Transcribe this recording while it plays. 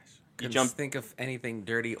Couldn't think of anything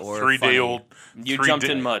dirty or 3-day old. You jumped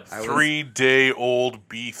in mud. 3-day-old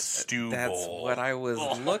beef stew bowl. That's what I was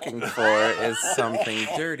looking for. Is something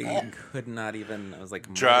dirty. Could not even. I was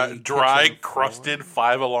like dry crusted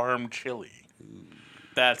 5-alarm chili.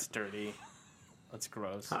 That's dirty. That's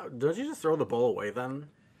gross. Don't you just throw the bowl away then?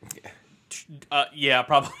 Yeah,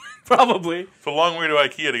 probably. It's a long way to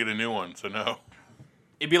IKEA to get a new one, so no.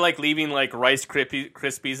 It'd be like leaving like Rice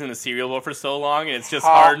Krispies in a cereal bowl for so long, and it's just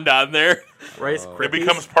hardened on there. Rice Krispies? It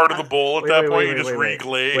becomes part of the bowl at that point. You just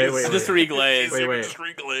reglaze. Wait. Just reglaze. Just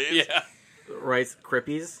reglaze. Yeah. Rice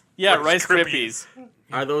Krispies? Yeah, Rice Krispies.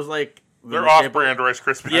 Are those like... They're off-brand Rice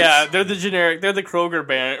Krispies. Yeah, they're the generic. They're the Kroger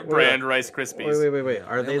brand Rice Krispies. Wait.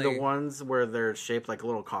 Are they the ones where they're shaped like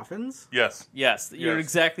little coffins? Yes. Yes, you're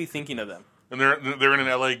exactly thinking of them. And they're in an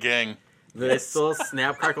LA gang. Do they still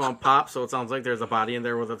snap, crackle, and pop, so it sounds like there's a body in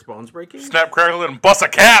there with its bones breaking? Snap, crackle, and bust a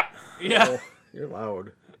cap! Yeah. Oh, you're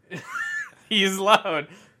loud. He's loud.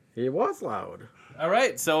 He was loud. All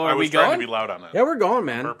right, so are we going? I was trying going? to be loud on that. Yeah, we're going,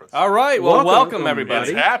 man. All right, well, welcome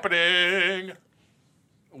everybody. It's happening.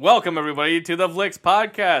 Welcome, everybody, to the Vlixx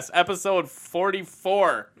Podcast, episode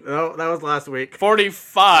 44. No, that was last week.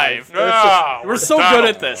 45. We're so good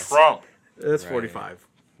at this. Trump. It's 45.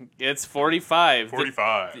 It's 45.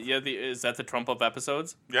 45. Is that the Trump of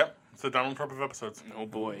episodes? Yep, it's the Donald Trump of episodes. Oh,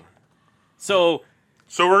 boy. So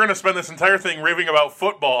we're going to spend this entire thing raving about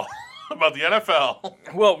football, about the NFL.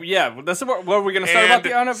 Well, yeah, this is where we're going to start about the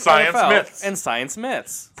NFL. Science myths. And science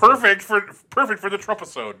myths. Perfect for the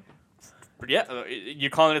Trump-isode. Yeah, you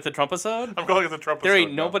calling it the Trump-isode? I'm calling it the Trump-isode. There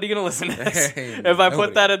ain't nobody going to listen to this if I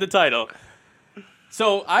put that in the title.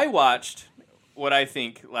 So I watched what I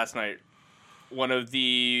think last night, one of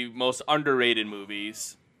the most underrated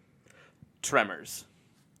movies, Tremors,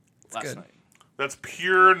 last night. That's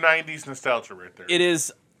pure 90s nostalgia right there. It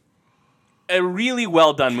is a really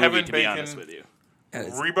well done movie, to be honest with you.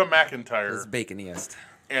 Reba McEntire. It's baconiest.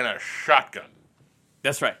 And a shotgun.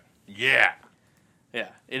 That's right. Yeah. Yeah,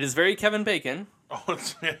 it is very Kevin Bacon. Oh,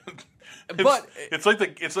 it's like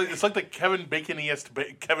the Kevin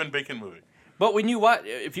Baconiest Kevin Bacon movie. But when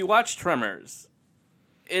if you watch Tremors,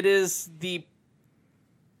 it is the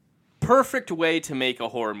perfect way to make a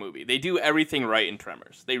horror movie. They do everything right in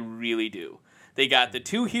Tremors. They really do. They got the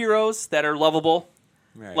two heroes that are lovable,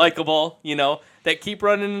 likable, that keep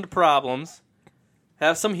running into problems,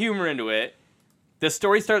 have some humor into it. The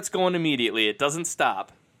story starts going immediately. It doesn't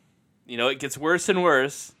stop. It gets worse and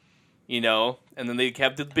worse, and then they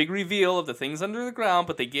have the big reveal of the things under the ground,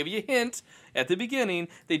 but they give you a hint at the beginning.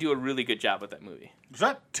 They do a really good job with that movie. It's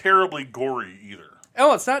not terribly gory either.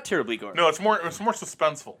 Oh, it's not terribly gory. No, it's more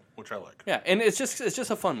suspenseful, which I like. Yeah, and it's just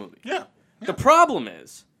a fun movie. Yeah. The problem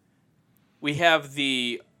is we have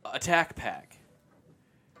the attack pack,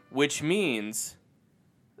 which means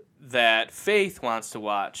that Faith wants to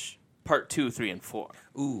watch part 2, 3, and 4.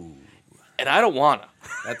 Ooh. And I don't wanna.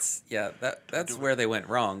 That's where they went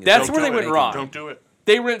wrong. That's where they went wrong. Don't do it.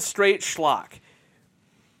 They went straight schlock.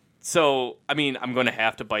 So, I'm going to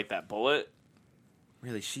have to bite that bullet.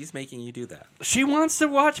 Really, she's making you do that. She wants to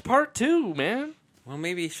watch part 2, man. Well,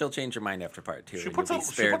 maybe she'll change her mind after part 2. She puts up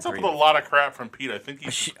with a lot of crap from Pete. I think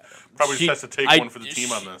he probably just has to take one for the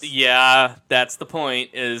team on this. Yeah, that's the point,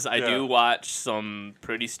 I do watch some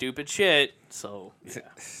pretty stupid shit, so... Yeah.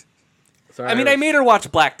 Sorry, I made her watch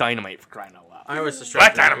Black Dynamite, for crying out loud. I was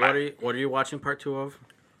distracted. Black Dynamite. What are you watching part 2 of?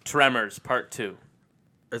 Tremors, part 2.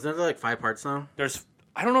 Isn't there like 5 parts now?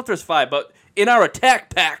 I don't know if there's 5, but in our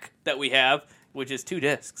attack pack that we have, which is 2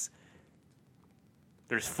 discs,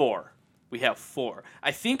 there's 4. We have 4.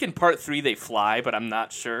 I think in part 3 they fly, but I'm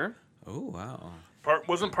not sure. Oh, wow.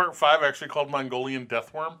 Wasn't part 5 actually called Mongolian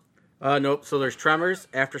Deathworm? Nope. So there's Tremors,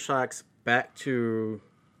 Aftershocks, Back to...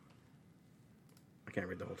 I can't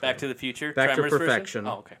read the whole title. Back to the Future? Back Tremors to Perfection.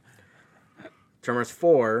 Version? Oh, okay. Tremors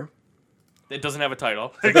 4. It doesn't have a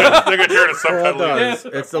title. They could turn a subtitle. Well,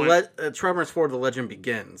 it does. It's Tremors 4: The Legend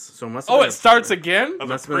Begins. So it must. It starts again.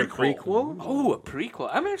 Must have been a prequel. Oh, a prequel.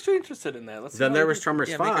 I'm actually interested in that. Then there was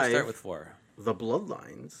Tremors 5. Make her start with 4. The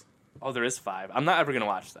Bloodlines. Oh, there is 5. I'm not ever gonna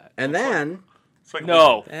watch that. And then It's like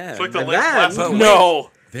no. It's like the And late then- class.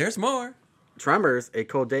 No. There's more. Tremors: A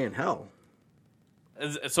Cold Day in Hell.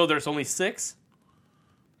 So there's only 6.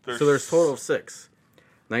 So there's a total of 6.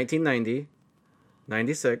 1990,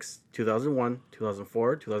 96, 2001,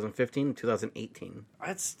 2004, 2015, 2018.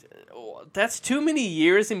 That's too many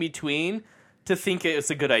years in between to think it's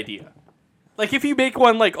a good idea. Like, if you make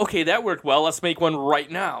one like, okay, that worked well, let's make one right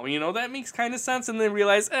now. That makes kind of sense, and then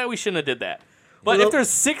realize, we shouldn't have did that. But if there's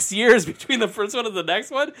 6 years between the first one and the next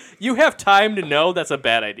one, you have time to know that's a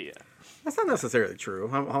bad idea. That's not necessarily true.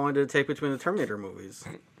 How long did it take between the Terminator movies?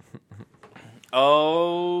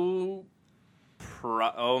 Oh,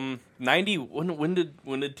 90. When did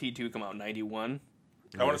T2 come out? 91.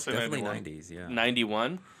 I want to say definitely 91. 90s. Yeah.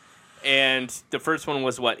 91. And the first one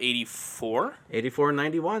was what, 84? 84 and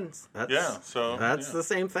 91. That's the the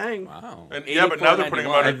same thing. Wow. And, but now they're putting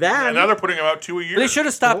them out. And then- now they're putting them out 2 a year. They should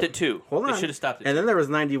have stopped at 2. Hold on. They should have stopped at 2. And then there was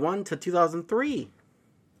 91 to 2003.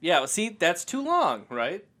 Yeah, well, see, that's too long,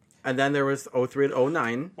 right? And then there was 03 to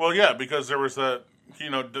 09. Well, yeah, because there was that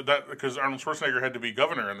because Arnold Schwarzenegger had to be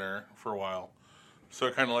governor in there for a while, so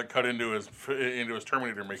it kind of like cut into his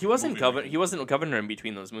Terminator making. He wasn't governor. He wasn't governor in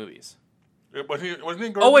between those movies. Wasn't he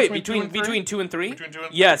governor? Oh wait, between 2 and 3? Between 2 and 3?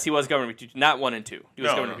 Yes, he was governor between not 1 and 2. He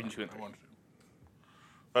was governor between 2 and 3.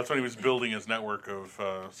 That's when he was building his network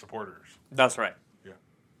of supporters. That's right. Yeah.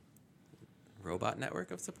 Robot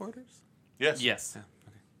network of supporters? Yes. Yes. Yeah,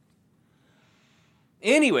 okay.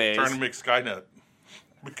 Anyways, Trying to make Skynet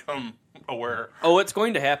become aware. oh, it's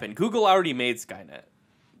going to happen. Google already made Skynet.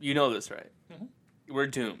 You know this, right? Mm-hmm. We're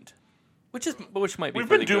doomed. Which might be. We've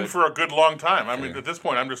been really doomed good. for a good long time. I mean, at this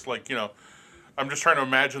point, I'm just like, I'm just trying to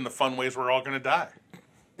imagine the fun ways we're all going to die.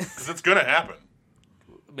 Because it's going to happen.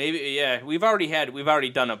 Maybe, yeah. We've already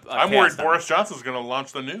done a I'm worried Boris Johnson's going to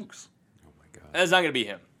launch the nukes. Oh my god. That's not going to be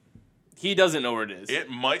him. He doesn't know where it is. It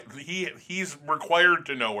might. He's required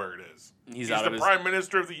to know where it is. He's the Prime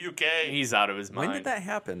Minister of the UK. He's out of his mind. When did that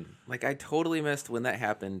happen? Like, I totally missed when that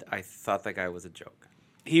happened. I thought that guy was a joke.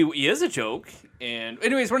 He is a joke. And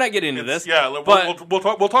anyways, we're not getting into this. Yeah, we'll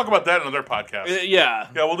talk about that in another podcast. Yeah.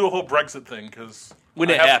 Yeah, we'll do a whole Brexit thing because When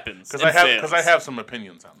it happens. Because I have some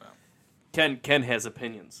opinions on that. Ken has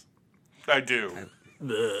opinions. I do.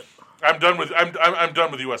 I'm done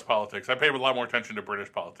with U.S. politics. I pay a lot more attention to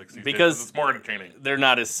British politics these days because it's more entertaining. They're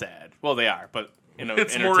not as sad. Well, they are, but in an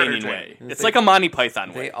It's more entertaining way. entertaining. It's like a Monty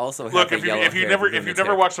Python way. They also have Look, if you've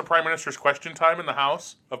never watched the Prime Minister's Question Time in the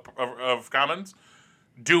House of Commons,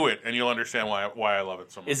 do it, and you'll understand why I love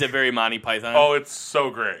it so much. Is it very Monty Python? Oh, it's so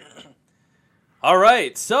great. All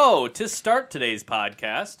right, so to start today's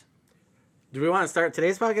podcast... Do we want to start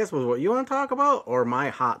today's podcast with what you want to talk about or my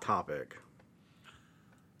hot topic?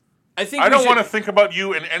 I don't want to think about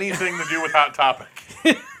you and anything to do with Hot Topic.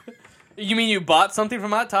 You mean you bought something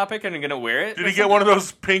from Hot Topic and you're going to wear it? Did he get one of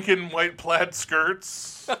those pink and white plaid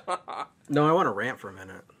skirts? No, I want to rant for a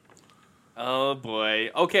minute. Oh, boy.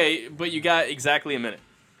 Okay, but you got exactly a minute.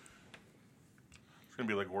 It's going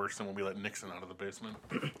to be like worse than when we let Nixon out of the basement.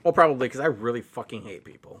 Well, probably because I really fucking hate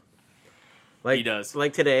people. Like, He does.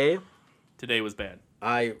 Like today, Today was bad.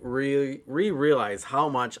 I really realized how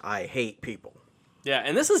much I hate people. Yeah,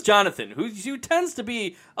 and this is Jonathan, who tends to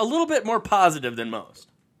be a little bit more positive than most.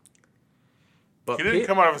 But He didn't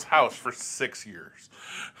come out of his house for 6 years.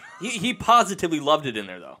 He positively loved it in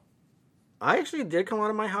there, though. I actually did come out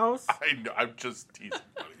of my house. I know, I'm just teasing,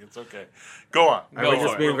 buddy. It's okay. Go on. I was for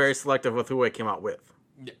just it. being very selective with who I came out with.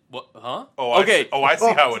 Yeah, what? Huh? Oh, okay. I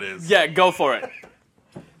see how it is. Yeah, go for it.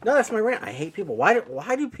 No, that's my rant. I hate people. Why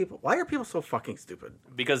are people so fucking stupid?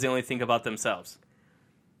 Because they only think about themselves.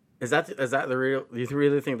 Is that the real? Do you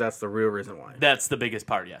really think that's the real reason why? That's the biggest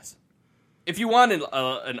part, yes. If you want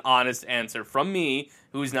an honest answer from me,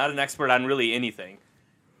 who's not an expert on really anything,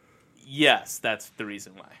 yes, that's the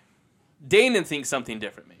reason why. Dane thinks something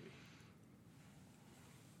different, maybe.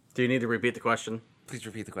 Do you need to repeat the question? Please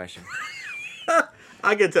repeat the question.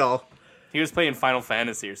 I can tell. He was playing Final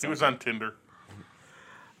Fantasy or He something. was on Tinder.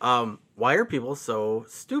 Why are people so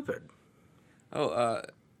stupid? Why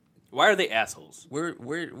are they assholes?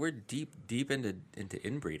 We're deep into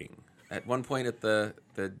inbreeding. At one point at the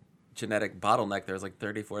genetic bottleneck, there's like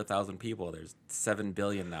 34,000 people. There's 7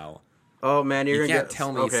 billion now. Oh man, You can't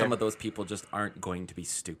tell me some of those people just aren't going to be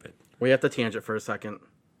stupid. We have to tangent for a second.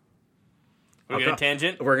 We're going to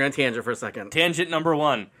tangent? We're going to tangent for a second. Tangent number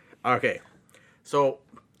 1. Okay, so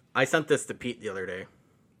I sent this to Pete the other day,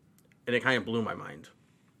 and it kind of blew my mind.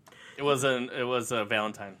 It was a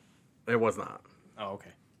Valentine. It was not. Oh, okay.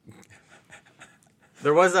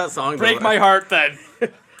 There was that song. Break my heart, then.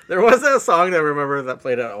 There was that song that I remember that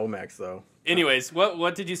played at Omex, though. Anyways,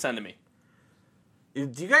 what did you send to me? Do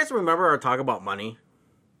you guys remember our talk about money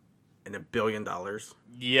and $1 billion?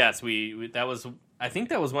 Yes, that was. I think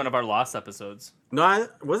that was one of our lost episodes. No,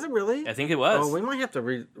 was it really? I think it was. Oh, we might have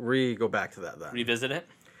to go back to that then. Revisit it.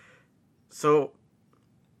 So,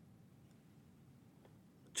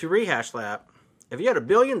 to rehash that, if you had $1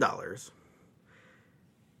 billion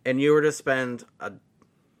and you were to spend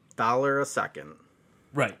 $1 a second,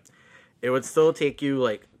 Right. it would still take you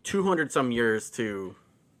like 200 some years to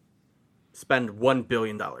spend $1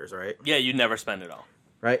 billion, right? Yeah, you'd never spend it all.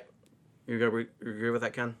 Right? You agree with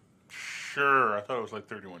that, Ken? Sure. I thought it was like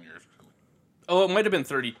 31 years or something. Oh, it might have been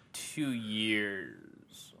 32 years.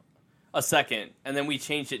 A second, and then we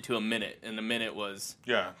changed it to a minute, and a minute was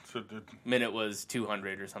Yeah, so minute was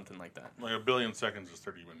 200 or something like that. like a billion seconds is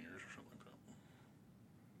 31 years or something like that.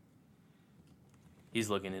 He's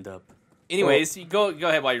looking it up. Anyways, you go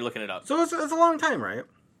ahead while you're looking it up. So it's a long time, right?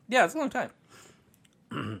 Yeah, it's a long time.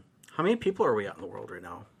 How many people are we at in the world right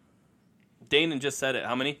now? Danon just said it.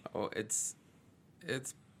 How many? Oh, it's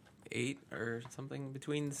 8 or something,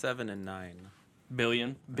 between 7 and 9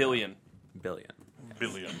 Billion. billion. Billion.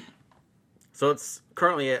 So it's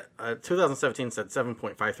currently at 2017 said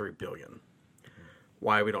 7.53 billion.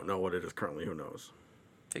 Why we don't know what it is currently, who knows?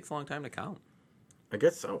 Takes a long time to count. I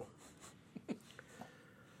guess so.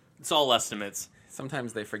 It's all estimates.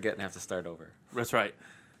 Sometimes they forget and have to start over. That's right.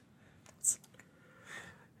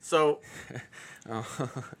 So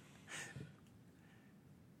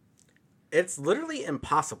it's literally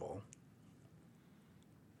impossible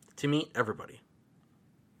to meet everybody.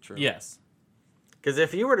 True. Yes. Because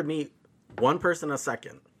if you were to meet one person a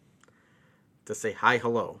second to say hi,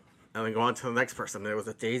 hello, and then go on to the next person, there was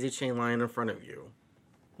a daisy chain line in front of you,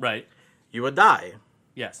 Right. you would die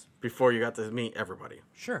Yes. before you got to meet everybody.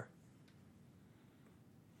 Sure.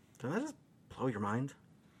 Does that just blow your mind?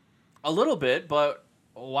 A little bit, but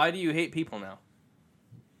why do you hate people now?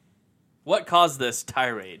 What caused this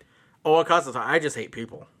tirade? Oh, what causes it? I just hate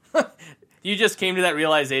people. You just came to that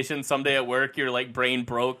realization someday at work, your like brain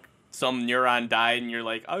broke, some neuron died, and you're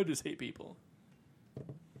like, I just hate people.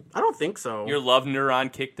 I don't think so. Your love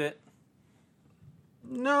neuron kicked it?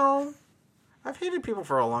 No. I've hated people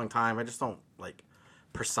for a long time. I just don't, like,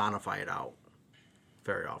 personify it out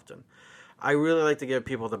very often. I really like to give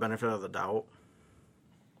people the benefit of the doubt.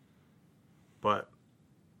 But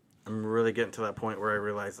I'm really getting to that point where I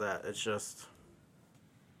realize that it's just...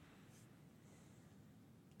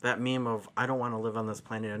 that meme of, I don't want to live on this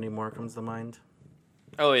planet anymore comes to mind.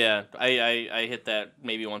 Oh, yeah. I hit that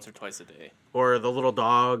maybe once or twice a day. Or the little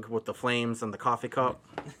dog with the flames and the coffee cup.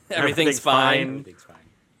 Everything's fine. Everything's fine.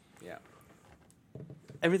 Yeah.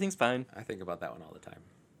 Everything's fine. I think about that one all the time.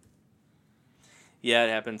 Yeah, it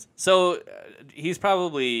happens. So he's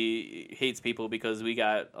probably hates people because we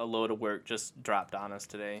got a load of work just dropped on us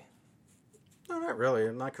today. No, not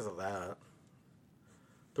really. Not because of that.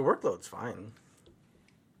 The workload's fine.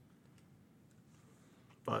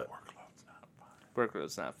 But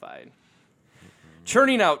Workload's not fine.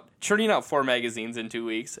 Churning out 4 magazines in 2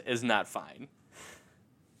 weeks is not fine.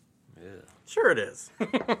 Yeah. sure it is.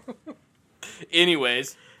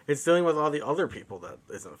 Anyways. It's dealing with all the other people that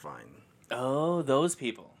isn't fine. Oh, those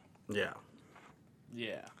people. Yeah.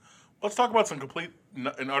 Yeah. Let's talk about some complete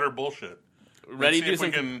and utter bullshit. Ready to do if we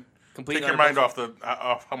some can complete take your mind off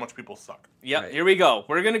how much people suck. Yep, Right. Here we go.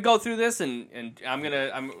 We're gonna go through this, and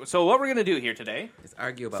so what we're gonna do here today? Is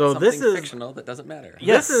argue about So something this is- fictional that doesn't matter.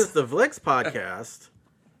 Yes. This is the Vlixx Podcast,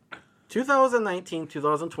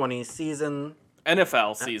 2019-2020 season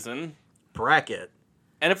NFL season, bracket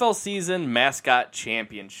NFL season mascot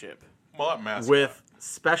championship. Well, that mascot. with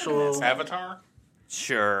special... Avatar?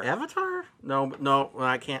 Sure. Avatar? No,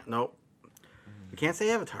 I can't. Nope. You can't say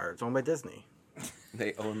Avatar. It's owned by Disney.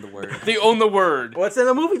 They own the word. They own the word. What's in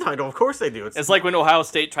the movie title? Of course they do. It's like when Ohio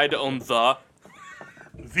State tried to own the.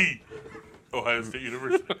 The Ohio State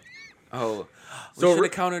University. Oh, we So should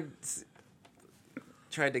have counted.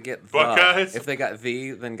 Tried to get the. Buckeyes? If they got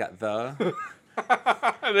the, then got the.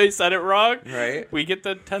 They said it wrong. Right. We get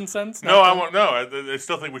the 10 cents. No, I won't. No, I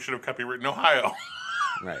still think we should have copywritten Ohio.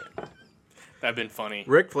 Right. That'd been funny.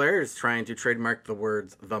 Ric Flair is trying to trademark the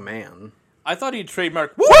words "the man." I thought he'd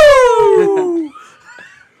trademark. Woo!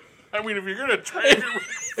 I mean, if you're gonna trade it with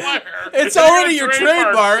Flair, It's if you're already gonna your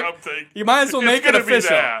trademark trademark. something, You might as well it's make it gonna be official.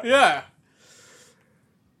 that. Yeah.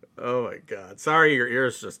 Oh my God! Sorry, your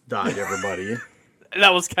ears just died, everybody.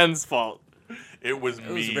 That was Ken's fault. It was It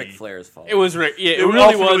me. was Ric Flair's fault. It was Rick. Yeah, it really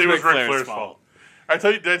ultimately was Ric Flair's fault.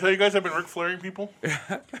 Did I tell you guys I've been Ric Flairing people?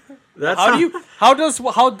 That's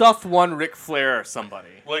How doth one Ric Flair somebody?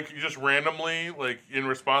 Like, you just randomly, like, in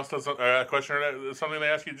response to a question or something they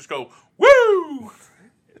ask you, just go, woo!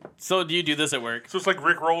 So do you do this at work? So it's like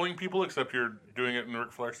Rick rolling people, except you're doing it in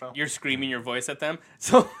Ric Flair style. You're screaming your voice at them.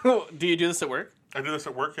 So do you do this at work? I do this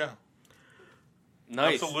at work, yeah.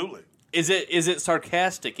 Nice. Absolutely. Is it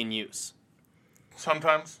sarcastic in use?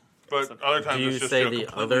 Sometimes. But other times Do you it's just say completely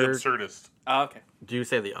the other- absurdist. Oh, okay. Do you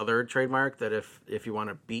say the other trademark that if you want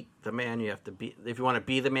to beat the man, you have to beat? If you want to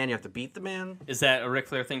be the man, you have to beat the man. Is that a Ric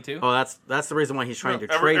Flair thing too? Oh, that's the reason why he's trying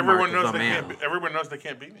to Everyone trademark knows the they man. can't. Everyone knows they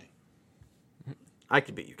can't beat me. I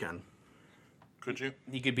could beat you, Ken. Could you?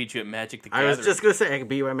 He could beat you at Magic the I Gathering. was just gonna say I could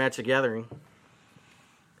beat you at Magic the Gathering,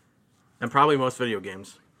 and probably most video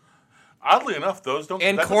games. Oddly enough, those don't.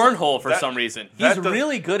 And cornhole for some reason. He's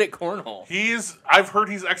really good at cornhole. I've heard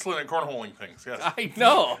he's excellent at cornholing things. Yes, I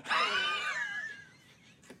know.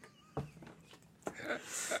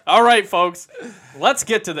 All right, folks, let's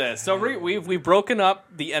get to this. So we've broken up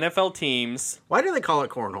the NFL teams. Why do they call it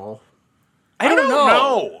cornhole? I don't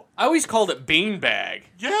know. I always called it beanbag.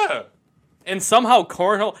 Yeah. And somehow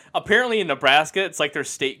cornhole. Apparently in Nebraska, it's like their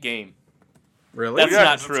state game. Really? That's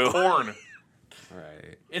not true. It's corn.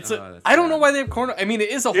 Right. I don't know why they have cornhole. I mean, it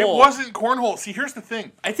is a hole. It wasn't cornhole. See, here's the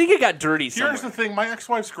thing. I think it got dirty somewhere. Here's the thing. My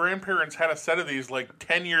ex-wife's grandparents had a set of these like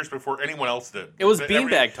 10 years before anyone else did. It was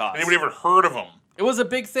beanbag toss. Anybody ever heard of them? It was a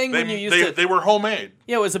big thing when you used to... They were homemade.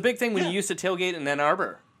 Yeah, it was a big thing when you used to tailgate in Ann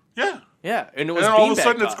Arbor. Yeah. Yeah, and it was and beanbag all of a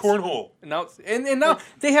sudden toss. it's cornhole. And now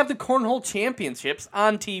they have the cornhole championships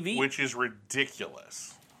on TV. Which is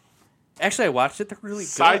ridiculous. Actually, I watched it. They're really good.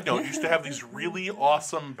 Side note, used to have these really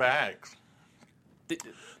awesome bags.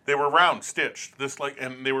 They were round, stitched.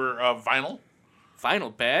 And they were vinyl.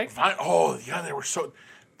 Vinyl bag? Oh, yeah, they were so...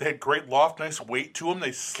 They had great loft, nice weight to them.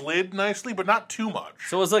 They slid nicely, but not too much.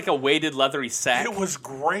 So it was like a weighted leathery sack? It was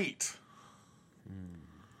great.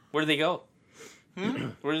 Where did they go?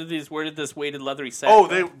 Where did this weighted leathery sack go?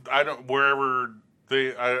 Wherever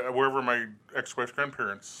my ex-wife's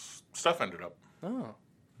grandparents' stuff ended up. Oh.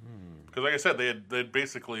 Because like I said, they had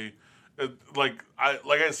basically...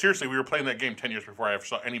 seriously, we were playing that game 10 years before I ever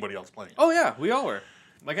saw anybody else playing it. Oh, yeah, we all were.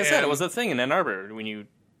 Like I said, it was a thing in Ann Arbor when you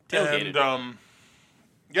tailgated. And,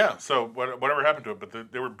 yeah, so whatever happened to it, but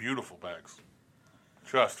they were beautiful bags.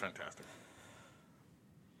 Just fantastic.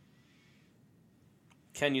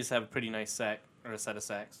 Ken used to have a pretty nice sack, or a set of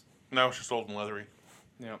sacks. No, it's just old and leathery.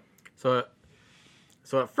 Yeah. So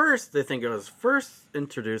at first, they think it was first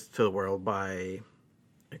introduced to the world by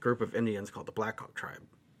a group of Indians called the Black Hawk Tribe.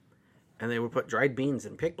 And they would put dried beans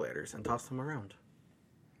in pig bladders and toss them around.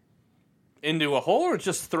 Into a hole or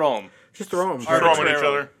just throw them? Just throw them. Throw them at each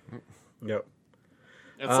other. Yep.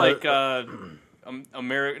 It's like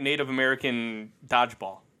Native American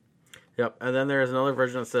dodgeball. Yep. And then there's another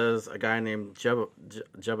version that says a guy named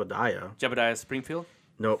Jebediah. Jebediah Springfield?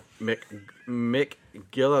 Nope. McGillicuddy.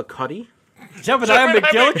 Jebediah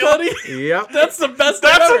McGillicuddy? Yep. That's the best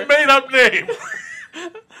That's ever. a made-up name.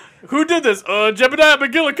 Who did this? Jebediah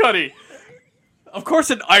McGillicuddy. Of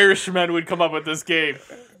course an Irishman would come up with this game.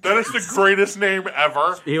 That is the greatest name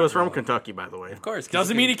ever. He was from Kentucky, by the way. Of course.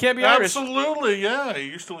 Doesn't mean he can't be Irish. Absolutely, yeah.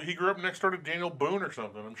 He grew up next door to Daniel Boone or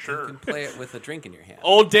something, I'm sure. You can play it with a drink in your hand.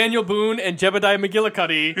 Old Daniel Boone and Jebediah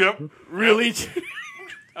McGillicuddy. Yep. Really?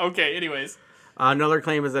 Okay, anyways. Another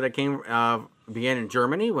claim is that it began in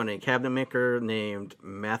Germany when a cabinet maker named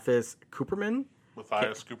Matthias Cooperman.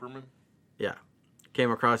 Matthias Cooperman? Yeah. Came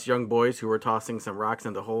across young boys who were tossing some rocks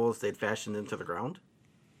into holes they'd fashioned into the ground.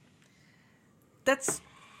 That's...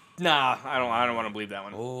 Nah, I don't want to believe that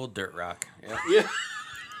one. Old dirt rock. Yep. Yeah.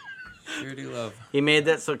 Sure do love. He made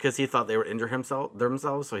that because he thought they would injure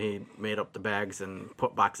themselves, so he made up the bags and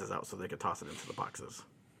put boxes out so they could toss it into the boxes.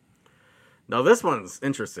 Now this one's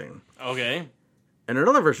interesting. Okay. In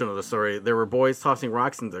another version of the story, there were boys tossing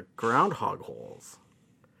rocks into groundhog holes.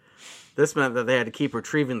 This meant that they had to keep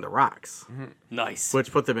retrieving the rocks. Mm-hmm. Nice.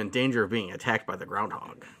 Which put them in danger of being attacked by the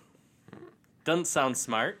groundhog. Doesn't sound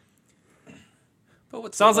smart. But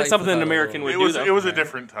what's Sounds like life something an without a American little- would It do, was though. it was a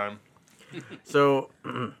different time. So,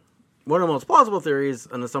 one of the most plausible theories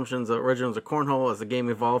and assumptions that originates of cornhole is the game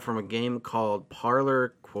evolved from a game called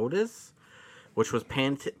Parlor Quotas, which was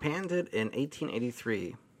patented in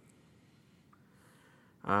 1883,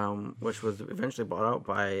 which was eventually bought out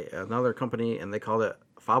by another company, and they called it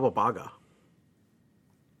Fable Baga.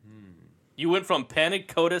 You went from Panic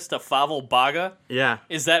Codas to Favel Baga? Yeah.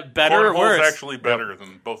 Is that better or Cornhole's worse? actually better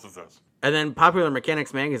than both of those. And then Popular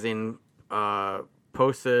Mechanics magazine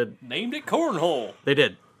posted... Named it Cornhole. They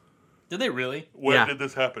did. Did they really? When Yeah. did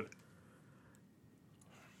this happen?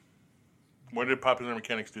 When did Popular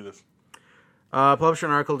Mechanics do this? Published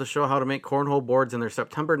an article to show how to make cornhole boards in their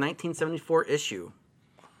September 1974 issue.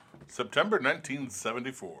 September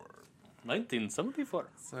 1974. 1974.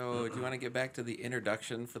 So, do you want to get back to the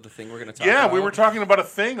introduction for the thing we're going to talk about? Yeah, we were talking about a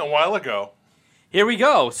thing a while ago. Here we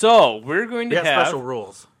go. So, we're going to We got have... special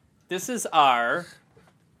rules. This is our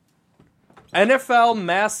NFL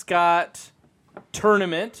Mascot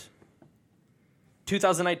Tournament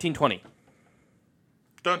 2019-20.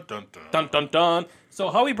 Dun, dun, dun. Dun, dun, dun. So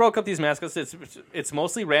how we broke up these mascots, it's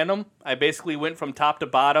mostly random. I basically went from top to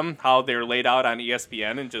bottom, how they're laid out on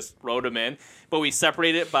ESPN, and just wrote them in. But we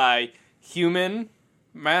separate it by human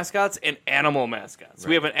mascots and animal mascots.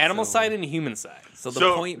 We have an animal side and a human side. So the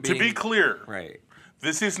So, point to being, be clear, right?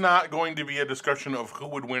 this is not going to be a discussion of who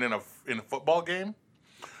would win in a football game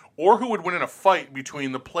or who would win in a fight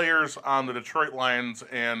between the players on the Detroit Lions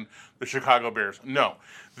and the Chicago Bears. No.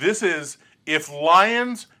 This is if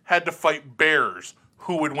lions had to fight bears,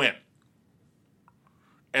 who would win?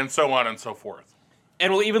 And so on and so forth.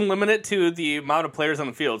 And we'll even limit it to the amount of players on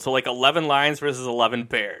the field. So like 11 lions versus 11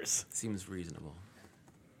 bears. Seems reasonable.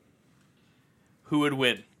 Who would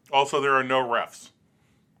win? Also, there are no refs.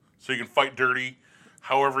 So you can fight dirty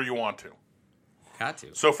however you want to. Got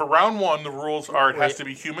to. So for round one, the rules are it has to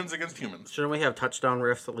be humans against humans. Shouldn't we have touchdown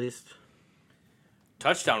riffs at least?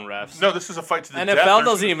 Touchdown refs. No, this is a fight to the death. NFL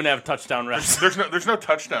doesn't even have touchdown refs. There's no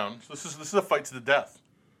touchdowns. This is a fight to the death.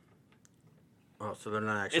 Oh, so they're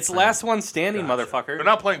not actually. It's playing. last one standing, motherfucker. They're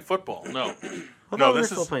not playing football. No. No, this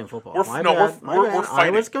they're still is playing football. We're My fighting. I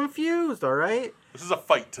was confused. All right. This is a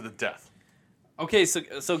fight to the death. Okay,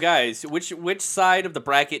 so guys, which side of the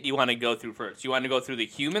bracket do you want to go through first? You want to go through the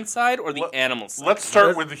human side or the animal side? Let's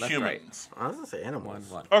start with the Left, humans. I was gonna say animals.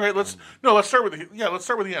 One. Okay, let's start with the animals.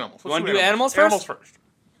 Let's wanna do do animals first? Animals first.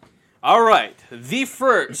 All right, the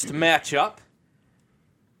first matchup: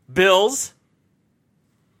 Bills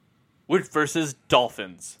versus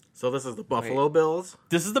Dolphins. So this is the Buffalo Bills.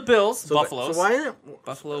 This is the Bills, So Buffaloes. So why didn't?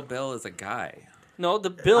 Buffalo Bill is a guy. No,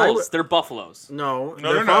 the Bills, they're Buffaloes. No,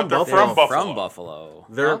 they're not. They're from Buffalo. From Buffalo.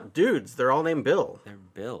 They're Huh? dudes. They're all named Bill. They're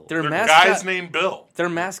Bill. Their They're mascot, guys named Bill their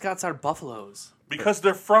mascots are buffaloes. because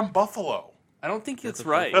they're from Buffalo. I don't think it's a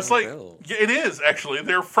right. That's like Bill. yeah, it is actually.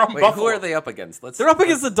 They're from Wait, Buffalo. who are they up against? They're up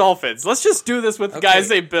against the Dolphins. Let's just do this with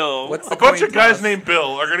guys named Bill. What's A the bunch coin of guys toss? named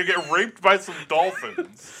Bill are going to get raped by some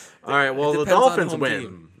dolphins. All right. Well, It the depends on Dolphins home win.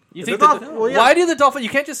 team. You The think Dolph- that? well, yeah. Why do the Dolphins? You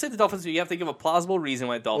can't just say the Dolphins. You have to give a plausible reason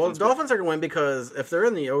why the Well, Dolphins. the Dolphins are gonna win because if they're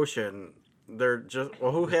in the ocean, they're just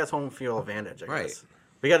who has home field advantage. I guess. Right.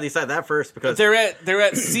 We got to decide that first because They're at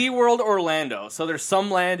SeaWorld Orlando, so there's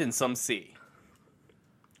some land and some sea.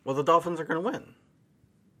 well, the Dolphins are gonna win.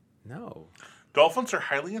 No. Dolphins are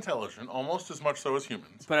highly intelligent, almost as much so as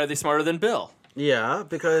humans. But are they smarter than Bill? Yeah,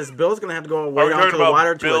 because Bill's gonna have to go Are way we down talking to the about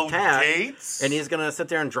water Bill to attack, Gates? and he's gonna sit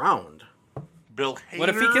there and drown. Bill Hader? What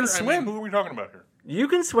if he can swim? Who are we talking about here? You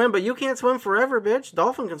can swim, but you can't swim forever, bitch.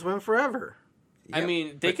 Dolphin can swim forever. I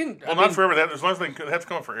mean, they can. Well, not forever. As long as they have to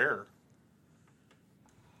come up for air.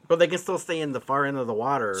 But they can still stay in the far end of the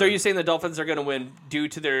water. So you're saying the Dolphins are going to win due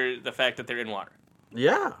to the fact that they're in water?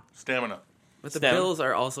 Yeah. Stamina. But the Stem. Bills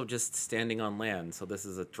are also just standing on land, so this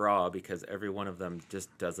is a draw because every one of them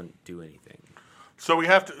just doesn't do anything. So we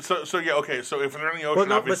have to. So yeah. Okay. So if they're in the ocean, But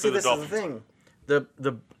no, but obviously see, the this is the Dolphins.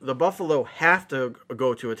 thing. The Buffalo have to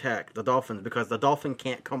go to attack the Dolphins because the Dolphin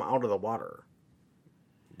can't come out of the water.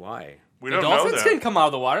 Why? We The don't know Dolphins that. can come out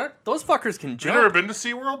of the water. Those fuckers can You've never jump. been to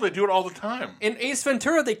SeaWorld? They do it all the time. In Ace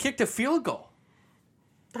Ventura, they kicked a field goal.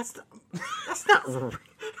 That's not.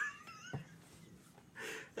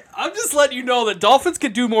 I'm just letting you know that dolphins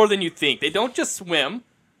can do more than you think. They don't just swim.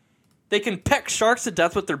 They can peck sharks to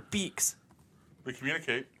death with their beaks. They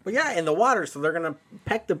communicate. But yeah, in the water, so they're gonna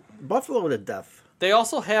peck the buffalo to death. They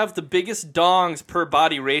also have the biggest dongs per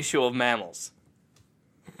body ratio of mammals.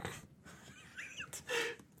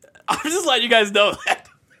 I'm just letting you guys know that.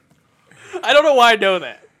 I don't know why I know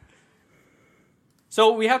that.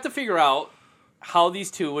 So we have to figure out how these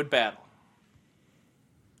two would battle.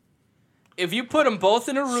 If you put them both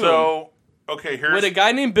in a room, So okay, here's would a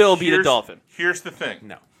guy named Bill beat a here's- dolphin? Here's the thing.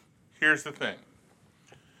 No. Here's the thing.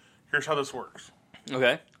 Here's how this works.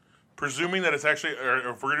 Okay. Presuming that it's actually,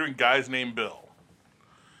 or if we're doing guys named Bill,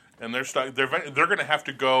 and they're stuck, they're going to have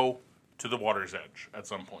to go to the water's edge at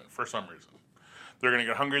some point for some reason. They're going to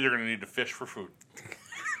get hungry. They're going to need to fish for food.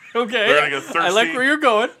 Okay. They're gonna get thirsty. I like where you're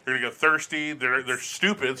going. They're going to get thirsty. They're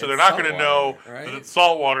stupid, so they're It's not salt going to know water, right? that it's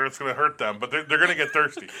salt water. It's going to hurt them, but they're going to get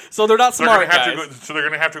thirsty. So they're not They're smart, gonna have guys. to go, so they're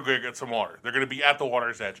going to have to go get some water. They're going to be at the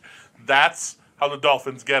water's edge. That's how the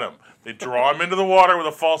Dolphins get them. They draw them into the water with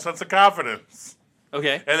a false sense of confidence,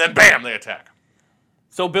 Okay. and then bam, they attack.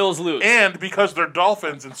 So Bills lose. And because they're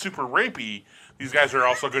dolphins and super rapey, these guys are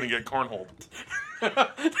also going to get cornholed.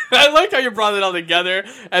 I like how you brought it all together,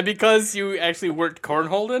 and because you actually worked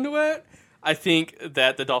cornhole into it, I think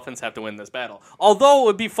that the Dolphins have to win this battle. Although it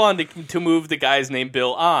would be fun to move the guys named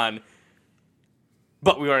Bill on,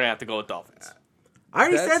 but we are going to have to go with Dolphins. I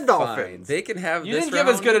already That's said Dolphins. fine. They can have You this didn't give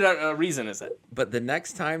as round, good a reason as it. but the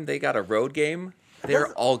next time they got a road game,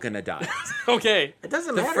 they're all gonna die. Okay. It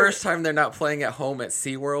doesn't The matter. first time they're not playing at home at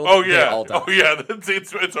SeaWorld, Oh they yeah, all die. oh yeah,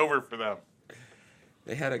 it's over for them.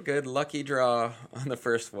 They had a good lucky draw on the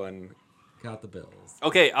first one. Got the Bills.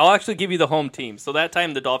 Okay, I'll actually give you the home team. So that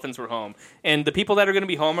time the Dolphins were home. And the people that are going to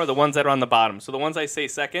be home are the ones that are on the bottom. So the ones I say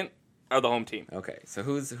second are the home team. Okay, so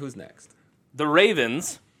who's next? The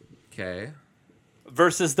Ravens Okay.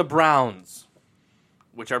 versus the Browns.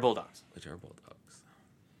 which are Bulldogs. Bulldogs.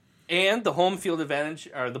 And the home field advantage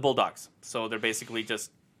are the Bulldogs. So they're basically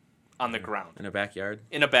just on the ground. In a backyard?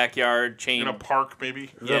 In a backyard, chain. In a park, maybe.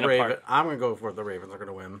 Yeah, in a park. I'm going to go for the Ravens are going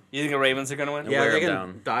to win. You think the Ravens are going to win? Yeah. Yeah, wear they them can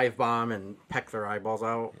down. dive bomb and peck their eyeballs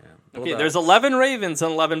out. Yeah. Okay, Bulldogs. there's 11 Ravens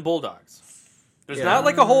and 11 Bulldogs. There's Yeah. not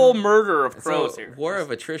like a whole murder of crows So, here. war of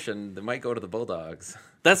attrition that might go to the Bulldogs.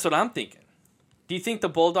 That's what I'm thinking. Do you think the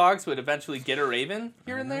Bulldogs would eventually get a Raven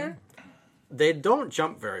here and there? They don't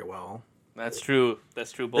jump very well. That's true.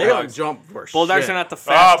 That's true. They don't Bulldogs. jump for Bulldogs shit. are not the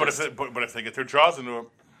Ah, fastest. but if they get their jaws into it,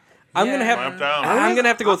 I'm gonna have. clamp down. I'm gonna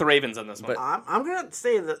have to go with the Ravens on this one. But- I'm going to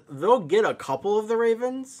say that they'll get a couple of the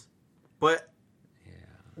Ravens, but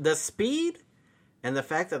the speed and the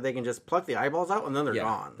fact that they can just pluck the eyeballs out and then they're Yeah,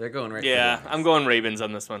 gone. they're going right. Yeah, for the I'm going Ravens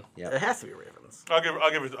on this one. Yeah. It has to be Ravens. I'll give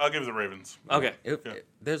it the Ravens. Okay.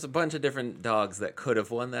 There's a bunch of different dogs that could have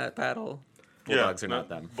won that battle. Bulldogs are not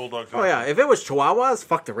them. Bulldogs. Oh, yeah. If it was Chihuahuas,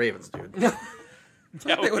 fuck the Ravens, dude. Yeah,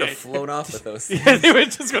 They would okay. have flown off with those. Yeah, they were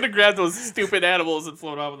just going to grab those stupid animals and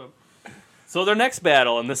float off with them. So their next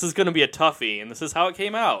battle, and this is going to be a toughie, and this is how it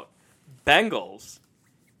came out. Bengals,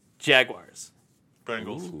 Jaguars.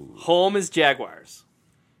 Bengals. Ooh, Home is Jaguars.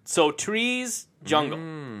 So trees, jungle.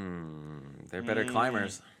 they're better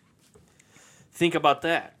climbers. Think about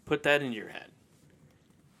that. Put that in your head.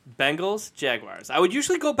 Bengals, Jaguars. I would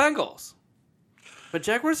usually go Bengals. But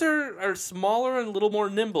Jaguars are smaller and a little more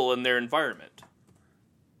nimble in their environment.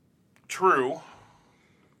 True.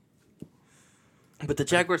 But the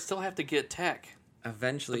Jaguars still have to get tech.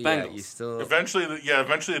 Eventually, The yeah, Bengals. you still. Eventually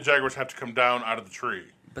the Jaguars have to come down out of the tree.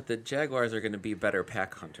 But the Jaguars are going to be better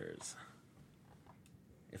pack hunters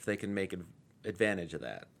if they can make advantage of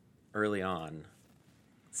that early on.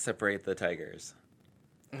 Separate the tigers.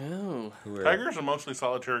 Oh. Who are, Tigers are mostly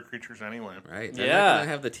solitary creatures anyway. right? They're Yeah. not going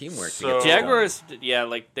to have the teamwork. So- to get this done. Jaguars, yeah,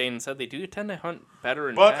 like Dane said, they do tend to hunt better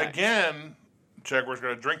in But packs. again, Jaguars got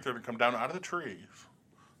to drink there to come down out of the trees.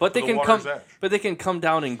 but they the can water's come, edge. but they can come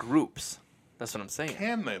down in groups. That's what I'm saying.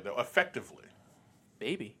 Can they though? Effectively.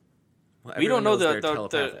 Maybe Well, we don't everyone know knows the they're the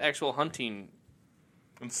telepathic. actual hunting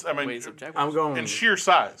I mean, ways of I'm Jaguars. going. in sheer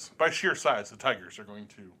size, by sheer size, the Tigers are going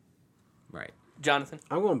to. Right. Jonathan,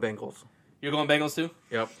 I'm going Bengals. you're going Bengals too?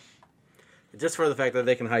 Yep. Just for the fact that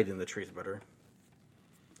they can hide in the trees better.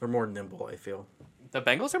 They're more nimble, I feel. The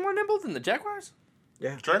Bengals are more nimble than the Jaguars.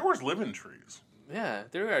 Yeah. Jaguars live in trees. Yeah,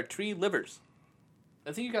 there are tree livers.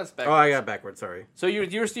 I think you guys back. Oh, I got backwards. Sorry. So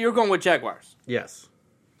you're going with Jaguars. Yes.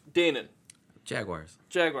 Danon, Jaguars.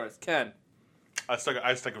 Jaguars. Ken, I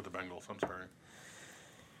stick with the Bengals. I'm sorry.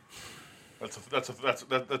 That's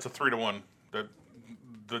a 3-1 that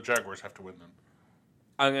the Jaguars have to win then.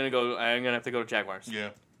 I'm gonna have to go to Jaguars. Yeah.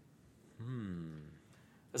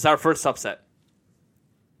 It's our first upset.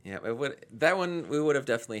 Yeah, that one we would have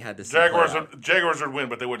definitely had to see. Jaguars would win,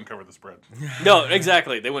 but they wouldn't cover the spread. No,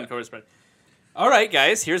 exactly. They wouldn't cover spread. All right,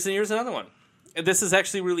 guys. Here's another one. This is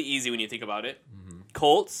actually really easy when you think about it.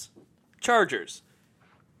 Colts, Chargers.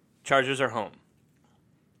 Chargers are home.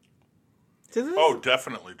 Oh,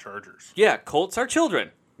 definitely Chargers. Yeah, Colts are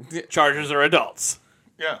children. Chargers are adults.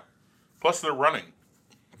 Yeah. Plus they're running.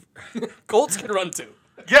 Colts can run too.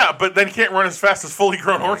 Yeah, but then can't run as fast as fully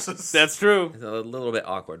grown horses. That's true. It's a little bit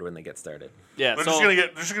awkward when they get started. Yeah. They're So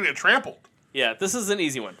just gonna get trampled. yeah, this is an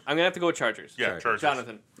easy one. I'm gonna have to go with Chargers. Yeah, Chargers. Chargers.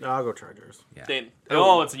 Jonathan. No, I'll go Chargers. Yeah. Dane. I don't-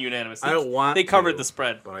 Oh, it's a unanimous. I don't want They covered to. the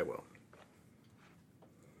spread. But I will.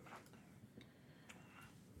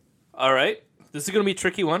 All right. This is going to be a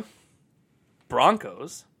tricky one.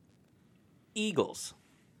 Broncos, Eagles.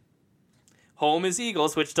 Home is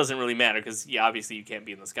Eagles, which doesn't really matter because obviously you can't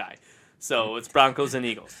be in the sky. So it's Broncos and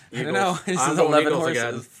Eagles. I don't know. This I'm is going 11 Eagles horses.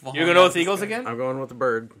 again. falling You're going to go off with the Eagles sky. again? I'm going with the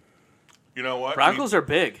bird. You know what? Broncos are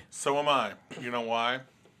big. So am I. You know why?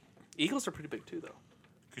 Eagles are pretty big too, though.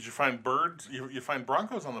 Because you find birds. You find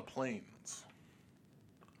Broncos on the plains.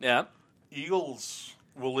 Yeah. Eagles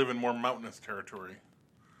will live in more mountainous territory.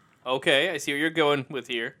 Okay, I see what you're going with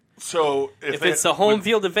here. So If it's a home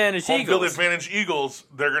field advantage home field Eagles, advantage Eagles,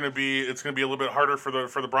 it's going to be a little bit harder for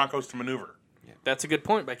the Broncos to maneuver. that's a good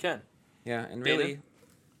point by Ken. Yeah, and Dana? really,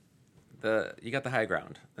 you got the high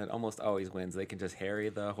ground. That almost always wins. They can just harry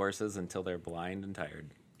the horses until they're blind and tired.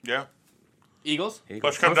 Yeah. Eagles?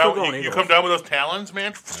 Plus, I'm still going you Eagles. come down with those talons,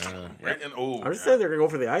 man. Right yeah. in, oh, I'm just yeah. saying they're going to go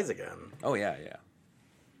for the eyes again. Oh yeah, yeah.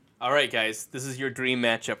 All right, guys. This is your dream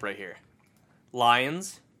matchup right here.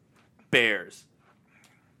 Lions, Bears.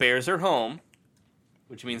 Bears are home,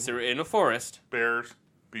 which means they're in a forest. Bears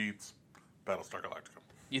beats Battlestar Galactica.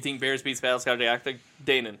 You think Bears beats Battlestar Galactica?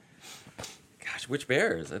 Danon. Gosh, which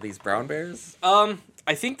bears are these? Brown bears? I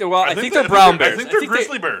I think they're brown bears. I think they're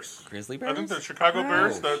grizzly bears. Grizzly bears? I think the Chicago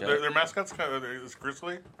Bears, Oh, their mascot's kind of is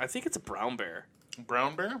grizzly. I think it's a brown bear.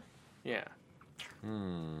 Brown bear? Yeah.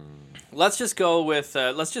 Let's just go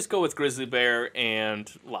with grizzly bear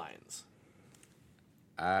and lions.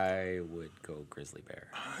 I would go grizzly bear.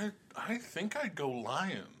 I think I'd go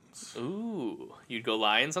lions. Ooh, you'd go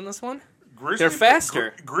lions on this one? Grizzly They're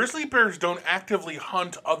faster. Grizzly bears don't actively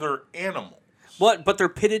hunt other animals. What? But they're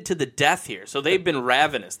pitted to the death here, so they've been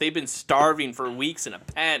ravenous. They've been starving for weeks in a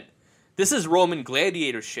pen. This is Roman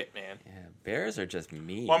gladiator shit, man. Yeah, bears are just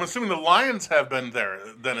mean. Well, I'm assuming the lions have been there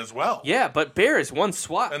then as well. Yeah, but bears, one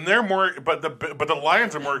swat. And they're more, but the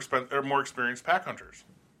lions are more experienced pack hunters.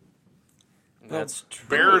 That's true.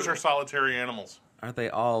 Bears are solitary animals. Are they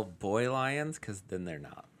all boy lions? Because then they're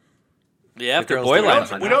not. Yeah, if The they're girls boy do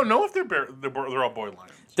lions. it. We don't know if they're all boy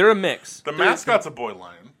lions. They're a mix. The mascot's a boy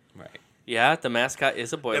lion. Right. Yeah, the mascot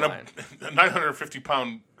is a boy And lion. a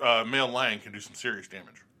 950-pound male lion can do some serious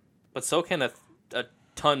damage. But so can a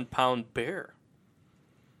ton-pound bear.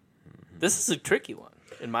 This is a tricky one,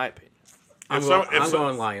 in my opinion. I'm If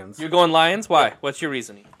going lions. You're going lions? Why? What's your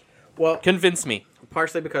reasoning? Well, Convince me.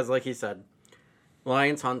 partially because, like he said,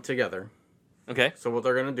 lions hunt together. Okay. So what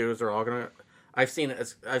they're gonna do is they're all gonna. I've seen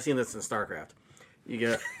this in StarCraft.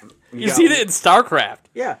 You You've seen it in StarCraft.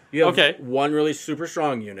 Yeah. You have Okay. one really super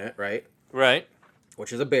strong unit, right? Right.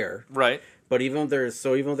 Which is a bear. Right. But even if there's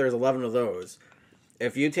 11 of those,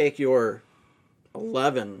 if you take your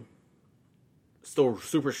 11 still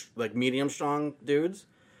super like medium strong dudes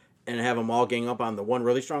and have them all gang up on the one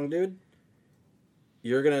really strong dude,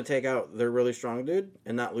 you're gonna take out their really strong dude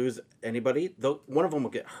and not lose anybody. Though one of them will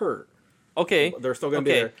get hurt. Okay. They're still gonna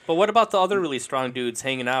be there. But what about the other really strong dudes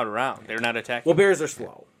hanging out around? They're not attacking. Well, bears are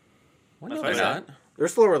slow. Well, no, That's they're what I not. They're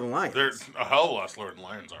slower than lions. They're a hell of a lot slower than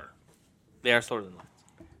lions are. They are slower than lions.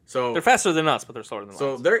 So They're faster than us, but they're slower than So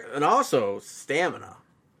lions. they're and also stamina.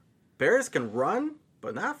 Bears can run,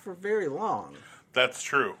 but not for very long. That's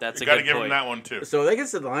true. That's you a got to good give point. them that one too. So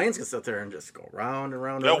the lions can sit there and just go round and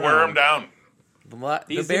round. They'll and wear round. them down. The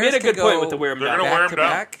They bears made a can good point go with the wear 'em They're down. gonna wear back 'em to down.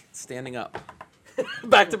 back, standing up,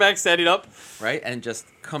 Back to back, standing up. right, and just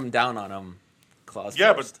come down on them, claws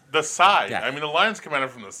Yeah, first. but the side. Yeah. I mean, the lions come at it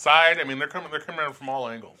from the side. I mean, they're coming at it from all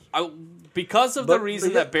angles. Because of the But- reason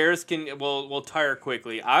but that bears will tire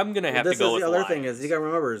quickly, I'm gonna have This to go is with the other lions. thing is you got to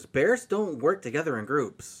remember is bears don't work together in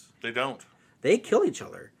groups. They don't. They kill each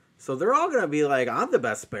other. So they're all gonna be like, I'm the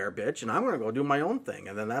best bear, bitch, and I'm gonna go do my own thing,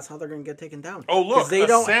 and then that's how they're gonna get taken down. Oh, 'Cause look, they a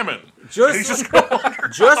don't salmon. just He's just going under.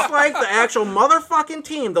 just like the actual motherfucking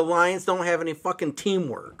team. The lions don't have any fucking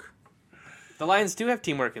teamwork. The lions do have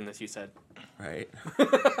teamwork in this. You said. Right.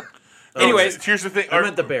 Anyways, here's the thing. I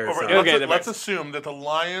meant the bears, sorry. Okay, the Let's bears. assume that the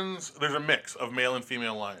lions. There's a mix of male and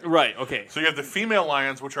female lions. right? Okay. So you have the female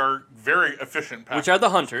lions, which are very efficient. Which are the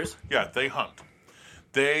hunters? Yeah, they hunt.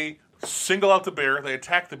 They single out the bear. They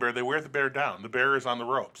attack the bear. They wear the bear down. The bear is on the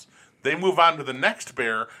ropes. They move on to the next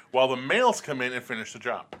bear while the males come in and finish the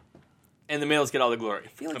job. And the males get all the glory. I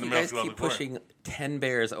feel like And the you males guys get all keep the glory. pushing 10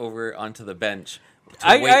 bears over onto the bench. to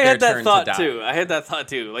I wait had their that turn thought to die. too. I had that thought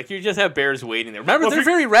too. Like you just have bears waiting there. Remember, Well, they're if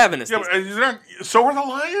you- very ravenous. Yeah, these but they're not, so are the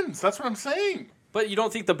lions. That's what I'm saying. But you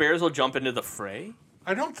don't think the bears will jump into the fray?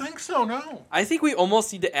 I don't think so. No. I think we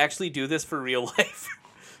almost need to actually do this for real life.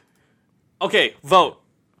 Okay, vote.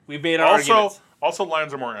 We've made our arguments. Also,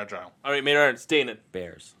 lions are more agile. All right, made our arguments. Dana,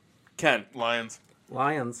 Bears. Ken. Lions,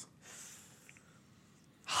 Lions.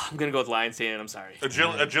 I'm gonna go with lions, Dana. I'm sorry.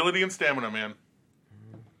 agility and stamina, man.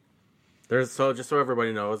 Just so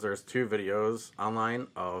everybody knows, there's 2 videos online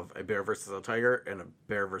of a bear versus a tiger and a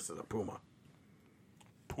bear versus a puma.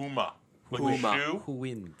 Puma. Like Puma. the shoe. Who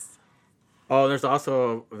wins? Oh, there's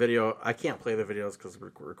also a video. I can't play the videos because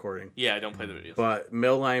we're recording. Yeah, I don't play the videos. But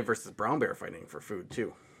male lion versus brown bear fighting for food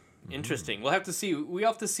too. Interesting. We'll have to see. We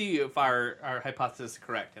have to see if our hypothesis is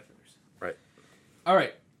correct after this. Right. All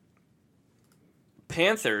right.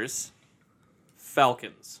 Panthers,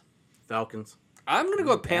 Falcons. Falcons. I'm gonna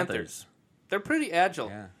go with Panthers. Panthers. They're pretty agile.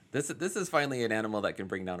 Yeah. This is finally an animal that can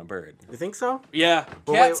bring down a bird. You think so? Yeah.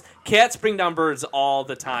 Well, Cats bring down birds all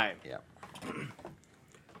the time. Yeah.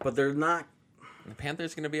 But they're not. The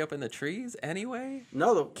panther's going to be up in the trees anyway?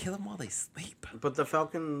 No, Kill them while they sleep. but the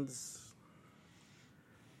falcons.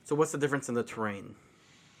 So what's the difference in the terrain?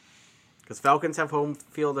 Because falcons have home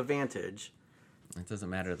field advantage. It doesn't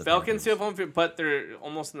matter. The Falcons Panthers. have home field, but they're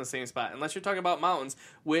almost in the same spot. Unless you're talking about mountains,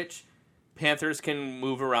 which Panthers can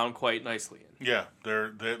move around quite nicely in. Yeah,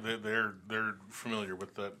 they're familiar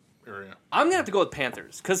with that area. I'm gonna have to go with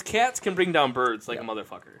Panthers because cats can bring down birds like a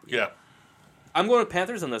motherfucker. Yeah, I'm going with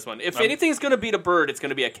Panthers on this one. If anything's gonna beat a bird, it's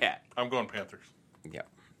gonna be a cat. I'm going Panthers. Yeah.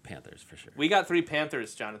 Panthers for sure. We got 3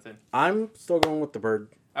 Panthers, Jonathan. I'm still going with the bird.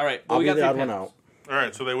 All right. I'll we be got the 3 odd one Panthers. out. All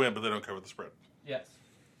right, so they win, but they don't cover the spread. Yes.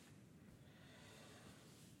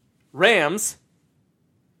 Rams.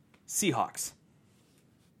 Seahawks.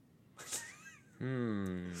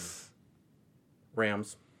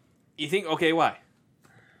 Rams. You think? Okay, why?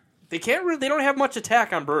 They can't. They don't have much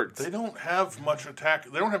attack on birds. They don't have much attack.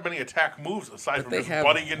 They don't have many attack moves aside from They just have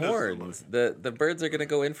butting into. horns. The birds are going to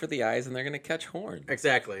go in for the eyes, and they're going to catch horns.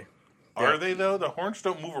 Exactly. Are they though? The horns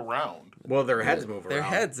don't move around. Well, their heads move Their around.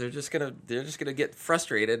 heads, they're just gonna get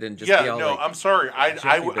frustrated and just Yeah, be all no, like, I'm sorry. I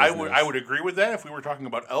junkie would business. agree with that if we were talking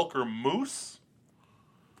about elk or moose.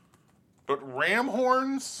 But ram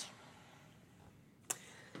horns,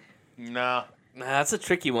 nah. Nah, that's a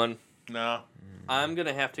tricky one. Nah. I'm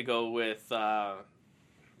gonna have to go with. I'm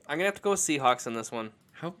gonna have to go with Seahawks on this one.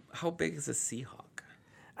 how big is a Seahawk?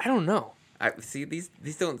 I don't know. I see these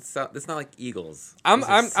don't sound. It's not like eagles. I'm These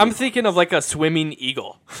are I'm Seahawks. thinking of like a swimming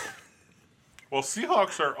eagle. Well,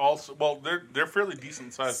 Seahawks are also they're fairly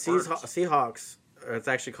decent sized birds. Seahawks. It's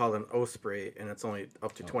actually called an osprey, and it's only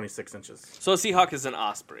up to 26 inches. So a Seahawk is an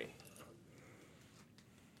osprey.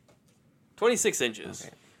 26 inches.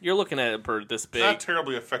 Okay. You're looking at a bird this big. Not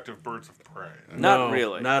terribly effective birds of prey. Not No,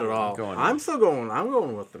 really. Not at all. Going I'm with- still going. I'm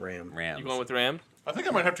going with the Ram. Rams. You going with Ram? I think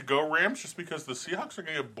I might have to go Rams just because the Seahawks are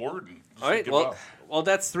going to get bored and just All right. give Well, up. well,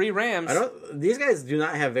 that's 3 Rams. I don't. These guys do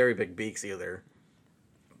not have very big beaks either.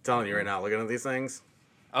 I'm telling you right now, looking at these things.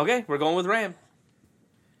 Okay, we're going with Ram.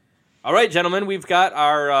 All right, gentlemen, we've got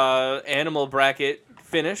our animal bracket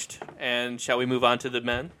finished, and shall we move on to the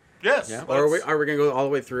men? Yes. Yeah. Or are we going to go all the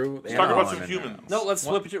way through? Let's talk about No, some no, no. humans. No, let's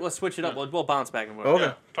switch it up. We'll bounce back and forth. Okay.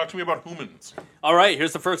 Yeah. Talk to me about humans. All right,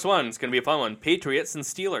 here's the first one. It's going to be a fun one. Patriots and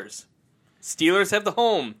Steelers. Steelers have the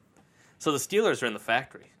home, so the Steelers are in the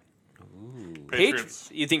factory. Patriots.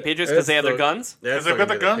 You think Patriots because they have their guns? Because they've got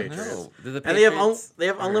the gun? No, the And they have Patriots they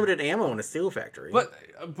have are- unlimited ammo in a steel factory. But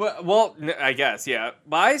well, I guess yeah.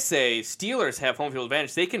 But I say Steelers have home field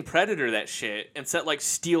advantage. They can predator that shit and set like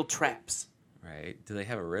steel traps. Right? Do they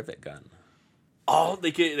have a rivet gun? Oh,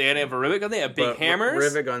 they can have a rivet gun. They have big But hammers.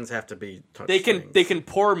 Rivet guns have to be touch They strings. can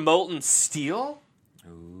pour molten steel.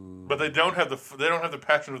 But they don't have the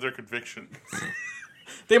passion of their conviction.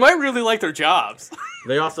 They might really like their jobs.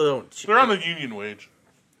 They also don't. They're on the union wage.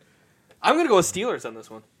 I'm gonna go with Steelers on this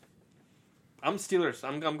one. I'm Steelers.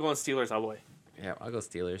 I'm going Steelers all the way. Yeah, I'll go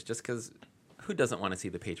Steelers just because. Who doesn't want to see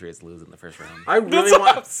the Patriots lose in the first round? I really That's what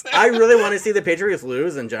I'm want. saying. I really want to see the Patriots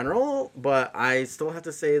lose in general, but I still have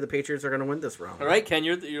to say the Patriots are going to win this round. All right, Ken,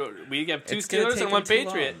 we have 2 It's gonna Steelers take and 1 them too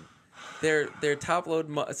Patriot. long. Their top load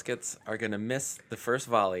muskets are gonna miss the first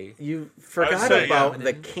volley. You forgot say, about yeah.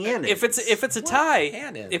 the cannons. If it's a tie,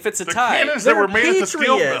 Cannon? if it's a The tie, cannons that They're were made at the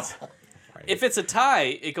steel mill. Patriots. if it's a tie,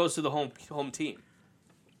 it goes to the home team.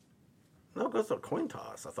 No, it goes to a coin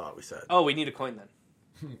toss. I thought we said. Oh, we need a coin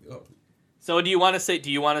then. So do you want to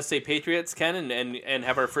say Patriots, Ken, and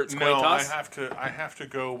have our first coin No, toss? I have to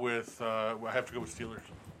go with Steelers.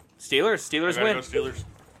 Steelers I gotta win. go Steelers.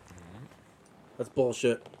 That's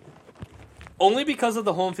bullshit. Only because of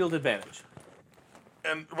the home field advantage.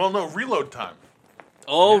 And no reload time.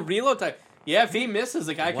 Oh, reload time. Yeah, if he misses,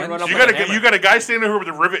 the guy can run up You with a got hammer. you got a guy standing over with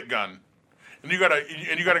a rivet gun, and you got a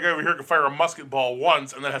guy over here who can fire a musket ball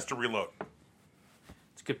once and then has to reload.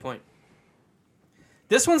 That's a good point.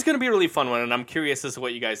 This one's going to be a really fun one, and I'm curious as to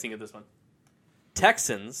what you guys think of this one.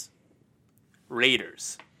 Texans,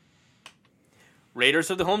 Raiders.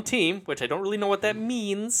 Raiders are the home team, which I don't really know what that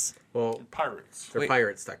means. Well, Pirates. they're Wait.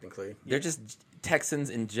 pirates technically. They're just Texans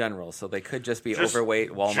in general, so they could just be Just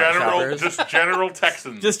overweight Walmart shoppers. Just general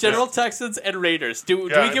Texans. Just general Texans and Raiders. Do we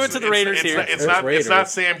Yeah, give it to the Raiders it's here? Not, it's, It's not, it's not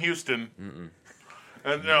Raiders. Sam Houston.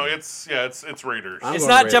 No, it's Raiders. I'm It's going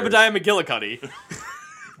not Raiders. Jebediah McGillicuddy.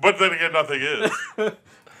 But then again, nothing is.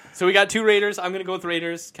 So we got 2 Raiders. I'm going to go with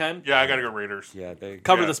Raiders. Ken? Yeah, I gotta go Raiders. Yeah, they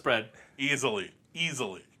Cover Yeah. the spread. Easily.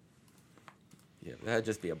 Yeah, that'd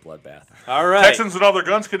just be a bloodbath. All right. Texans with all their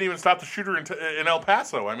guns couldn't even stop the shooter in El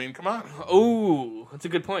Paso. I mean, come on. Ooh, that's a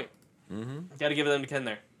good point. Got to give them to Ken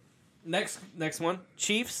there. Next one,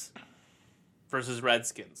 Chiefs versus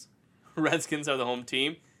Redskins. Redskins are the home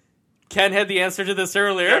team. Ken had the answer to this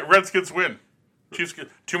earlier. Yeah, Redskins win. Chiefs.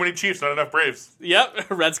 Too many Chiefs, not enough Braves. Yep,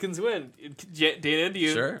 Redskins win. Dana, do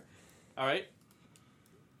you? Sure. All right.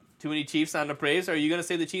 Too many Chiefs on the Braves. Are you going to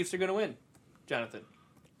say the Chiefs are going to win, Jonathan?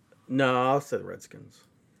 No, I'll say the Redskins.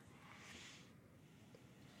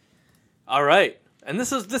 All right. And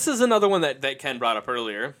this is another one that Ken brought up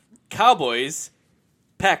earlier. Cowboys,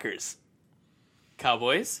 Packers.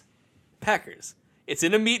 Cowboys, Packers. It's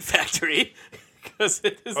in a meat factory. Because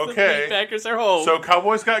it is Okay. the Packers are home. So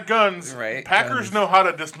Cowboys got guns. Right, Packers guns. know how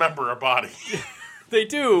to dismember a body. they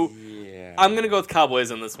do. Yeah. I'm going to go with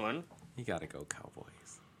Cowboys on this one. You gotta go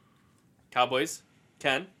Cowboys. Cowboys.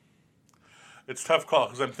 Ken? It's a tough call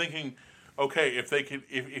because I'm thinking, okay, if they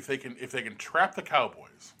can trap the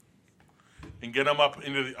Cowboys and get them up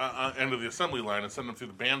into the end of the assembly line and send them through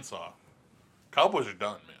the bandsaw, Cowboys are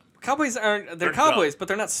done, man. Cowboys aren't... They're They're Cowboys, dumb. but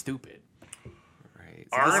they're not stupid. Right.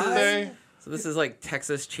 Aren't they? So this is like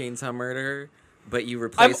Texas Chainsaw Murder, but you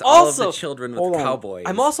replace I'm all of also- the children with Hold on. cowboys.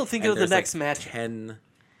 I'm also thinking and of the there's, next match. 10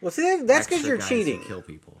 Well, see, that's because extra you're guys who cheating. kill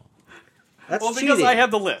people. That's Well, cheating. because I have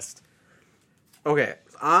the list. Okay,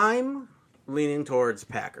 I'm leaning towards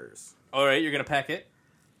Packers. All right, you're going to pack it?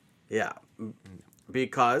 Yeah,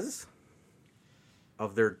 because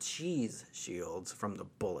of their cheese shields from the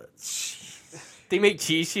bullets. They make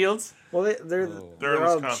cheese shields? Well, They're they're in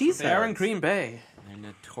all Wisconsin. cheese They are in heads. Green Bay. They're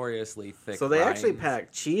notoriously thick. So they actually rinds.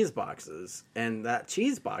 pack cheese boxes, and that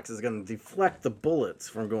cheese box is going to deflect the bullets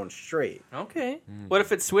from going straight. Okay. What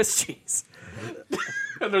if it's Swiss cheese?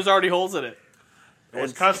 And there's already holes in it. In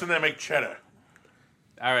Wisconsin, they make cheddar.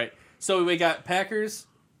 All right. So we got Packers.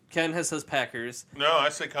 Ken says Packers. No, I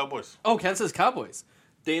say Cowboys. Oh, Ken says Cowboys.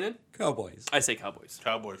 Danon? Cowboys. I say Cowboys.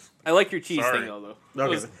 Cowboys. I like your cheese Sorry. thing, though.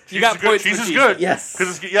 Okay. You Cheese got is good. points Cheese for is cheese. good. Yes.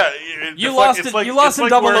 Because it's You lost in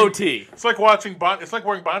double wearing, OT. It's like watching. It's like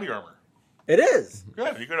wearing body armor. It is.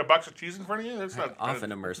 Yeah, you got a box of cheese in front of you. That's not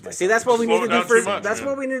Often immerse myself. See, that's what we Slow need it to do down for. too much, That's man.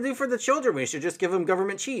 what we need to do for the children. We should just give them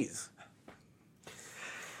government cheese.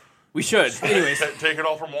 We should. Anyways. Take it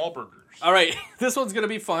all from Wahlburgers. All right. This one's going to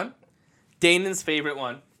be fun. Danon's favorite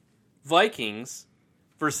one. Vikings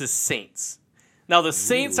versus Saints. Now, the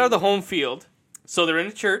Saints are the home field, so they're in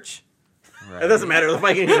a church. It doesn't matter. The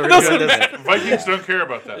Vikings are doesn't good, does it? Vikings don't care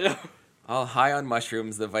about that. All high on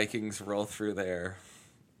mushrooms, the Vikings roll through there.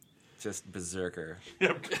 Just berserker.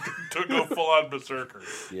 Yeah, to go full on berserker.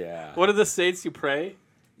 Yeah. What are the Saints you pray?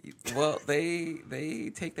 Well,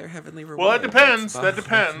 they take their heavenly reward. Well, that depends. That's That about what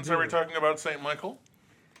depends. you Are we do. talking about St. Michael?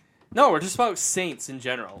 No, we're just about Saints in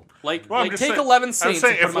general. Like, Well, I'm like just take saying- 11 I'm Saints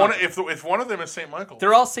saying and put if them one out. if one of them is St. Michael,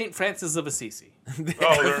 They're all St. Francis of Assisi. oh,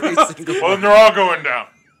 Every single well, then they're all going down.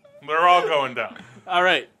 They're all going down. All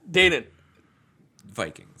right. Danon.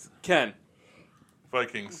 Vikings. Ken.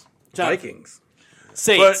 Vikings. Jonathan. Vikings.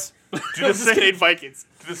 Saints. Do I'm the just kidding, Saints Vikings.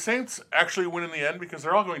 do the Saints actually win in the end because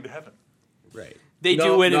they're all going to heaven? Right. They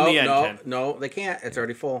do win in the end, No, Ken. no, they can't. It's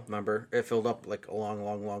already full. Remember, it filled up like a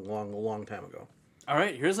long time ago. All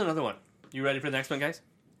right, here's another one. You ready for the next one, guys?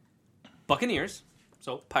 Buccaneers,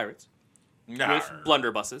 so Pirates, Nah. with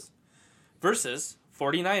blunderbusses, versus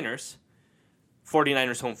 49ers,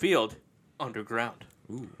 49ers home field, underground,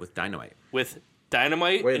 Ooh, with dynamite. with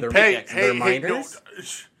dynamite Wait, and they're- Hey, pickaxes. hey, They're hey, no, minors?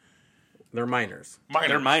 They're minors. minors.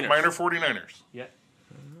 They're minors. Minor 49ers. Yeah.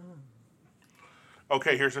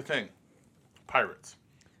 Okay, here's the thing. Pirates.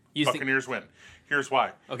 You think, Buccaneers win. Here's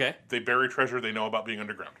why. okay. They bury treasure they know about being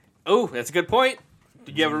underground. Oh, that's a good point.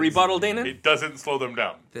 Did you have a rebuttal, Dana? It doesn't slow them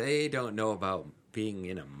down. They don't know about being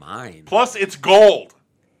in a mine. Plus, it's gold.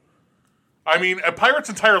 I mean, a pirate's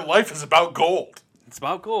entire life is about gold. It's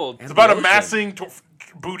about gold. It's about the ocean. amassing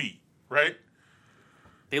booty, right?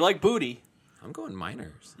 They like booty. I'm going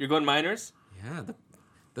miners. You're going miners? Yeah,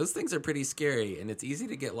 those things are pretty scary, and it's easy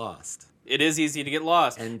to get lost. It is easy to get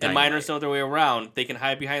lost. And And dynamite. miners know their way around. They can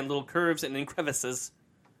hide behind little curves and in crevices.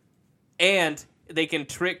 And they can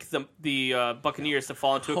trick the Buccaneers to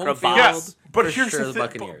fall into a Home crevasse. field. Yes, but For here's sure the the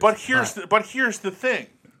thing. Buccaneers. But here's the thing.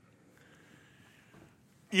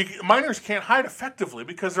 Miners can't hide effectively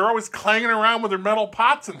because they're always clanging around with their metal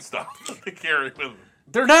pots and stuff that they carry with them.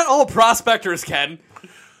 They're not all prospectors, Ken.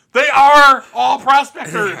 They are all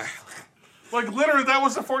prospectors. Like, literally, that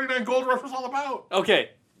was the 49 Gold Rush was all about.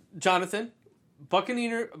 Okay, Jonathan.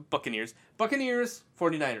 Buccaneers, 49ers. Buccaneers.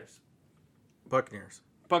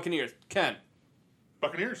 Buccaneers. Ken.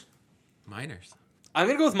 Buccaneers. Miners. I'm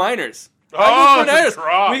going to go with miners. Oh, I'm going with it's a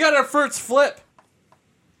draw. We got our first flip.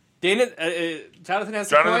 Dana, Jonathan has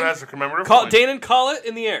the Jonathan coin. has a commemorative Call, coin. Danon, call it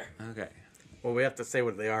in the air. Okay. Well, we have to say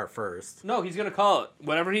what they are first. No, he's going to call it.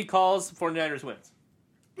 Whatever he calls, 49ers wins.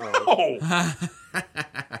 Oh,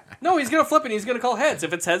 No, he's going to flip it. He's going to call heads.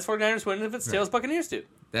 If it's heads, 49ers win. If it's tails, Buccaneers do.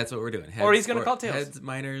 That's what we're doing. Heads, Or he's gonna call tails. Heads,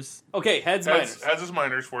 miners. Okay, heads, miners. heads is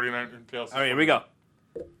miners, 49 tails. All right, here we go.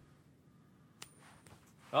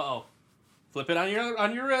 Uh-oh. Flip it on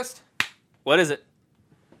your wrist. What is it?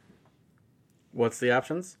 What's the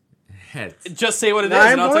options? Heads. Just say what it is.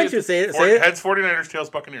 I'm and I'll going tell you. to say it. Say it. Heads 49ers, tails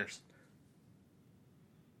Buccaneers.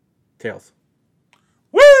 Tails.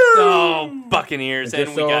 Woo! Oh, Buccaneers. And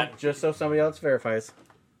we got... Just so somebody else verifies.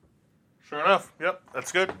 Sure enough. Yep,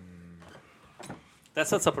 that's good. That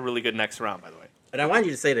sets up a really good next round, by the way. And I want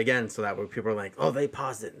you to say it again so that way people are like, oh, they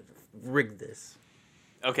paused it and rigged this.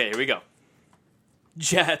 Okay, here we go.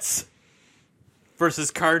 Jets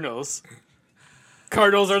versus Cardinals.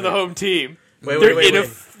 Cardinals are the home team. Wait.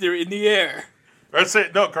 They're in the air. I'd say,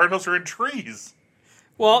 no, Cardinals are in trees.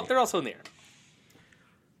 Well, they're also in the air.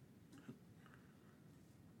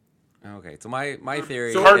 Okay, so my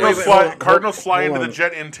theory. So- Cardinals fly hold into on. the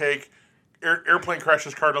jet intake. Airplane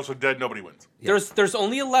crashes. Cardinals are dead. Nobody wins. There's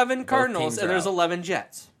only 11 Cardinals teams and are there's out. 11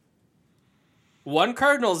 Jets. One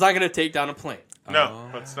Cardinal is not going to take down a plane. No,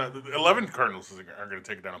 that's not. 11 Cardinals are going to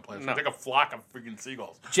take it down on planes. No. Take a flock of freaking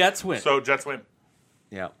seagulls. Jets win. So Jets win.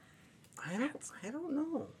 Yeah. I don't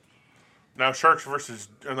know. Now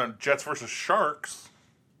and then Jets versus Sharks.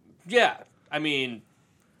 Yeah, I mean,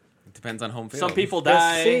 It depends on home field. some people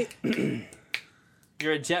Yes, die.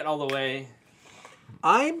 You're a Jet all the way.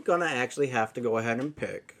 I'm going to actually have to go ahead and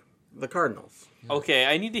pick the Cardinals. Okay,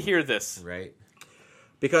 I need to hear this. Right.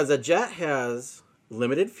 Because a jet has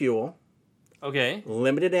limited fuel, Okay,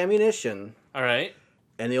 limited ammunition, all right.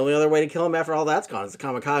 and the only other way to kill them after all that's gone is to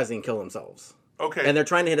kamikaze and kill themselves. Okay. And they're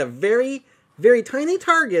trying to hit a very, very tiny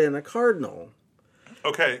target in a Cardinal.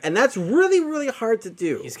 Okay. And that's really, really hard to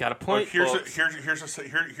do. He's got a Look, point. here's folks.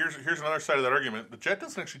 another side of that argument. The jet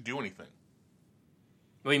doesn't actually do anything.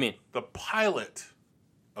 What do you mean? The pilot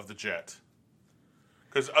of the jet,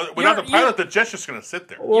 because without the pilot, the jet's just going to sit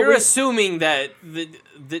there. You're assuming that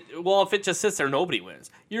well, if it just sits there, nobody wins.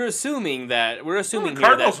 We're assuming The here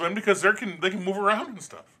Cardinals that win because they can move around and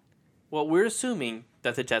stuff. we're assuming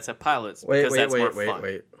that the Jets have pilots Wait. because that's more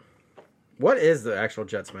fun. What is the actual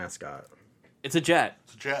Jets mascot? It's a jet,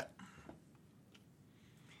 It's a jet.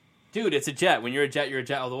 dude. It's a jet. When you're a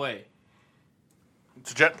jet all the way.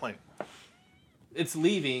 It's a jet plane. It's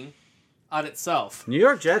leaving on itself. New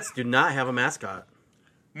York Jets do not have a mascot.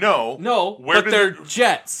 No. No, Where but did they're it-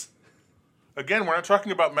 jets. Again, we're not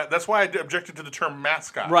talking about. That's why I objected to the term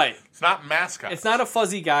mascot. Right. It's not mascot. It's not a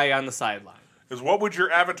fuzzy guy on the sideline. Is what would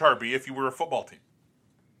your avatar be if you were a football team?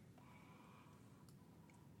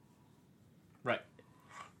 Right.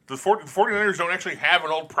 The 49ers don't actually have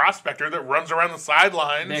an old prospector that runs around the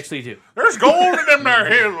sidelines. They actually do. There's gold in them there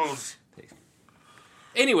hills.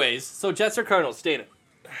 Anyways, so Jets or Cardinals, Dana?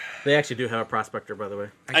 They actually do have a prospector, by the way.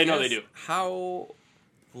 I know they guess do. How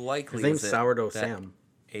likely His name's is it Sourdough that Sam.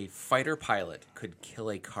 a fighter pilot could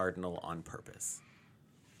kill a cardinal on purpose?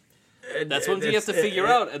 That's what you have to figure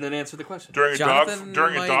out and then answer the question. During a Jonathan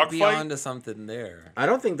might dog be fight. onto something there. I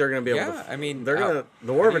don't think they're going to be able Yeah, to. I mean, they're gonna.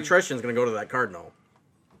 The war of attrition is going to go to that Cardinal.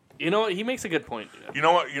 You know what? He makes a good point. You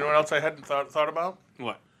know what? You know what else I hadn't thought about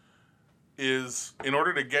What? is in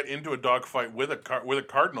order to get into a dogfight with a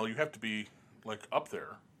cardinal, you have to be like up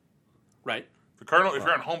there. Right. The cardinal, if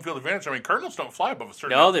you're on home field advantage, I mean, cardinals don't fly above a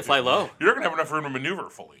certain. No, they altitude. fly low. You're not gonna have enough room to maneuver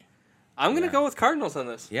fully. I'm going to go with Cardinals on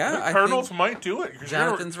this. Yeah, The I Cardinals think might do it. 'Cause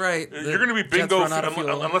Jonathan's right. You're going to be The Jets bingo run out of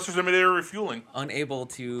fuel. unless there's a mid-air refueling. unable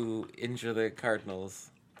to injure the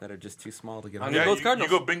Cardinals that are just too small to get I'm on. gonna Yeah, go with you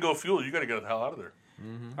Cardinals. go bingo fuel. You got to get the hell out of there.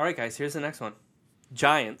 All right, guys, here's the next one.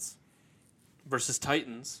 Giants versus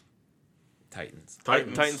Titans. Titans.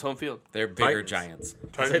 Titans home field. They're bigger Titans.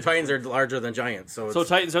 giants. Titans are larger than Giants, so, So it's,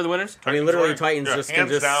 Titans are the winners? I mean, literally, Titans Titans yeah, can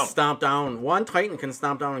hands just down. stomp down. One Titan can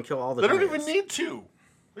stomp down and kill all the They don't Giants. even need to.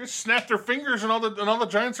 They just snap their fingers and all the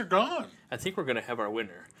giants are gone. I think we're going to have our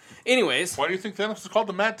winner. Anyways, Why do you think Thanos is called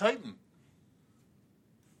the Mad Titan?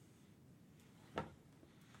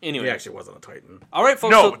 He actually wasn't a Titan. All right,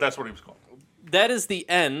 folks. No, So but that's what he was called. that is the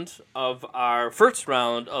end of our first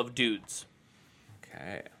round of dudes.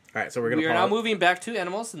 Okay. All right, so we're gonna We are pause. now moving back to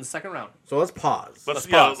animals in the second round. So let's pause. Let's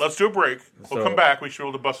pause. let's do a break. We'll So- come back. We should be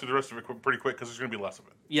able to bust through the rest of it pretty quick because there's going to be less of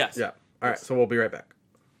it. Yes. Yeah. All right, so we'll be right back.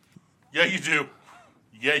 Yeah, you do.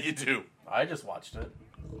 Yeah, you do. I just watched it.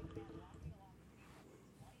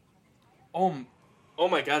 Oh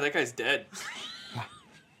my God, that guy's dead.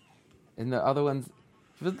 And the other ones,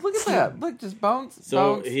 but look at that! Look, just bounce.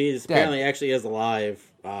 So bounce, he's dead. apparently actually is alive.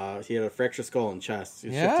 He had a fractured skull and chest.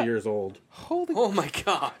 He's Yeah? 50 years old. Holy, Oh my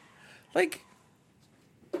God. like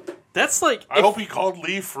That's like I hope he called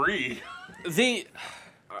Lee free. the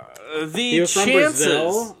He was from chances.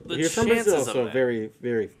 Brazil. The He was from chances Brazil, of so that. very,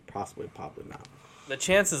 very probably not. The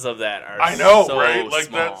chances of that are I know, so right? Like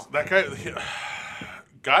small. that guy.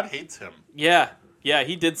 God hates him. Yeah,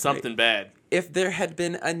 he did something bad. if there had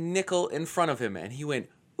been a nickel in front of him and he went,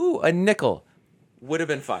 "Ooh, a nickel," would have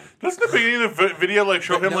been fine. Doesn't the beginning of the video like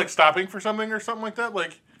show But him no. like stopping for something or something like that?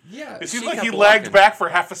 Like Yeah, it seems she like kept he lagged walking. back for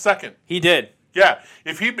half a second. He did. Yeah,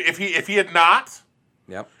 if he had not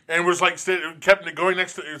Yep. and was like kept going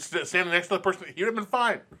standing next to the person, he would have been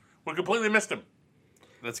fine. We completely missed him.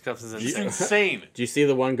 That stuff is It's insane. insane. Do you see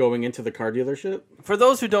the one going into the car dealership? For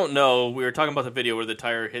those who don't know, we were talking about the video where the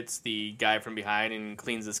tire hits the guy from behind and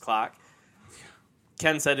cleans his clock.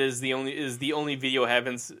 Ken said is the only video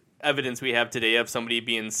evidence we have today of somebody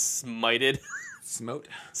being smited. Smote.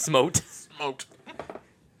 Smote. Smoked.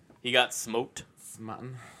 He got smoked.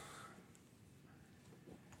 Smotin'.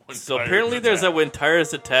 So apparently there's a When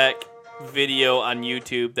Tires Attack video on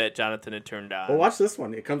YouTube that Jonathan had turned on. Well, watch this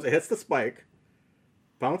one. It hits the spike,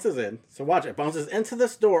 bounces in. So watch it. Bounces into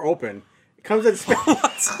this door open. It comes in.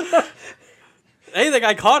 Hey, the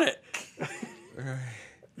guy caught it.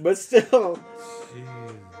 But still,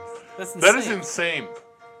 That's insane. That is insane.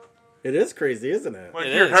 it is crazy, isn't it? Like,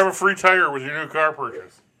 It here, is. have a free tire with your new car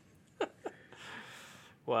purchase.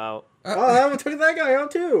 Wow. Oh, that one took that guy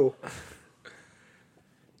out too.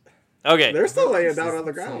 Okay. They're still laying down on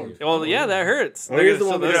the ground. Well, yeah, that hurts. Oh, here's the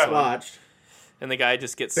So one we there's- just watched. And the guy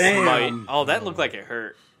just gets Bam. smite. Oh, that looked like it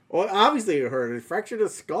hurt. Well, obviously it hurt. It fractured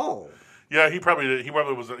his skull. Yeah, he probably did. He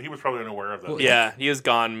was probably unaware of that. Well, Yeah, he was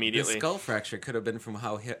gone The immediately. skull fracture could have been from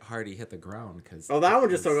how hard he hit the ground. Cause Oh, that one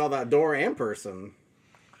just took out that door and person.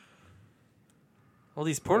 Well,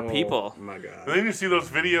 these poor people. Oh my And god! then you see those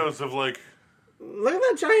videos of like, Look at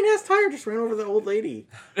that giant ass tire just ran over the old lady,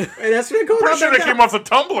 and that's gonna go pretty down sure that that came off the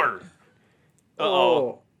tumbler.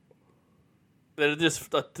 Uh-oh. That just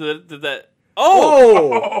did that.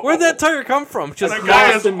 Oh! Where'd that tire come from? Just That guy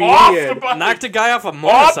is Lost off the immediate. bike. knocked a guy off a Off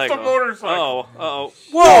motorcycle. the motorcycle. Oh, uh-oh.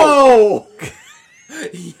 Whoa! Oh!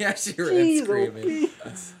 yeah, she ran Jeez, screaming.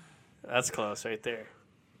 That's close right there.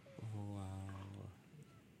 Wow.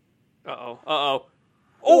 Uh-oh. Uh-oh.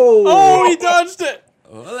 Oh! Oh, he dodged it!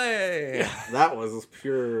 Ole! That was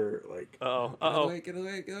pure like. Uh-oh. Get Uh-oh. away, get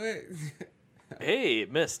away, get away. Hey,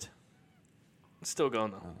 it missed. It's still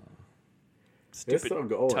going, though. It's Stupid still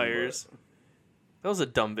going, tires. That was a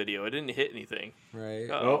dumb video. It didn't hit anything. Right.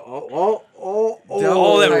 Uh-oh. Oh!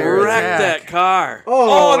 Oh, that Tire wrecked attack. that car.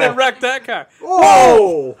 Oh. Oh, that wrecked that car.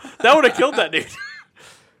 Oh! That would have killed that dude.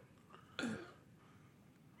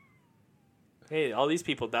 Hey, all these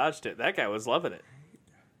people dodged it. That guy was loving it.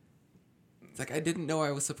 It's like I didn't know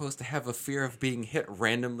I was supposed to have a fear of being hit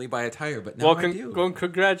randomly by a tire, but now Well, I do.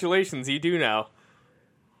 congratulations. You do now.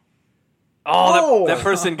 Oh, that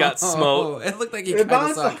person got Oh, smoked. it looked like he It kind of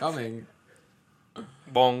bounced saw off. it coming.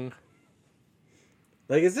 Bong.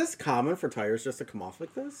 Like, is this common for tires just to come off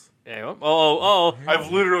like this? Yeah, oh.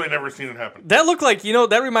 I've literally never seen it happen. That looked like,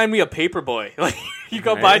 that reminded me of Paperboy. Like, you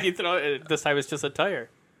go by and you throw it. This time it's just a tire.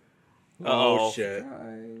 Oh Uh-oh. shit!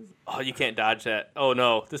 Oh, you can't dodge that. Oh,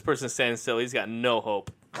 no. This person's standing still. He's got no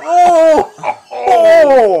hope. Oh!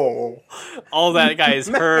 Oh! Oh, that guy is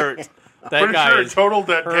hurt. That Pretty guy sure it is totaled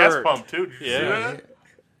that gas hurt. pump too. Did you see Yeah. that?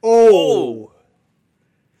 Oh!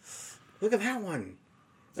 Look at that one.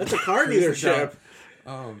 That's a car dealership.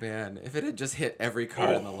 Oh man, if it had just hit every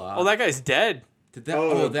car in the lot. Oh, that guy's dead. Did that?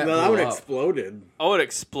 Oh, that no, that blew one up. exploded. Oh, it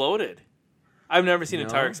exploded. I've never seen a No,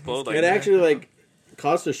 tire explode like It that. actually like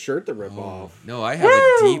caused his shirt to rip off. No, I have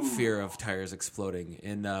a deep fear of tires exploding.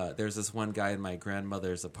 And there's this one guy in my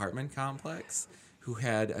grandmother's apartment complex who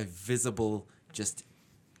had a visible, just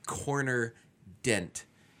corner dent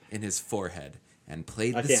in his forehead and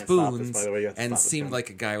played I the can't stop this, spoons by the way. You have to and stop this, seemed Ken. like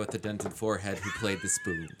a guy with a dented forehead who played the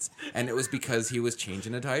spoons. And it was because he was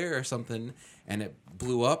changing a tire or something, and it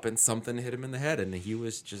blew up and something hit him in the head, and he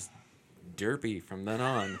was just derpy from then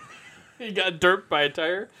on. He got derped by a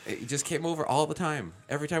tire. He just came over all the time.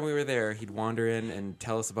 Every time we were there, he'd wander in and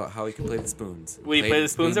tell us about how he could play the spoons. Would he Played play the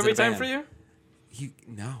spoons every in a time band. for you?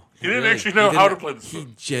 No. He didn't actually know how to play the He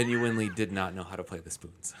spoons. genuinely did not know how to play the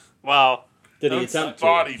spoons. Wow. Did he That's attempt to?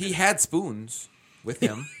 Thought he He did. had spoons with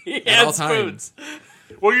him He at had all times. spoons.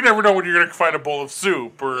 Well, you never know when you're going to find a bowl of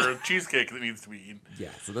soup or a cheesecake that needs to be eaten. Yeah,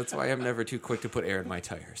 so that's why I'm never too quick to put air in my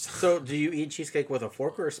tires. So, do you eat cheesecake with a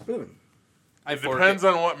fork or a spoon? I It fork depends it.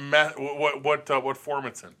 on what form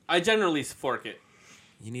it's in. I generally fork it.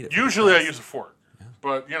 You need it. Usually, I use a fork,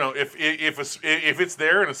 but if it's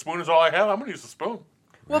there and a spoon is all I have, I'm going to use a spoon.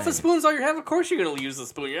 Well, if a Right. spoon's all you have, of course you're going to use the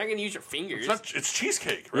spoon. You're not going to use your fingers. It's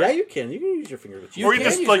cheesecake, Yeah, right? you can. You can use your finger. With You Or you can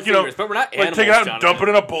just use like your fingers, but we're not like take it out and animals, dump it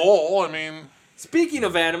in a bowl. I mean, Speaking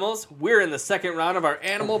of animals, we're in the second round of our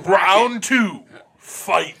animal bracket. round 2,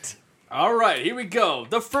 fight. All right, here we go.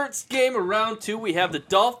 The first game of round 2, we have the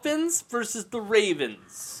Dolphins versus the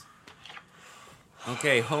Ravens.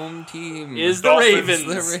 Okay, home team Is the Dolphins. Ravens.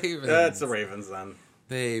 the Ravens. That's the Ravens then.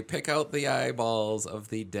 They pick out the eyeballs of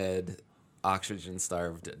the dead,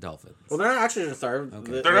 oxygen-starved dolphins. Well, they're not oxygen starved.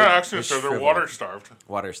 Okay. They're not oxygen They're starved, they're shriveled. water starved.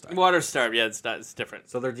 Water-starved. Water starved, yeah, it's different.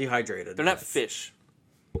 So they're dehydrated. They're not fish.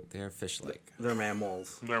 They're fish-like. They're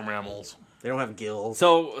mammals. They're mammals. They don't have gills.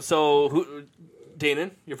 So who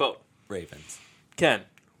Danon, your vote. Ravens. Ken.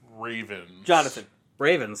 Ravens. Jonathan.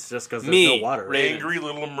 Ravens, just because there's Me, no water. Ravens. Angry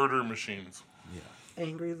Little Murder Machines.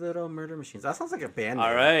 Angry Little Murder Machines. That sounds like a band name.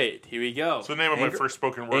 All right, here we go. It's the name of my Angry- first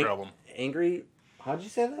spoken word album. Angry... How'd you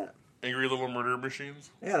say that? Angry Little Murder Machines.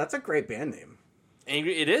 Yeah, that's a great band name.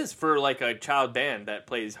 Angry. It is for like a child band that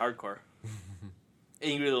plays hardcore.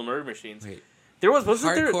 Angry Little Murder Machines. Wait. There wasn't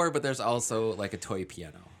there. Hardcore, but there's also like a toy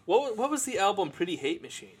piano. What was the album Pretty Hate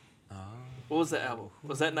Machine? What was the album?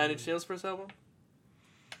 Was that 9 Inch Nails' first album?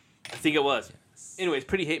 I think it was. Yes. Anyways,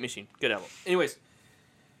 Pretty Hate Machine. Good album. Anyways.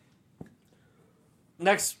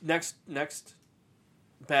 Next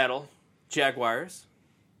battle. Jaguars.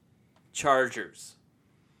 Chargers.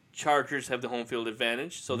 Chargers have the home field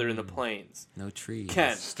advantage, so they're in the plains. No trees.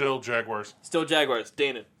 Ken. Still Jaguars. Still Jaguars.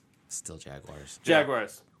 Danon. Still Jaguars.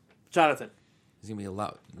 Jaguars. Jonathan. There's gonna be a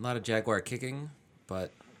lot of Jaguar kicking,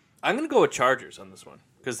 but I'm gonna go with Chargers on this one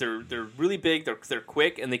because they're really big. They're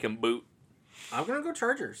quick and they can boot. I'm going to go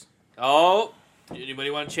Chargers. Oh, anybody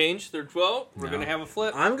want to change their vote? We're No. gonna have a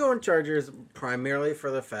flip. I'm going Chargers primarily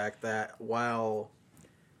for the fact that while...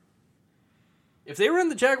 If they were in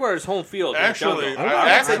the Jaguars' home field, Actually,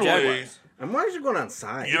 I'd say actually, Jaguars. I'm actually going on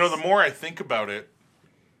sides. you know, the more I think about it,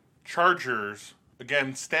 Chargers,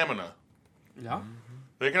 again, stamina. Yeah,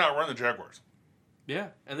 They can outrun the Jaguars. yeah,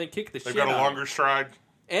 and they kick the They've shit got a out of longer stride. them.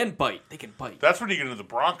 And bite. They can bite. That's when you get into the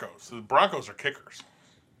Broncos. The Broncos are kickers.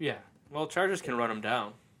 Yeah. Well, Chargers can run them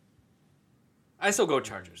down. I still go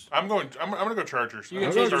Chargers. I'm going to go Chargers. You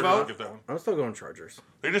gonna I'm change your Chargers vote? Get that one. I'm still going Chargers.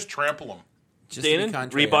 They just trample them. just to be Danon,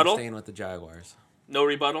 contrary, rebuttal? I'm staying with the Jaguars. No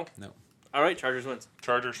rebuttal. No. All right, Chargers wins.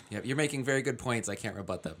 Chargers. Yep, you're making very good points. I can't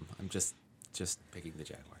rebut them. I'm just picking the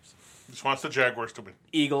Jaguars. Just wants the Jaguars to win.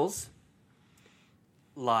 Eagles.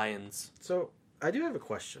 Lions. So, I do have a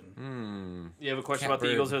question. You have a question Catbird. about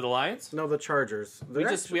the Eagles or the Lions? No, the Chargers.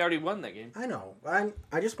 We already won that game. I know.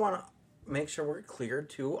 I just want to make sure we're clear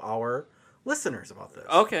to our listeners about this.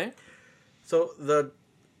 Okay. So, the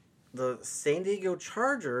San Diego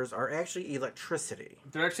Chargers are actually electricity.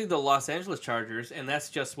 They're actually the Los Angeles Chargers, and that's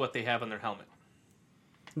just what they have on their helmet.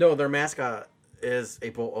 No, their mascot is a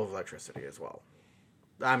bolt of electricity as well.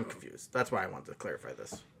 I'm confused. That's why I wanted to clarify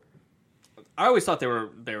this. I always thought they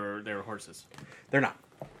were horses. They're not.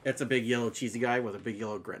 It's a big yellow cheesy guy with a big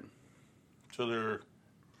yellow grin. So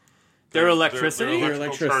They're electricity? They're They're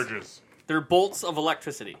electrical electric- charges. They're bolts of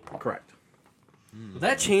electricity. Correct.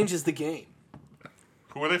 That changes the game.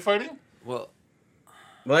 Who are they fighting? Well,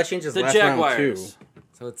 Well, that changes The last round Jaguars. too.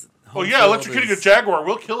 so it's Oh home yeah, field electrocuting a is- Jaguar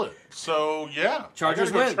will kill it. So yeah, Chargers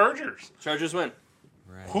I gotta go win. Chargers. Chargers win.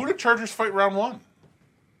 Right. Who did Chargers fight round one?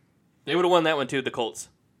 They would have won that one too, the Colts.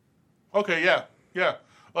 Okay, yeah.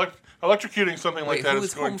 Electrocuting something like Wait, that who is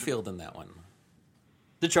was going home to. field in that one?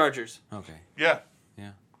 The Chargers. Okay. Yeah,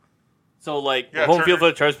 Yeah. So, like, Yeah, home Charger- field for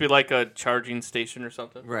the Chargers be like a charging station or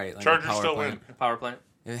something? Right. Like Chargers a power still plant. win. Power plant?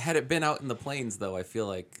 Had it been out in the plains, though, I feel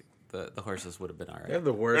like the horses would have been all They have right.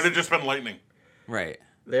 the It worst. had just been lightning. Right.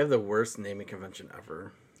 They have the worst naming convention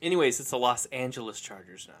ever. Anyways, it's the Los Angeles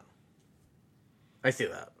Chargers now. I see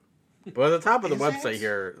that. But at the top of the Is website it?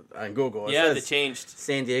 here on Google, it Yeah, they says changed.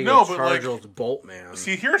 San Diego No, but, like- Chargers Bolt Man.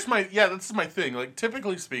 See, here's my this is my thing. Like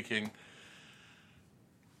typically speaking,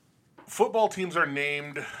 football teams are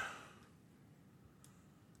named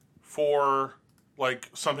for like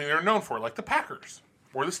something they're known for, like the Packers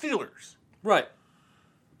or the Steelers. Right.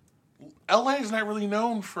 LA is not really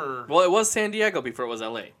known for. Well, it was San Diego before it was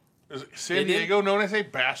LA. Is San They did? Diego known as a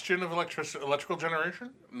bastion of electrical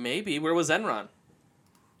generation? Maybe. Where was Enron?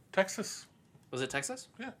 Texas. Was it Texas?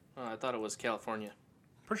 Yeah, Oh, I thought it was California.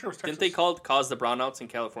 pretty sure it was Texas. Didn't they cause the brownouts in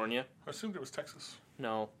California? I assumed it was Texas.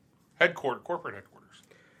 No. Corporate headquarters.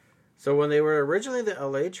 So when they were originally the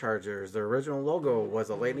LA Chargers, their original logo was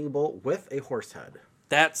a lightning bolt with a horse head.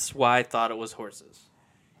 That's why I thought it was horses.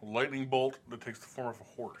 A lightning bolt that takes the form of a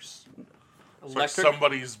horse. It's like Electric,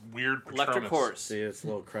 somebody's weird Patronus. electric horse. See, it's a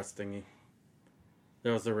little crest thingy.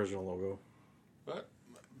 That was the original logo.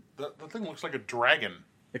 That thing looks like a dragon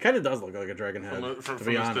It kind of does look like a dragon head, from to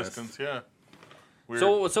be this honest. distance. Yeah.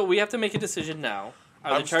 Weird. So we have to make a decision now.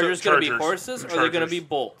 Are I'm the Chargers still- going to be Chargers. horses, or are they going to Chargers. be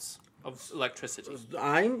bolts of electricity?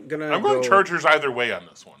 I'm going going Chargers either way on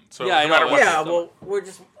this one. So Yeah, I no matter know. what. Yeah, well, we're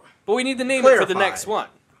just... But we need to name it for the Clarify. next one.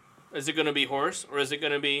 Is it going to be horse, or is it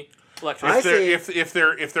going to be I electricity? say-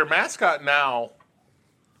 if their mascot now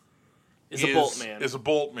Is a bolt man. is a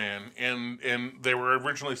bolt man, and they were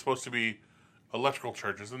originally supposed to be electrical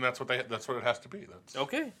charges, then that's what it has to be. That's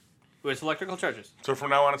Okay. Well, it's electrical charges. So from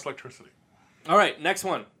now on, it's electricity. All right, next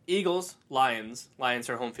one. Eagles, Lions. Lions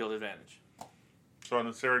are home field advantage. So on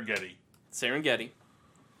the Serengeti, Serengeti.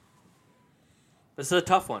 This is a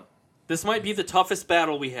tough one. This might be the toughest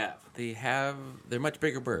battle we have. They're much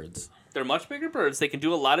bigger birds. They're much bigger birds. They can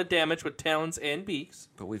do a lot of damage with talons and beaks.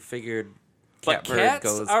 But we figured But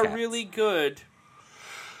cats are really good.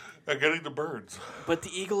 At getting the birds. But the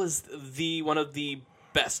eagle is one of the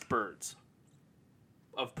best birds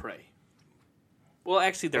of prey. Well,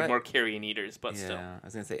 actually, they're more carrion eaters, but still. Yeah, I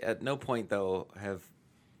was going to say, at no point, though, have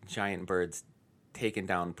giant birds taken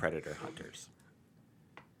down predator hunters.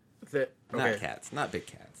 Not cats, not big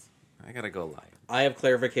cats. I got to go lion. I have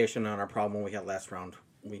clarification on our problem we had last round.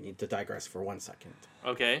 We need to digress for 1 second.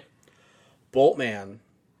 Okay. Boltman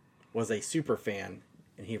was a super fan,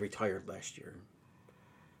 and he retired last year.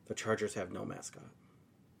 The Chargers have no mascot.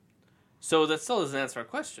 So that still doesn't answer our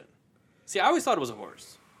question. See, I always thought it was a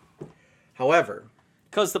horse. However,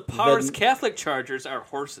 because the Powers Catholic Chargers are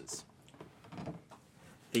horses.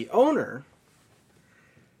 The owner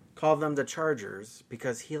called them the Chargers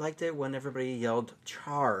because he liked it when everybody yelled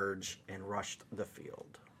charge and rushed the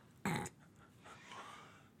field.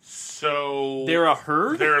 So they're a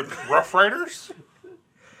herd? They're Rough Riders?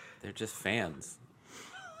 They're just fans.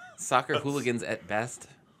 Soccer hooligans at best,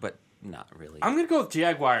 but not really. I'm going to go with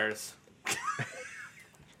Jaguars.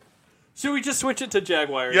 Should we just switch it to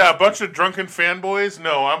Jaguars? Yeah, a bunch of drunken fanboys?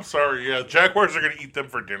 No, I'm sorry. Yeah, Jaguars are going to eat them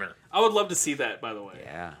for dinner. I would love to see that, by the way.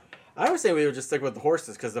 Yeah. I would say we would just stick with the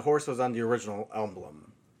horses because the horse was on the original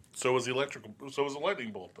emblem. So was the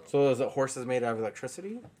lightning bolt, though. So is it horses made out of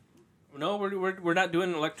electricity? No, we're not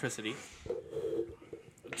doing electricity.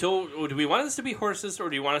 So, do we want this to be horses, or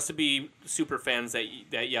do you want us to be super fans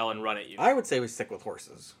that yell and run at you? I would say we stick with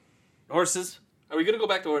horses. Horses? Are we going to go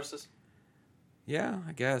back to horses? Yeah,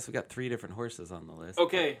 I guess. We got 3 different horses on the list.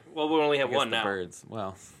 Okay, well, we only have one the now. Birds.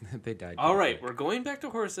 Well, they died. All right, we're going back to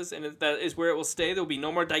horses, and that is where it will stay. There will be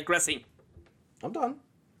no more digressing. I'm done.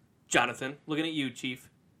 Jonathan, looking at you, Chief.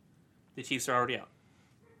 The Chiefs are already out.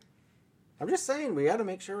 I'm just saying, we got to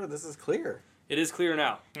make sure this is clear. It is clear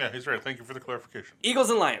now. Yeah, he's right. Thank you for the clarification. Eagles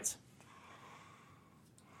and Lions.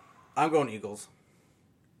 I'm going Eagles.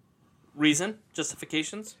 Reason?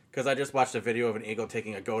 Justifications? Because I just watched a video of an eagle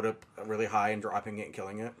taking a goat up really high and dropping it and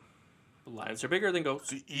killing it. Lions are bigger than goats.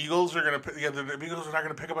 The Eagles are going to... Yeah, the Eagles are not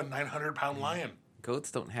going to pick up a 900-pound lion. Goats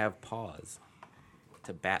don't have paws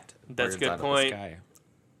to bat That's birds a good out point. of the sky.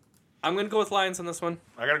 I'm going to go with Lions on this one.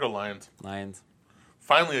 I got to go Lions. Lions.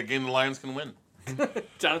 Finally, a game the Lions can win.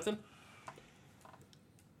 Jonathan?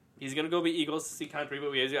 He's going to go be Eagles to see contrary,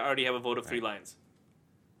 but we already have a vote of 3 Lions.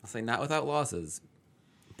 I'll say not without losses,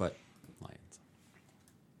 but Lions.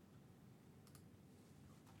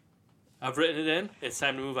 I've written it in. It's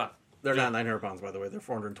time to move on. They're not 900 pounds, by the way. They're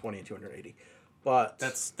 420 and 280. But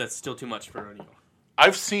That's still too much for an eagle.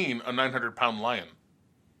 I've seen a 900-pound lion.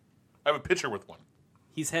 I have a picture with one.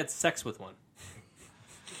 He's had sex with one.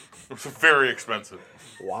 It's very expensive.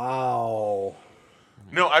 wow.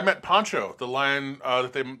 No, I met Poncho, the lion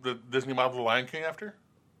that the Disney modeled the Lion King after.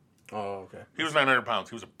 Oh, okay. He was 900 pounds.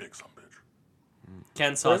 He was a big son of a bitch.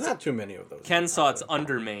 Ken saw There's it's, not too many of those. Ken saw it's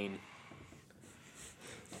under Maine.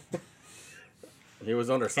 He was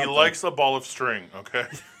under He something. likes a ball of string, okay?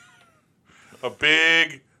 A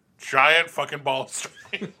big, giant fucking ball of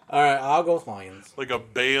string. All right, I'll go with Lions. Like a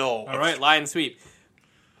bale. All right, Lion sweep.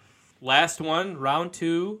 Last one, round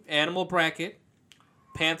 2, animal bracket.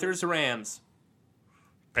 Panthers, Rams.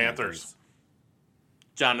 Panthers.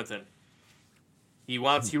 Jonathan. He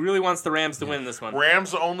really wants the Rams to win this one.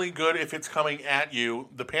 Rams only good if it's coming at you.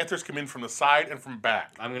 The Panthers come in from the side and from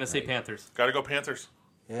back. I'm going to say Panthers. Got to go Panthers.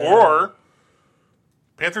 Yeah. Or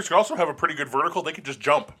Panthers could also have a pretty good vertical. They could just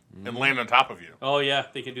jump and land on top of you. Oh, yeah,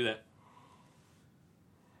 they can do that.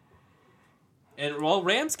 And, well,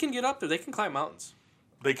 Rams can get up there. They can climb mountains.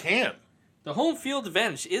 They can. The home field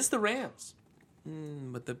advantage is the Rams.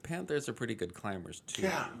 But the Panthers are pretty good climbers, too.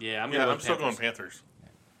 Yeah. Yeah, I'm still going Panthers.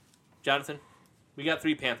 Jonathan, we got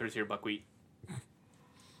 3 Panthers here, Buckwheat.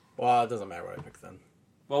 Well, it doesn't matter what I pick then.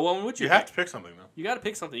 Well, what would you You have pick? to pick something, though. You got to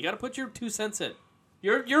pick something. You got to put your 2 cents in.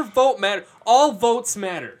 Your vote matters. All votes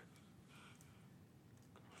matter.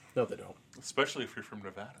 No, they don't. Especially if you're from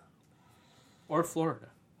Nevada. Or Florida.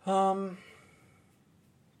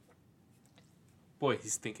 Boy,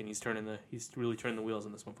 he's thinking. He's really turning the wheels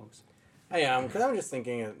on this one, folks. I am, because I'm just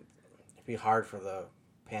thinking it'd be hard for the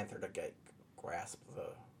Panther to grasp the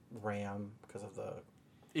Ram because of the...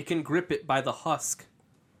 It can grip it by the husk.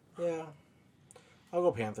 Yeah. I'll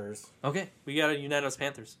go Panthers. Okay, we got a unanimous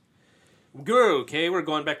Panthers. Okay, we're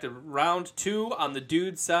going back to round 2 on the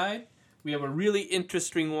dude side. We have a really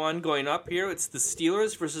interesting one going up here. It's the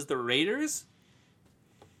Steelers versus the Raiders.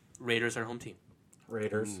 Raiders are home team.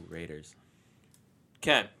 Raiders. Ooh, Raiders.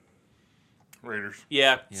 Ken. Raiders.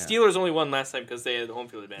 Yeah, Yeah. Steelers only won last time because they had the home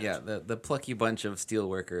field advantage. Yeah, the plucky bunch of steel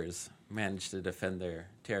workers managed to defend their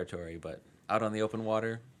territory, but out on the open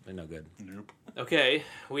water, they're no good. Nope. Okay,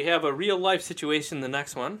 we have a real life situation in the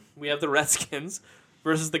next one. We have the Redskins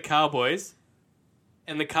versus the Cowboys.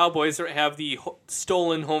 And the Cowboys have the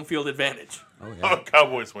stolen home field advantage. Oh, yeah.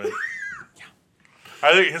 Cowboys win.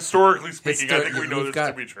 I think, historically speaking, I think we know we've this got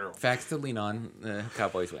to be true. Facts to lean on.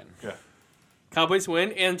 Cowboys win. Yeah. Cowboys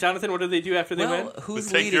win. And Jonathan, what do they do after they win? Who's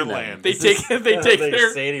They take leading your them? land. They Is take this,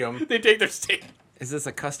 their stadium. They take their stadium. is this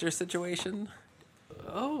a Custer situation?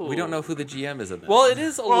 Oh, We don't know who the GM is in this. Well, it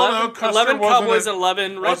is 11, Custer 11 wasn't Cowboys a- and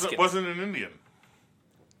 11 Redskins. Wasn't an Indian.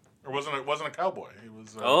 Or wasn't a cowboy. He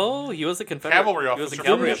was He was a Confederate. cavalry He was officer a from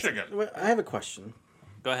cavalry Michigan. Wait, I have a question.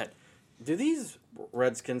 Go ahead. Do these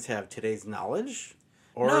Redskins have today's knowledge?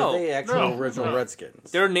 Or No. are they actual No. original No.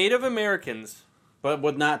 Redskins? They're Native Americans. But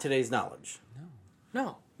with not today's knowledge.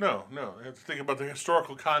 No. No. You have to think about the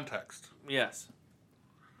historical context. Yes.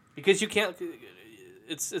 Because you can't.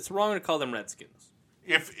 It's wrong to call them Redskins.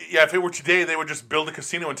 If it were today, they would just build a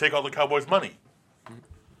casino and take all the Cowboys' money.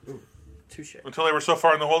 Touche. Until they were so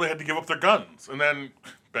far in the hole, they had to give up their guns. And then,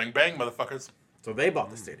 bang, bang, motherfuckers. So they bought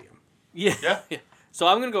the stadium. Yeah. Yeah. So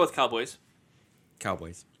I'm going to go with Cowboys.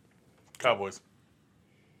 Cowboys. Cowboys.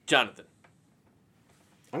 Jonathan.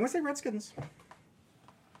 I'm going to say Redskins.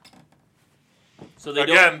 So they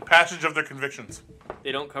Again, passage of their convictions.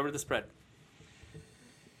 They don't cover the spread.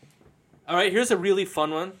 All right, here's a really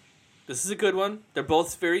fun one. This is a good one. They're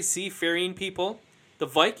both very seafaring people. The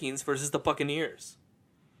Vikings versus the Buccaneers.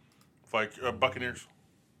 Buccaneers.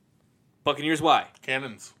 Buccaneers, why?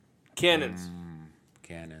 Cannons. Cannons.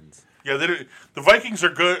 Cannons. Yeah, the Vikings are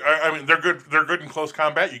good. I mean, they're good. They're good in close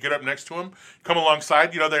combat. You get up next to them, come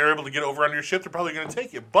alongside. They're able to get over onto your ship. They're probably going to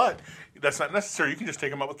take you, but that's not necessary. You can just take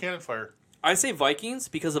them out with cannon fire. I say Vikings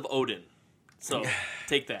because of Odin. So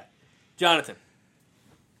take that. Jonathan.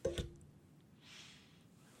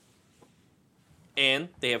 And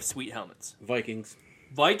they have sweet helmets. Vikings.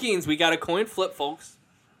 Vikings, we got a coin flip, folks.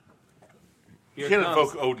 Here You it can't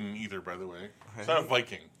comes. invoke Odin either, by the way. It's not a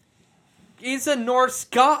Viking. He's a Norse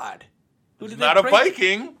god. Who It's did not they a pray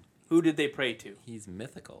Viking. Who did they pray to? He's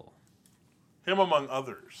mythical. Him among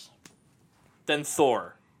others. Then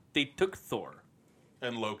Thor. They took Thor.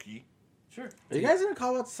 And Loki. Sure. Are you guys going to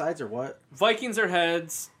call out sides or what? Vikings are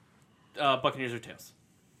heads. Buccaneers are tails.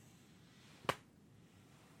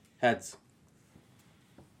 Heads.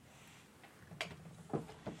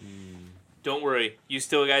 Don't worry. You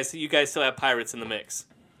guys still have pirates in the mix.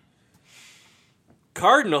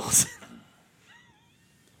 Cardinals.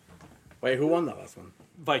 Wait, who won the last one?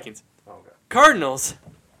 Vikings. Oh, okay. Cardinals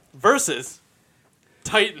versus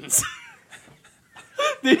Titans.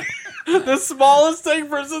 the smallest thing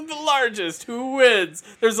versus the largest. Who wins?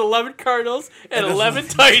 There's 11 Cardinals and 11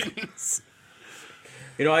 Titans.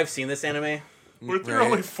 I've seen this anime. There are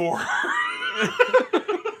only 4.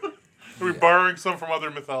 We're borrowing some from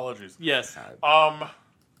other mythologies. Yes. I'm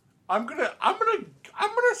gonna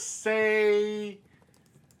say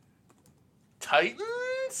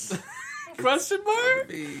Titans. Question mark?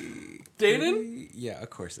 Danon? Yeah, of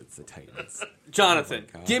course it's the Titans. Jonathan,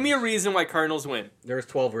 Oh my gosh. give me a reason why Cardinals win. There was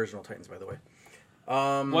 12 original Titans, by the way.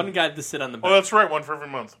 One guy to sit on the Oh, bench. that's right. One for every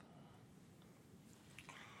month.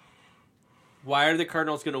 Why are the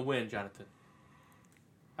Cardinals going to win, Jonathan?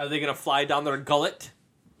 Are they going to fly down their gullet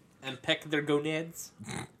and peck their gonads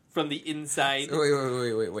from the inside?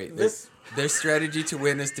 Wait. Their strategy to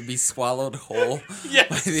win is to be swallowed whole. Yes.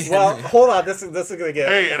 By the Well, enemy. hold on. This is gonna get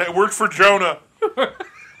Hey, and it worked for Jonah.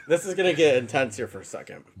 this is gonna get intense here for a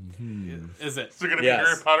second. Is it? Is it gonna Yes. be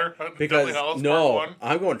Harry Potter? Deathly Because Hallows no, Part 1?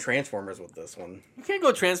 I'm going Transformers with this one. You can't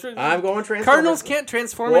go transfer. I'm going Transformers. Cardinals can't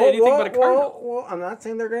transform into anything but a cardinal. Well, I'm not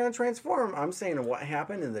saying they're going to transform. I'm saying what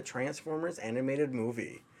happened in the Transformers animated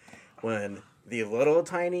movie when the little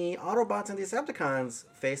tiny Autobots and Decepticons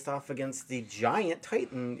faced off against the giant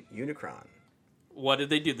Titan Unicron. What did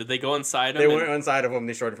they do? Did they go inside They them? went inside of them.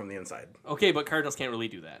 They destroyed it from the inside. Okay, but Cardinals can't really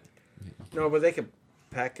do that. No, but they could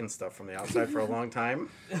peck and stuff from the outside for a long time.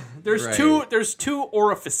 There's Right. two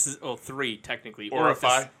orifices. Oh, 3 technically.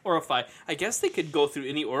 Orify. Orify. I guess they could go through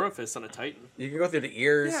any orifice on a Titan. You can go through the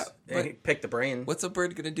ears Yeah, and pick the brain. What's a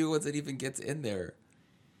bird gonna do once it even gets in there?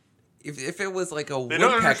 If it was like a They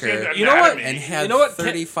don't woodpecker understand You know what? anatomy. and had You know what?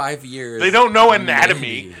 35 years, They don't know anatomy.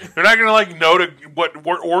 maybe. They're not gonna know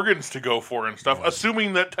what organs to go for and stuff.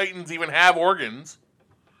 Assuming that Titans even have organs.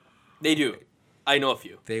 They do. I know a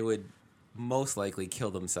few. They would most likely kill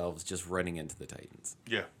themselves just running into the Titans,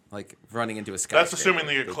 Yeah. like running into a skyscraper. That's assuming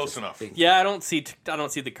they get They close just enough. think- Yeah, I don't see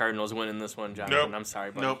the Cardinals winning this one, Jonathan. Nope. I'm sorry,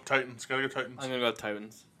 buddy. Nope. Titans. Gotta go Titans. I'm gonna go with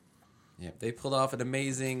Titans. Yeah, they pulled off an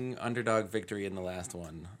amazing underdog victory in the last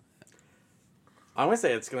one. I'm gonna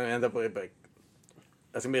say it's gonna end up like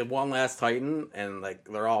it's gonna be one last Titan, and like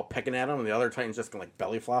they're all pecking at him, and the other Titan's just gonna like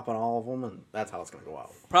belly flop on all of them, and that's how it's gonna go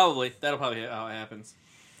out. Probably. That'll probably how it happens.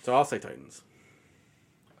 So I'll say Titans.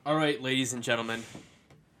 All right, ladies and gentlemen.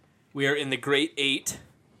 We are in the Great 8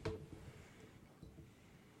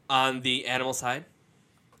 on the animal side.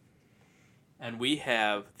 And we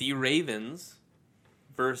have the Ravens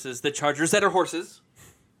versus the Chargers that are horses.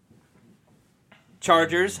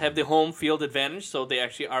 Chargers have the home field advantage, so they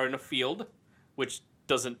actually are in a field, which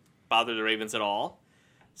doesn't bother the Ravens at all.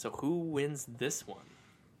 So who wins this one?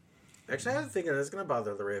 Actually, I think it is gonna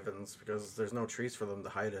bother the Ravens because there's no trees for them to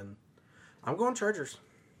hide in. I'm going Chargers.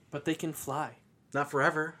 But they can fly. Not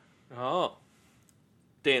forever. Oh.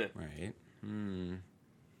 Dana. Right.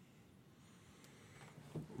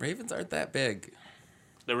 Ravens aren't that big.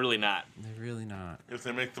 They're really not. They're really not. If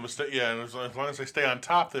they make the mistake, yeah, and as long as they stay on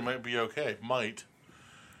top, they might be okay. Might.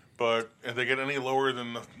 But if they get any lower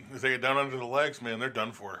than if they get down under the legs, man, they're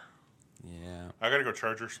done for. Yeah. I gotta go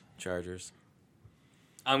Chargers. Chargers.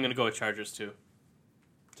 I'm going to go with Chargers, too.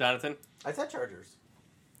 Jonathan? I said Chargers.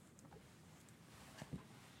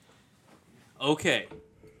 Okay.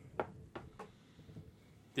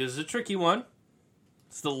 This is a tricky one.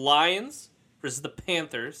 It's the Lions versus the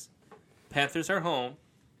Panthers. Panthers are home.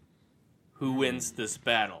 Who wins this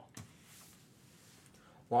battle?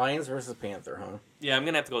 Lions versus Panther, huh? Yeah, I'm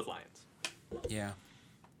going to have to go with Lions. Yeah.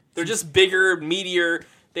 They're just bigger, meatier.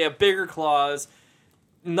 They have bigger claws,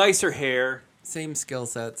 nicer hair. Same skill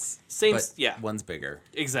sets. Same, but yeah. One's bigger.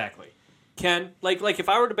 Exactly. Ken, like if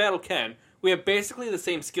I were to battle Ken, we have basically the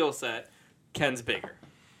same skill set. Ken's bigger.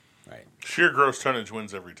 Right. Sheer gross tonnage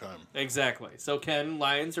wins every time. Exactly. So Ken,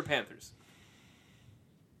 Lions or Panthers?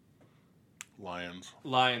 Lions.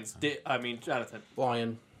 Lions. Jonathan.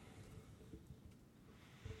 Lion.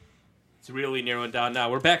 It's really narrowing down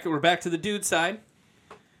now. We're back to the dude side.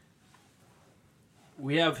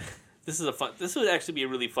 We have this would actually be a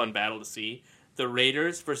really fun battle to see. The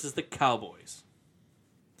Raiders versus the Cowboys.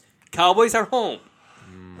 Cowboys are home.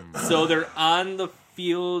 So they're on the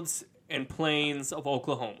fields and plains of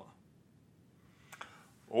Oklahoma.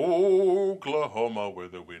 Oklahoma, where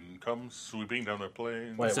the wind comes sweeping down the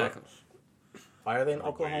plains. Wait, Exactly. Why are they in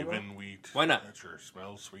Oklahoma? Waving wheat. Why not? That sure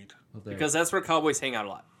smells sweet. Well, Because that's where Cowboys hang out a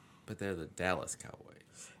lot. but they're the Dallas Cowboys.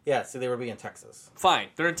 Yeah, see, they would be in Texas. Fine.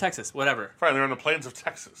 They're in Texas. Whatever. Fine, they're on the plains of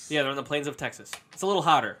Texas. Yeah, they're in the plains of Texas. It's a little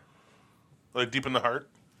hotter. Like deep in the heart?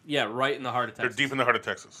 Yeah, right in the heart of Texas. They're deep in the heart of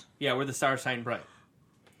Texas. Yeah, where the stars shine bright.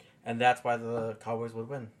 And that's why the Cowboys would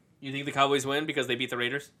win. You think the Cowboys win because they beat the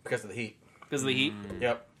Raiders? Because of the heat. Because of the heat?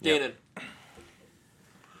 Yep. Dana.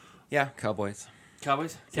 Yeah, Cowboys.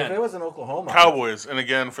 Cowboys? See, if Ken. it was in Oklahoma. Cowboys, and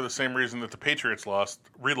again, for the same reason that the Patriots lost,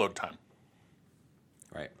 reload time.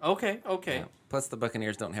 Right. Okay. Yeah. Plus, the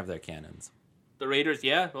Buccaneers don't have their cannons. The Raiders,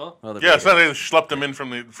 yeah, well, Well, Yeah, it's not they schlepped them in from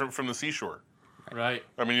the seashore. right.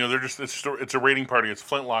 I mean, they're just it's a raiding party. It's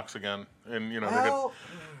flintlocks again, and they got Well,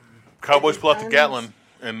 Cowboys pull out the depends. Gatlin,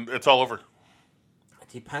 and it's all over. it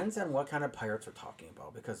depends on what kind of pirates we're talking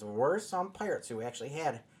about. Because there were some pirates who actually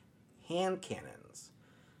had hand cannons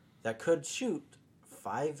that could shoot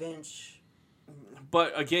 5-inch.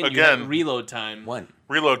 But again, you have reload time. One.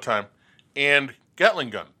 Reload time, and Gatling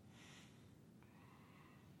gun.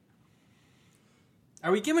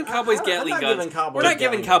 Are we giving Cowboys I'm Gatling not guns? giving Cowboys We're not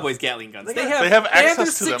giving Gatling Cowboys guns. Gatling guns. They They have have Access their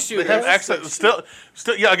to them. six They shooters. have access.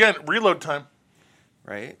 Still. Yeah. Again, reload time.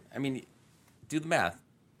 Right? I mean, do the math.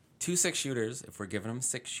 2 6-shooters. If we're giving them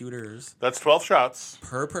 6 shooters That's 12 shots.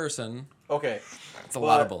 per person, Okay. it's a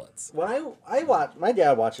lot of bullets. When I watch, my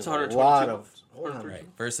dad watches a 122 lot of. bullets. Hold on. Right.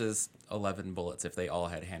 Versus 11 bullets if they all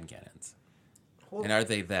had hand cannons. Hold And are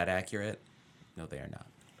they that accurate? No, they are not.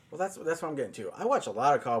 Well, that's what I'm getting to. I watch a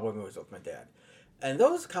lot of cowboy movies with my dad, and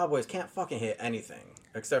those cowboys can't fucking hit anything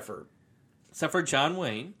except for Except for John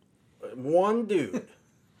Wayne. one dude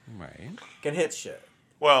Right. can hit shit.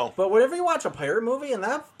 Well, But whenever you watch a pirate movie and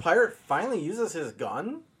that pirate finally uses his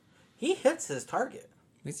gun, he hits his target.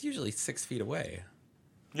 It's usually 6 feet away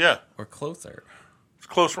yeah, or closer. it's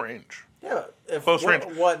close range. Yeah, if Close range.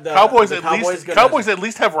 Cowboys Cowboys at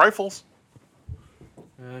least have rifles.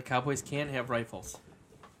 Cowboys can have rifles.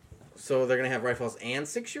 So they're gonna have rifles and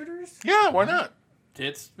 6-shooters. Yeah, why not?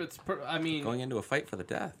 I mean, Going into a fight for the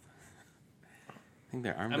death. I think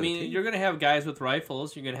they're armed. I to the mean, teeth. you're going to have guys with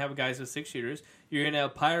rifles. You're going to have guys with 6-shooters. You're going to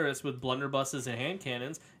have pirates with blunderbusses and hand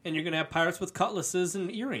cannons. And you're going to have pirates with cutlasses and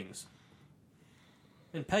earrings.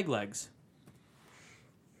 And peg legs.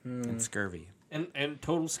 And scurvy. And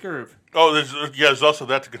total scurv. Oh, there's also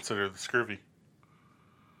that to consider, the scurvy.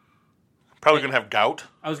 Probably going to have gout.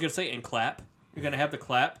 I was going to say, and clap. You're going to have the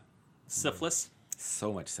clap. Syphilis.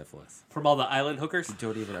 So much syphilis. From all the island hookers. You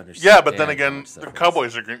don't even understand. Yeah, but then how again, much the syphilis.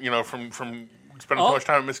 Cowboys are, from spending too much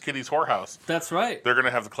time at Miss Kitty's whorehouse. That's right. They're going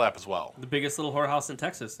to have the clap as well. The biggest little whorehouse in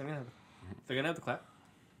Texas. They're gonna have the clap.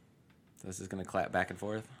 So this is going to clap back and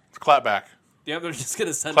forth. It's clap back. Yeah, they're just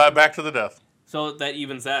gonna send Clap back to the death. So that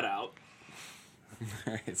evens that out.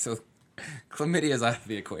 All right, so chlamydia's out of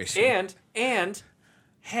the equation. And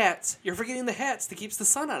hats. You're forgetting the hats that keeps the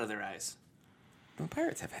sun out of their eyes. Well,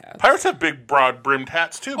 pirates have hats. Pirates have big, broad-brimmed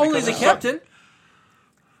hats, too. Only because the of captain.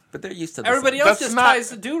 But they're used to the Everybody sun. else That's just not- ties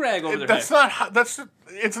the do-rag over their That's head. not.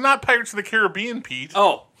 It's not Pirates of the Caribbean, Pete.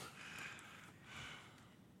 Oh.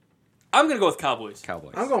 I'm going to go with Cowboys.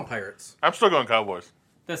 Cowboys. I'm going Pirates. I'm still going Cowboys.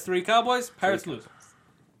 That's 3 Cowboys. Pirates lose.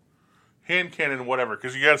 Hand cannon, whatever,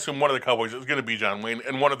 because you got to assume one of the Cowboys is going to be John Wayne,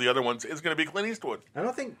 and one of the other ones is going to be Clint Eastwood. I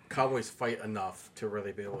don't think Cowboys fight enough to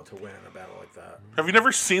really be able to win in a battle like that. Have you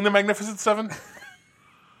never seen The Magnificent Seven?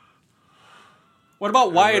 What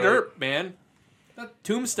about Wyatt really- Earp, man? That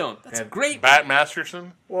Tombstone. That's And great. Bat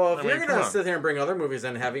Masterson? Well, if I you're mean, going come to on. sit here and bring other movies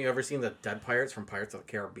in, have you ever seen the Dead Pirates from Pirates of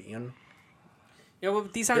the Caribbean? Yeah, well,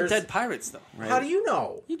 these aren't There's- dead pirates, though. Right. How do you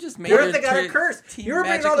know? You just made What if it they got a to curse? Team You were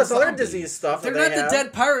bringing all Magical this other Zombie. disease stuff. They're that not they the have.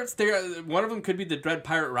 dead pirates. They're one of them could be the Dread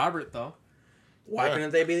Pirate Robert, though. Why Yeah.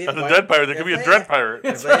 couldn't they be As a why- dead pirate, they if could be a they- dread pirate. If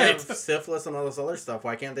That's they right. have syphilis and all this other stuff,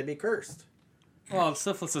 why can't they be cursed? Well,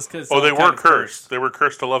 syphilis is because Oh, they were cursed. They were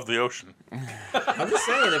cursed to love the ocean. I'm just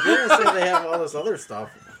saying, if you're going to say they have all this other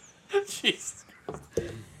stuff, Jeez.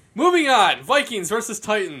 Moving on. Vikings versus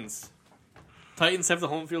Titans. Titans have the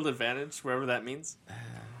home field advantage, wherever that means.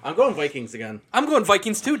 I'm going Vikings again. I'm going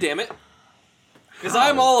Vikings too, damn it. Because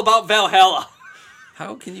I'm all about Valhalla.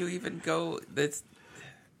 How can you even go? That's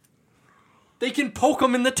They can poke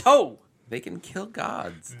them in the toe. they can kill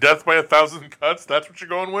gods. Death by 1,000 cuts, that's what you're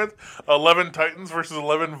going with? 11 Titans versus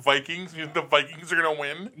 11 Vikings? You think the Vikings are going to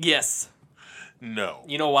win? Yes. No.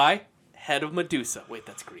 You know why? Head of Medusa. Wait,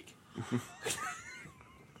 that's Greek.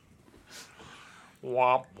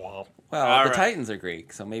 Womp womp. Well, All the right. Titans are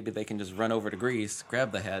Greek, so maybe they can just run over to Greece,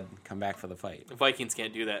 grab the head, come back for the fight. The Vikings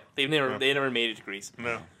can't do that. They never made it to Greece.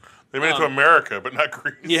 No. They made it to America, but not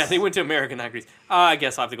Greece. Yeah, they went to America, not Greece. I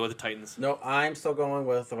guess I'll have to go with the Titans. No, I'm still going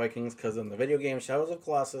with the Vikings because in the video game Shadows of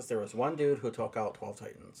Colossus, there was one dude who took out 12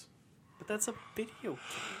 Titans. But that's a video.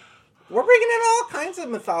 We're bringing in all kinds of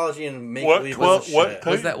mythology and make What? believe What? shit. What?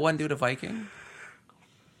 Was that one dude a Viking?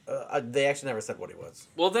 They actually never said what he was.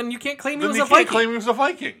 Well, then you can't claim he Then was you a can't Viking. claim he was a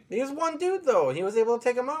Viking. He was one dude though. He was able to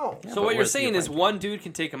take him out. Yeah, So but what you're was he a saying is Viking? one dude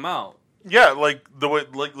can take him out. Yeah, like the way,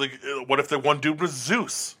 what if the one dude was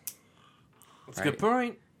Zeus? That's a good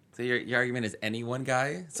point. So your argument is any one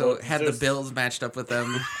guy? So Well, had the there's- Bills matched up with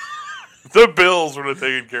them? The Bills would have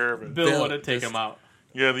taken care of it. Bill would have taken him out.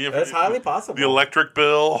 Yeah, That's highly possible. The electric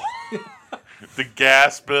bill, the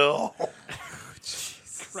gas bill.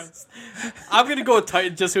 Christ. I'm gonna go with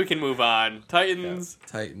Titans just so we can move on. Titans,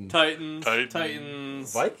 Titans. Titans, Titan.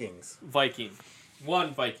 Titans, Vikings. Viking.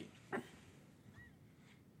 One Viking.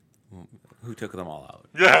 Who took them all out?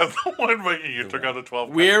 Yeah, the one Viking you took out the 12.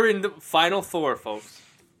 We're in the final four, folks.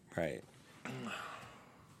 Right.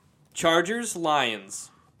 Chargers,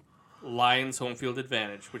 Lions. Lions home field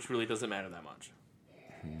advantage, which really doesn't matter that much.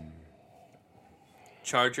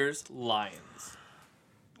 Chargers, Lions.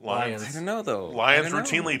 Lions. I don't know though. Lions I don't know.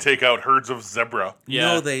 routinely take out herds of zebra. Yeah.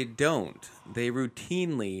 No, they don't. They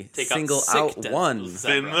routinely Take out single sick out dead one.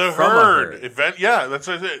 zebra. In the From a herd. herd. Yeah, that's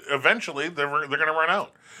what it. Eventually they're going to run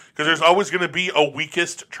out. Because there's always going to be a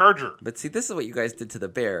weakest charger. But see, this is what you guys did to the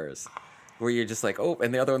Bears, where you're just like, oh,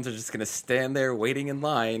 and the other ones are just going to stand there waiting in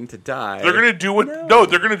line to die. They're going to do what they're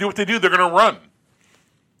going to do what they do. They're going to run.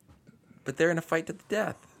 But they're in a fight to the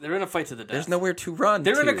death. They're in a fight to the death. There's nowhere to run.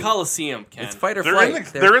 They're in a to. coliseum, Ken. It's fight or They're flight. in the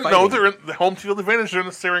fighting home field advantage. They're in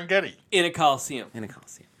the Serengeti. In a coliseum. in a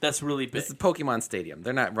coliseum. That's really big. This is Pokemon Stadium.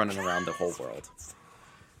 They're not running around the whole world.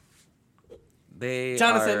 They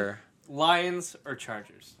Jonathan, are Lions or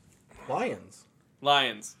Chargers? Lions.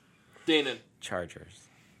 Lions. Dana. Chargers.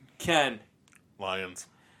 Ken. Lions.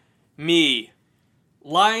 Me.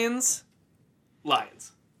 Lions.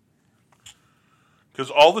 Lions. Because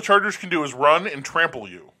all the Chargers can do is run and trample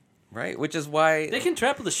you. Right? Which is why They can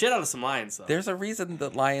trample the shit out of some lions, though. there's a reason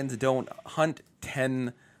that lions don't hunt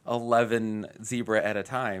 10, 11 zebra at a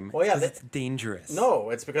time. Well, yeah, 'cause they- it's dangerous. No,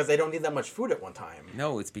 it's because they don't need that much food at one time.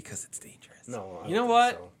 No, it's because it's dangerous. No. I You don't know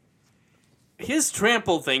think what? so. His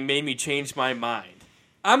trample thing made me change my mind.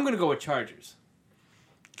 I'm going to go with Chargers.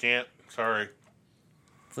 Can't. Sorry.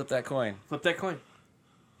 Flip that coin. Flip that coin.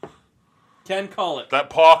 Ken, call it. That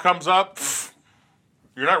paw comes up.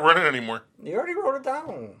 You're not running anymore. You already wrote it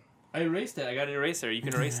down. I erased it. I got an eraser. You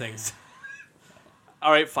can erase things.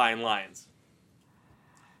 All right, fine. Lions.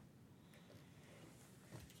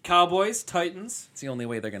 Cowboys, Titans. It's the only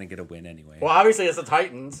way they're going to get a win anyway. Well, obviously it's the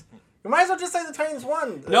Titans. You might as well just say the Titans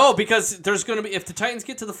won. No, because there's going to be, if the Titans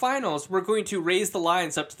get to the finals, we're going to raise the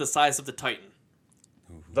Lions up to the size of the Titan.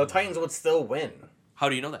 The Titans would still win. How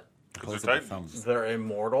do you know that? Close they're up the Titans. thumbs. They're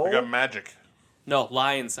immortal. They got magic. No,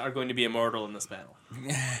 Lions are going to be immortal in this battle.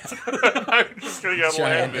 I'm just gonna get Giant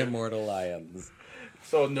landed. immortal lions.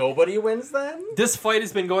 So nobody wins then? This fight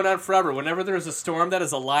has been going on forever. Whenever there's a storm, that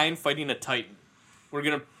is a lion fighting a Titan. We're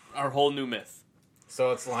going to, our whole new myth.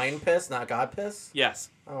 So it's lion piss, not god piss? Yes.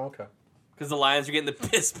 Oh, okay. Because the Lions are getting the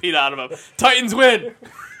piss beat out of them. Titans win!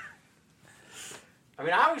 I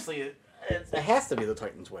mean, obviously, it has to be the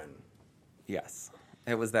Titans win. Yes.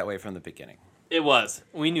 It was that way from the beginning. It was.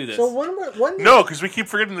 We knew this. So when No, because we keep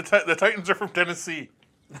forgetting the Titans are from Tennessee.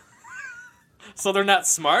 So they're not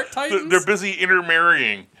smart Titans? They're busy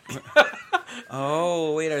intermarrying.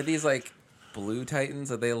 Oh, wait. Are these like blue titans?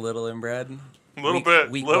 Are they a little inbred? A little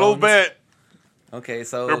Weak little bones? bit. Okay,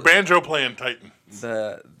 so They're banjo playing Titans.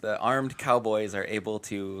 the armed cowboys are able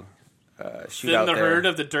to shoot Thin out the their... herd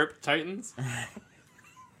of the Derp Titans?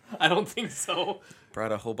 I don't think so.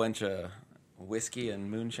 Brought a whole bunch of whiskey and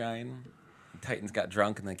moonshine. Titans got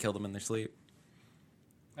drunk and then killed them in their sleep.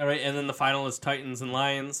 All right, and then the final is Titans and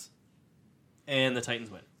Lions. And the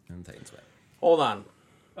Titans win. And the Titans win. Hold on.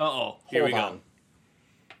 Uh-oh. Here we Hold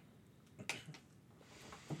go.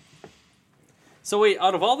 So wait,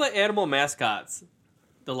 out of all the animal mascots,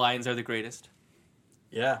 the Lions are the greatest?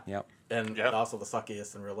 Yeah. Yep. And Yep. also the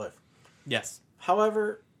suckiest in real life. Yes.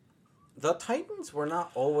 However, the Titans were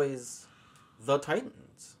not always the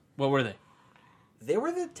Titans. What were they? They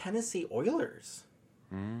were the Tennessee Oilers.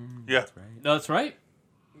 Yeah. Right. No, that's right.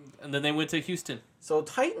 And then they went to Houston. So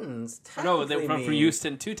Titans No, they technically went from mean-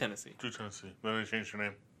 Houston to Tennessee. To Tennessee. Then they changed their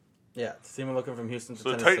name. Yeah, see me looking from Houston to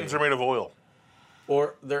So the Tennessee. Titans are made of oil.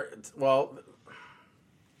 Or they're, well,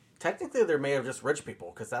 technically they're made of just rich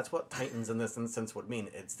people, because that's what Titans in this instance would mean.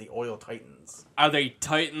 It's the oil Titans. Are they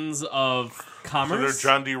Titans of So commerce?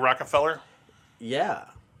 they're John D. Rockefeller. Yeah.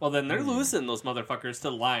 Well, then they're losing those motherfuckers to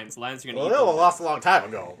the Lions. Lions are going to Well, eat they them. lost a long time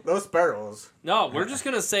ago. Those Sparrows. No, we're just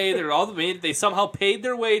going to say they're all made. They somehow paid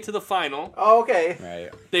their way to the final. Oh, okay.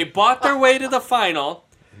 Right. They bought their way to the final,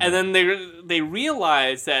 and then they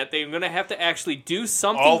realized that they're going to have to actually do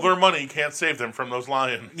something. All their money can't save them from those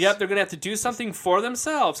lions. Yep, they're going to have to do something for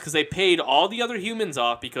themselves because they paid all the other humans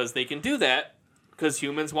off because they can do that because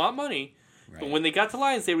humans want money. Right. But when they got to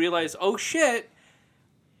lions, they realized, oh shit,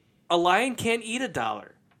 a lion can't eat $1.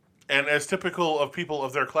 And as typical of people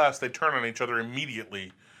of their class, they turn on each other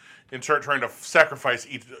immediately and start trying to sacrifice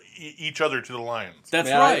each other to the lions. That's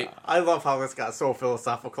Man, right. I love how this got so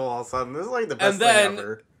philosophical all of a sudden. This is like the best And then thing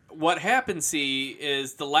ever. what happens, see,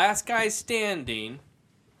 is the last guy standing,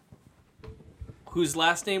 whose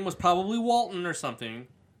last name was probably Walton or something,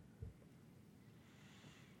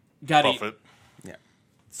 got eaten. Buffett Yeah.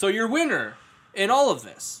 So your winner in all of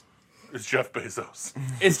this is Jeff Bezos.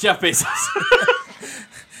 is Jeff Bezos.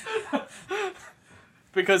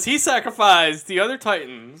 Because he sacrificed the other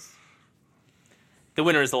Titans. The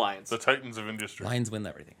winner is the Lions. The Titans of industry. Lions win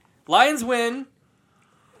everything. Lions win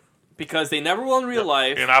because they never will in real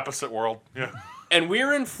life. In opposite world. Yeah. And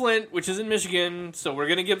we're in Flint, which is in Michigan, so we're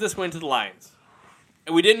going to give this win to the Lions.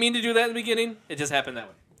 And we didn't mean to do that in the beginning. It just happened that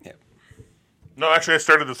way. Yeah. No, actually, I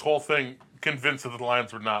started this whole thing convinced that the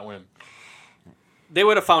Lions would not win. They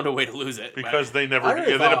would have found a way to lose it. Because they I never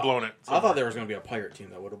really they'd thought- have blown it. I thought there was going to be a pirate team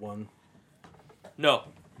that would have won. No.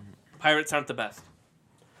 Pirates aren't the best.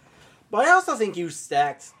 But I also think you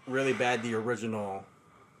stacked really bad the original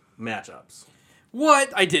matchups.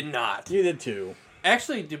 What? I did not. You did too.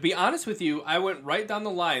 Actually, to be honest with you, I went right down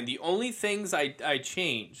the line. The only things I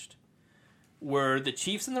changed were the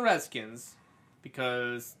Chiefs and the Redskins,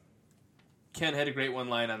 because Ken had a great one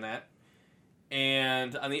line on that.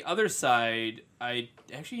 And on the other side,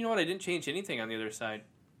 actually, you know what? I didn't change anything on the other side.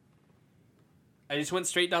 I just went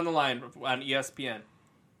straight down the line on ESPN.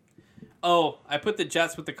 Oh, I put the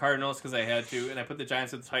Jets with the Cardinals because I had to, and I put the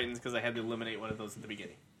Giants with the Titans because I had to eliminate one of those at the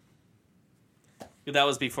beginning. That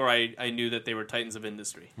was before I knew that they were Titans of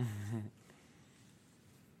industry.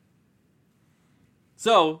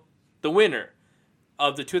 So, the winner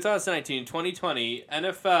of the 2019-2020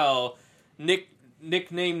 NFL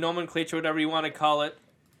nickname nomenclature, whatever you want to call it,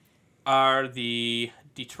 are the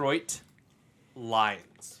Detroit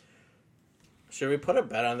Lions. Should we put a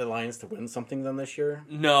bet on the Lions to win something then this year?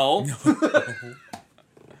 No.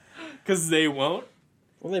 Because they won't.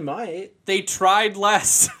 Well, they might. They tried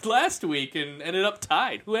last week and ended up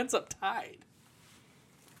tied. Who ends up tied?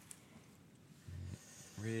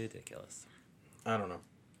 Ridiculous. I don't know.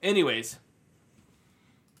 Anyways.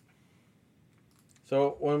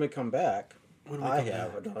 So when we come back, I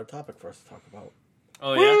have another topic for us to talk about.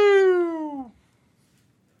 Oh, yeah? Woo!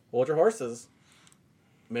 Hold your horses.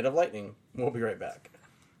 Made of lightning. We'll be right back.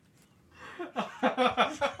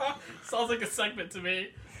 Sounds like a segment to me.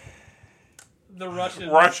 The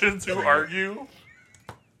Russians. Russians who argue.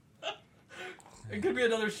 It could be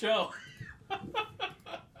another show.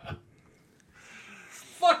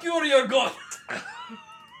 Fuck you, you're good.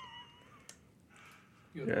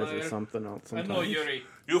 You guys are something else I sometimes. know Yuri.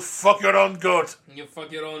 You fuck your own goat. You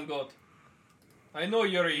fuck your own goat. I know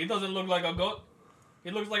Yuri. He doesn't look like a goat.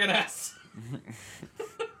 He looks like an ass.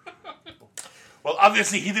 Well,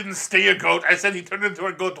 obviously he didn't stay a goat. I said he turned into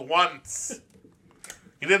a goat once.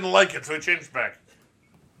 He didn't like it, so he changed back.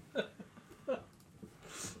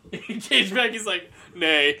 He changed back. He's like,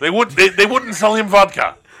 nay. They wouldn't sell him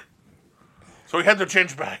vodka, so he had to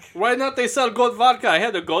change back. Why not they sell goat vodka? I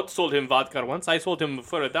had a goat, sold him vodka once. I sold him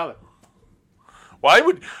for $1. Why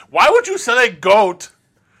would you sell a goat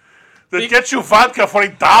that gets you vodka for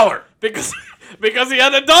 $1? Because he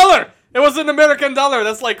had $1. It was an American dollar.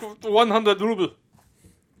 That's like 100 ruble.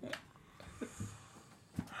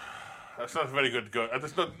 That's not a very good goat.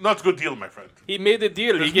 That's not a good deal, my friend. He made a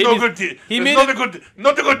deal. There's He gave no me, good deal. He There's made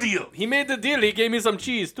not a good deal. He made the deal. He gave me some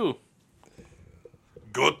cheese too.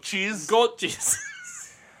 Goat cheese? Goat cheese.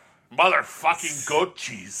 Motherfucking goat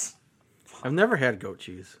cheese. I've never had goat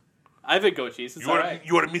cheese. I've had goat cheese. It's alright.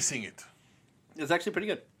 You are missing it. It's actually pretty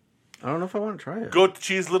good. I don't know if I want to try it. Goat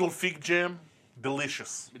cheese, little fig jam,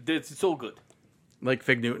 delicious. It's so good. Like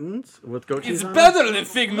Fig Newtons with goat cheese It's on better than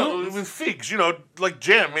fig No, Newtons. with figs, like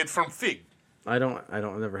jam made from fig. it? I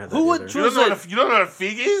never had that Who would either. choose You don't know what a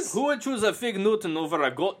fig is? Who would choose a fig Newton over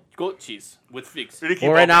a goat cheese with figs? Ricky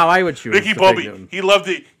Well, right Bobby. now I would choose Ricky the Bobby. Fig Newton. He loved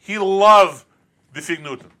it. He loved the fig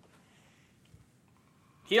Newton.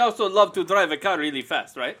 He also loved to drive a car really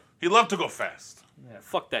fast, right? He loved to go fast. Yeah,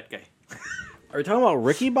 fuck that guy. Are you talking about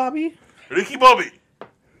Ricky Bobby? Ricky Bobby.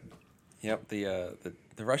 Yep,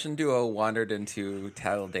 the Russian duo wandered into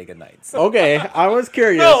Talladega Nights. Okay, I was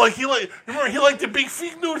curious. No, he liked the big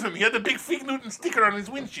fig Newton. He had the big fig Newton sticker on his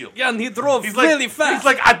windshield. Yeah, and he drove He's really like, fast. He's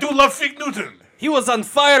like, I do love fig Newton. He was on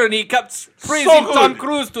fire and he kept praising So Tom good.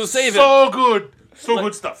 Cruise to save him. So good. So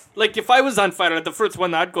good stuff. Like, if I was on fire, the first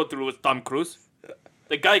one I'd go through was Tom Cruise.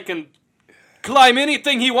 The guy can climb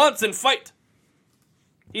anything he wants and fight.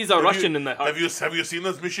 He's a Russian in the heart. Have you seen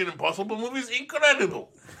those Mission Impossible movies?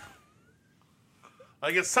 Incredible.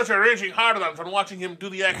 I get such a raging hard on from watching him do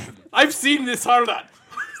the action. I've seen this hard on.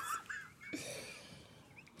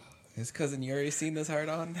 His cousin Yuri seen this hard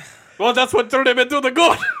on? Well, that's what turned him into the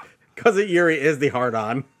goat. Cousin Yuri is the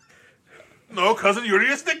hard-on. No, cousin Yuri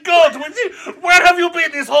is the goat. Where have you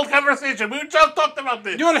been this whole conversation? We just talked about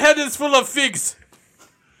this. Your head is full of figs.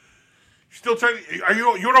 Still trying?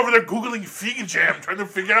 You're over there googling fig jam, trying to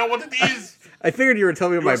figure out what it is. I figured you were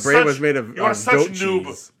telling me my brain was made of you are such goat noob.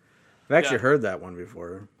 cheese. I've actually Yeah. heard that one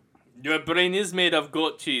before. Your brain is made of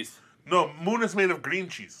goat cheese. No, moon is made of green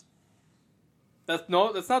cheese. That's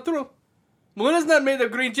not true. Moon is not made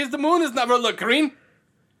of green cheese. The moon is never look green.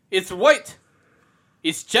 It's white.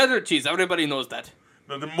 It's cheddar cheese. Everybody knows that.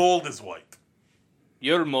 No, the mold is white.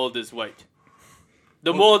 Your mold is white.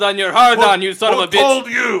 The mold on your hard on, you son of a Who bitch. told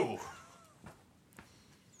you?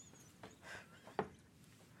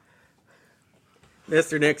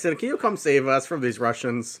 Mr. Nixon, can you come save us from these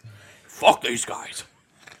Russians? Fuck these guys.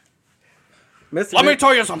 Mr. Let me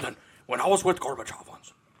tell you something. When I was with Gorbachev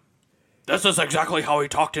once, this is exactly how he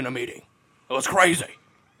talked in a meeting. It was crazy.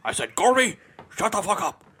 I said, Gorby, shut the fuck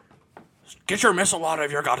up. Get your missile out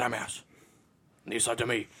of your goddamn ass. And he said to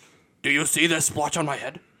me, do you see this splotch on my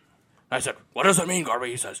head? And I said, what does it mean,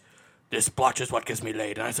 Gorby? He says, this splotch is what gets me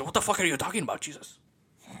laid. And I said, what the fuck are you talking about, Jesus?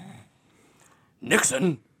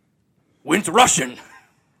 Nixon went Russian.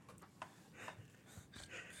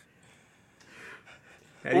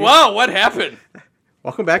 Wow, what happened?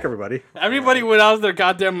 Welcome back, everybody. Everybody went out of their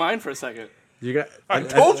goddamn mind for a second. You got. I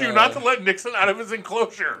told you not to let Nixon out of his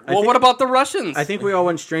enclosure. Well, what about the Russians? I think we all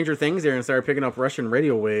went Stranger Things there and started picking up Russian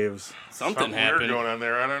radio waves. Something Something weird happened. going on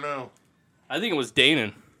there. I don't know. I think it was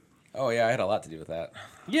Danon. Oh, yeah, I had a lot to do with that.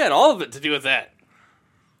 He had all of it to do with that.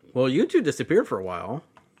 Well, you two disappeared for a while.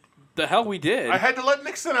 The hell we did. I had to let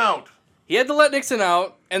Nixon out. He had to let Nixon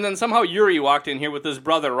out, and then somehow Yuri walked in here with his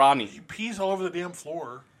brother Ronnie. He pees all over the damn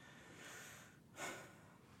floor.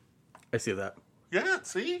 I see that. Yeah,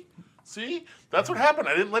 see? That's what happened.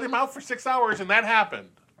 I didn't let him out for 6 hours, and that happened.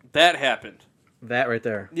 That happened. That right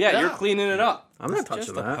there. Yeah, Yeah. you're cleaning it up. I'm not It's touching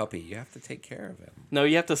just a that. puppy. You have to take care of him. No,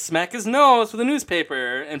 you have to smack his nose with a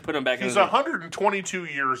newspaper and put him back in He's his room. 122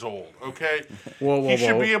 years old, okay? Whoa, He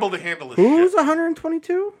should be able to handle his Who's shit.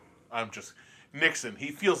 122? I'm just... Nixon,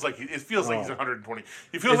 he feels like it feels like he's 120.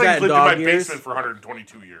 He feels Is like that he's lived in my dog years? basement for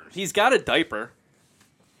 122 years. He's got a diaper.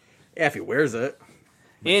 Yeah, if he wears it.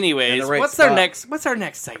 Anyways, In the right what's spot. our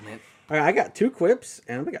next segment? All right, I got 2 quips,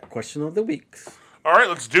 and we got question of the weeks. All right,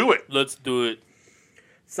 let's do it. Let's do it.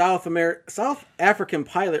 South African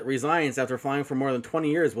pilot resigns after flying for more than 20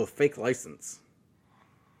 years with fake license.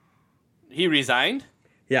 He resigned?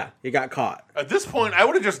 Yeah, he got caught. At this point, I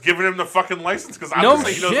would have just given him the fucking license because No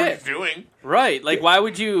obviously he knows what shit. he's doing. Right. Like, why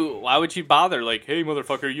would you bother? Like, hey,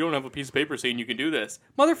 motherfucker, you don't have a piece of paper saying you can do this.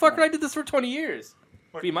 Motherfucker, I did this for 20 years.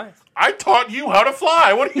 Be mine. I taught you how to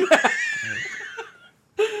fly. What do you...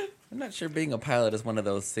 I'm not sure being a pilot is one of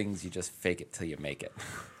those things you just fake it till you make it.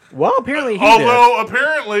 Well, apparently he Although,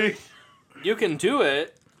 apparently... You can do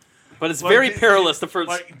it, but it's Like, very perilous the first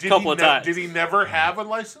did couple he of times. Did he never have a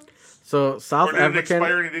license? did. So Or did it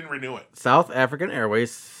expire and he didn't renew it? South African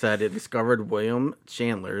Airways said it discovered William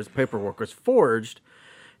Chandler's paperwork was forged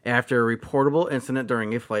after a reportable incident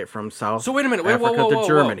during a flight from South So wait a minute. Wait, Africa to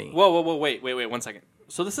Germany. Whoa, wait, 1 second.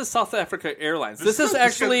 So this is South Africa Airlines. This is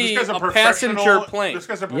guy's- actually this guy's a professional- passenger plane. This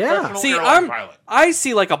guy's a Yeah. professional See, airline pilot. I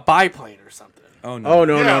see like a biplane or something. Oh no! Oh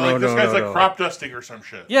no, Yeah, no, like no, this no, guy's no, like no. crop dusting or some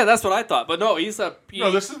shit. Yeah, that's what I thought. But no,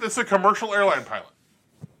 No, this is a commercial airline pilot.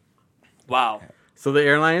 wow, So the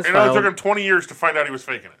airlines And it only filed. took him 20 years to find out he was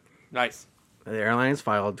faking it. nice. The airlines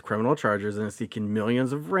filed criminal charges and is seeking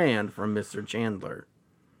millions of rand from Mr. Chandler.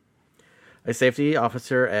 A safety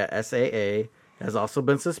officer at SAA has also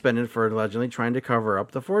been suspended for allegedly trying to cover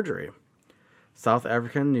up the forgery. South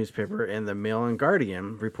African newspaper and the Mail and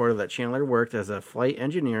Guardian reported that Chandler worked as a flight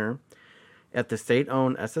engineer at the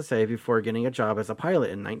state-owned SSA before getting a job as a pilot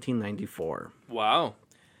in 1994. Wow.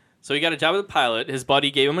 So he got a job as a pilot. His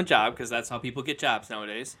buddy gave him a job because that's how people get jobs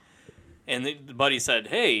nowadays. And the buddy said,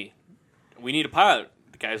 "Hey, we need a pilot."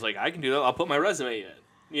 The guy's like, "I can do that. I'll put my resume in."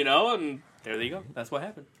 You know, and there you go. That's what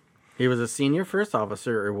happened. He was a senior first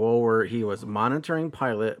officer, a role where he was monitoring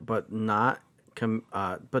pilot, but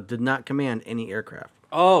did not command any aircraft.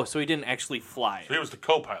 Oh, so he didn't actually fly. So he was the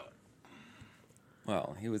co-pilot.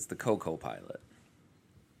 Well, he was the co-pilot.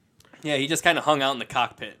 Yeah, he just kind of hung out in the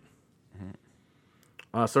cockpit.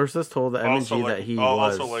 Sources told the MG that he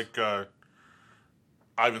was... Also like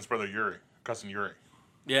Ivan's brother Yuri, cousin Yuri.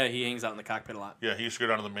 Yeah, he hangs out in the cockpit a lot. Yeah, he used to go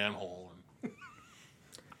down to the manhole.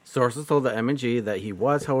 Sources told the M&G that he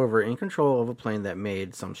was, however, in control of a plane that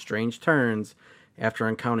made some strange turns after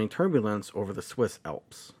encountering turbulence over the Swiss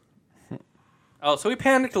Alps. Oh, so he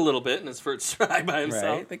panicked a little bit in his first try by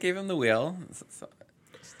himself. Right? They gave him the wheel. So,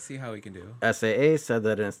 see how he can do. SAA said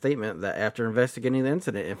that in a statement that after investigating the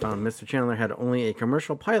incident and found Mr. Chandler had only a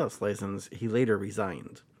commercial pilot's license, he later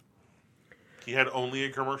resigned. He had only a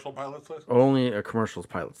commercial pilot's license? Only a commercial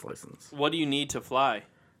pilot's license. What do you need to fly?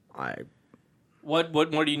 I What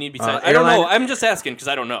more do you need besides? I don't airline- know. I'm just asking because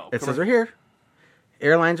I don't know. It says right here.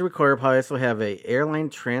 Airlines require pilots to have a airline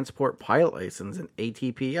transport pilot license and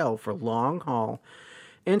ATPL for long-haul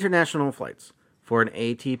international flights. For an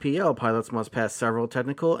ATPL, pilots must pass several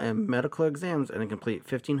technical and medical exams and complete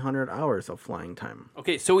 1,500 hours of flying time.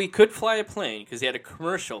 Okay, so he could fly a plane because he had a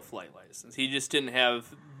commercial flight license. He just didn't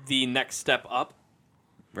have the next step up.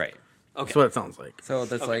 Right. Okay. That's what it sounds like. So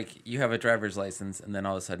that's like you have a driver's license, and then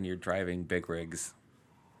all of a sudden you're driving big rigs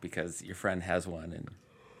because your friend has one, and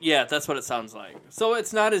Yeah, that's what it sounds like. So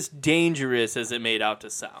it's not as dangerous as it made out to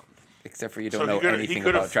sound. except for you don't know anything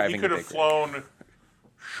could about have driving he could a have big rig. flown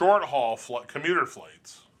short-haul commuter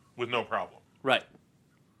flights with no problem. Right.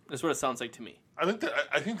 That's what it sounds like to me. I think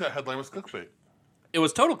that headline was clickbait. It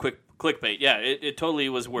was total clickbait. Yeah, it totally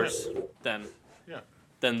was worse than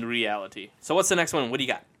reality. So what's the next one? What do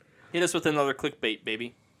you got? Hit us with another clickbait,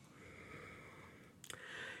 baby.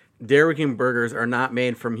 Dairy King burgers are not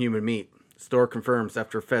made from human meat. Store confirms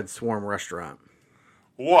after Fed swarm restaurant.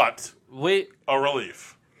 What Wait, a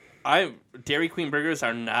relief! Dairy Queen burgers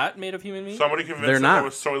are not made of human meat? Somebody convinced They're them not. it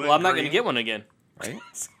was Soylent Well, I'm not going to Green. get one again. Right?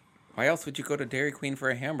 Why else would you go to Dairy Queen for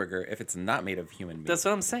a hamburger if it's not made of human meat? That's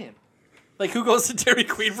what I'm saying. Like, who goes to Dairy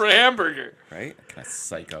Queen for a hamburger? right? Kind of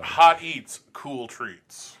psycho. Hot eats, cool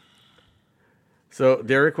treats. So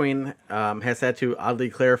Dairy Queen has had to oddly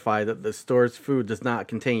clarify that the store's food does not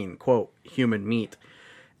contain, quote, human meat,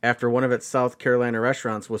 after one of its South Carolina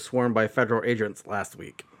restaurants was swarmed by federal agents last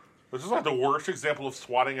week. This is like the worst example of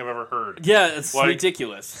swatting I've ever heard. Yeah, it's Like-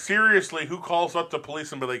 ridiculous. Seriously, who calls up the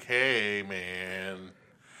police and be like, "Hey, man,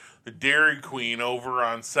 the Dairy Queen over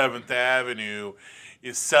on 7th Avenue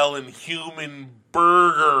is selling human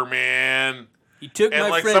burger, man. He took And my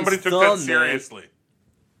like friend's somebody took that thumbnail. seriously.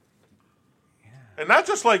 And not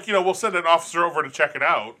just like, we'll send an officer over to check it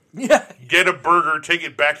out. Yeah. Get a burger, take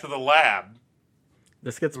it back to the lab.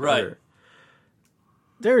 This gets Right. better.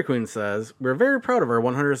 Dairy Queen says, "We're very proud of our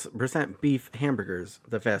 100% beef hamburgers,"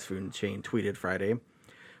 the fast food chain tweeted Friday.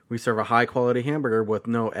 "We serve a high-quality hamburger with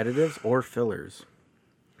no additives or fillers."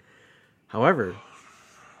 However,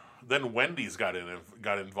 Then Wendy's got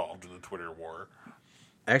involved in the Twitter war.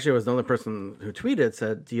 actually, it was another person who tweeted,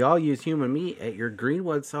 said, "Do y'all use human meat at your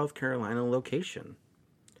Greenwood, South Carolina location?"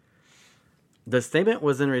 The statement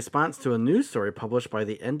was in response to a news story published by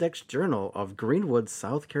the Index Journal of Greenwood,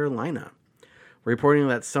 South Carolina, reporting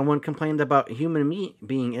that someone complained about human meat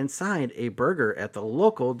being inside a burger at the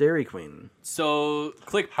local Dairy Queen. So,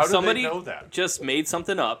 How did somebody they know that? just made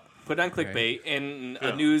something up, put it on clickbait, and a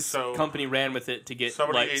Yeah, news so company ran with it to get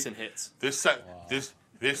likes and hits.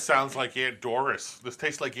 This sounds like Aunt Doris. This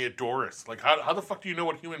tastes like Aunt Doris. Like, how the fuck do you know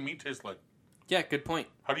what human meat tastes like? Yeah, good point.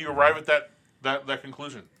 How do you arrive at that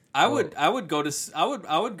conclusion? I would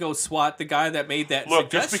go swat the guy that made that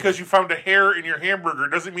Look, suggestion. just because you found a hair in your hamburger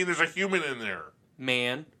doesn't mean there's a human in there.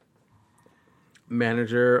 Man.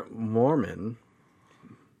 Manager Mormon.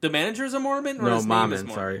 The manager's a Mormon? Or No, his name is Momin,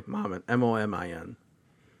 Mormon? sorry. Momin. Momin.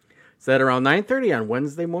 Said around 9:30 on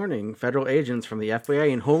Wednesday morning, federal agents from the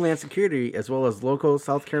FBI and Homeland Security, as well as local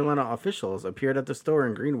South Carolina officials, appeared at the store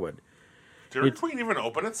in Greenwood. Dairy Queen even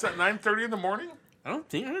open? It's at 9:30 in the morning? I don't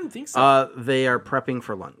think so. They are prepping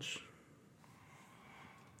for lunch.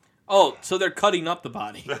 Oh, so they're cutting up the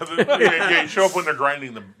body. Yeah, you show up when they're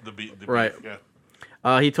grinding the beef. Right.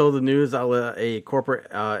 Yeah. He told the news outlet a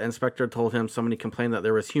corporate inspector told him somebody complained that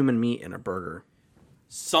there was human meat in a burger.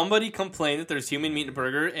 Somebody complained that there's human meat in a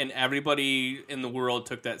burger, and everybody in the world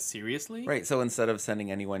took that seriously? Right, so instead of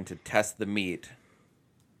sending anyone to test the meat,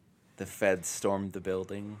 the feds stormed the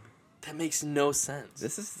building. That makes no sense.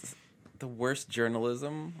 This is the worst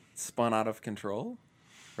journalism spun out of control,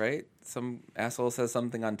 right? Some asshole says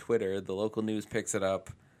something on Twitter, the local news picks it up,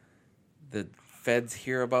 the feds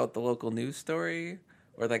hear about the local news story,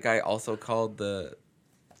 or that guy also called the...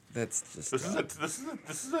 That's just... This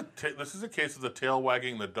is a case of the tail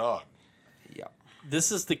wagging the dog. Yeah.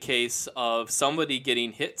 This is the case of somebody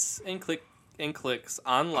getting hits and clicks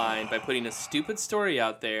online by putting a stupid story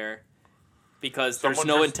out there because there's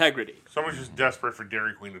no integrity. Someone's just desperate for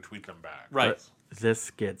Dairy Queen to tweet them back. Right. But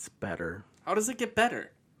this gets better. How does it get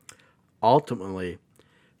better? Ultimately,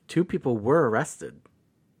 2 people were arrested.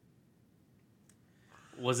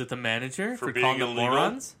 Was it the manager For for being calling them illegal?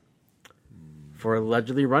 morons? For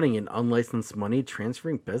allegedly running an unlicensed money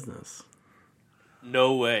transferring business.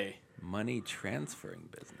 No way. Money transferring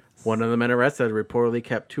business. One of the men arrested reportedly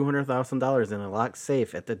kept $200,000 in a locked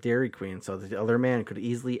safe at the Dairy Queen so that the other man could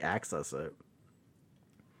easily access it.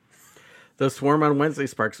 The swarm on Wednesday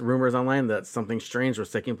sparks rumors online that something strange was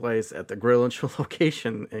taking place at the Grill and Chill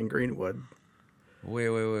location in Greenwood.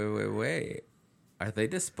 Wait. Are they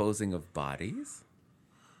disposing of bodies?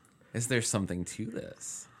 Is there something to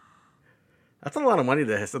this? That's a lot of money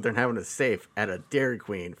to sit there and having a safe at a Dairy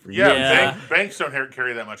Queen for you. Yeah. Banks don't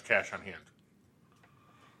carry that much cash on hand.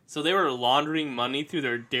 So they were laundering money through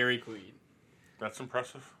their Dairy Queen. That's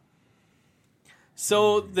impressive.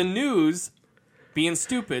 So the news, being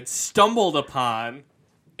stupid, stumbled upon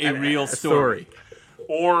a real story.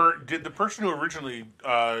 Or did the person who originally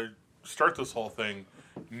start this whole thing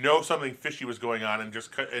know something fishy was going on and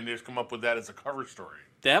just come up with that as a cover story?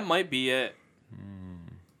 That might be it.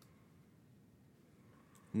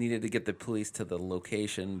 Needed to get the police to the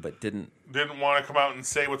location, but didn't Want to come out and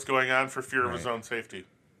say what's going on for fear of his own safety.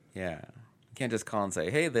 Yeah. You can't just call and say,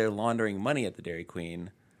 hey, they're laundering money at the Dairy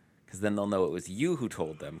Queen, because then they'll know it was you who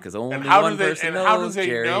told them, because only one person knows, how do they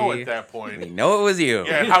Jerry. know at that point? They know it was you.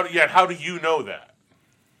 Yeah, how do you know that?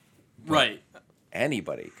 Right.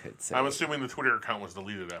 Anybody could say. I'm assuming the Twitter account was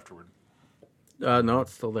deleted afterward. No,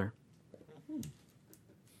 it's still there.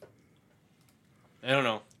 I don't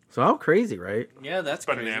know. So how crazy, right? Yeah, that's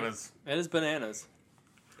Bananas. crazy. That is bananas.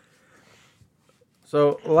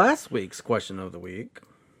 So last week's question of the week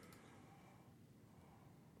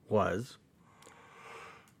was,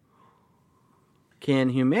 can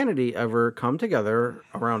humanity ever come together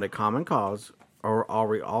around a common cause, or are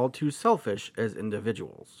we all too selfish as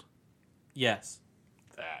individuals? Yes.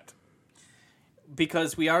 That.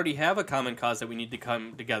 Because we already have a common cause that we need to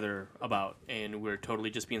come together about, and we're totally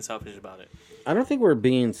just being selfish about it. I don't think we're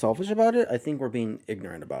being selfish about it. I think we're being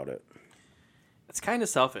ignorant about it. It's kind of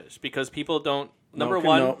selfish because people don't...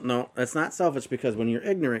 No, it's not selfish because when you're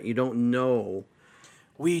ignorant, you don't know.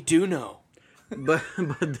 We do know. but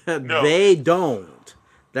No. they don't.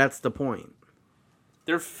 That's the point.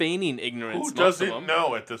 They're feigning ignorance. Who most of doesn't them.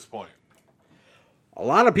 know at this point? A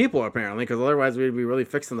lot of people, apparently, because otherwise we'd be really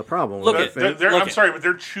fixing the problem. Look with at- that thing. I'm sorry, but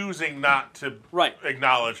they're choosing not to Right.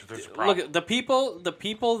 acknowledge that there's a problem. Look, the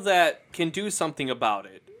people that can do something about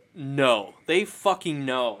it know. They fucking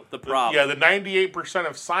know the problem. Yeah, the 98%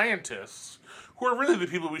 of scientists, who are really the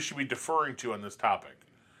people we should be deferring to on this topic,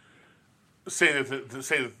 say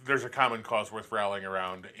that there's a common cause worth rallying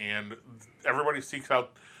around, and everybody seeks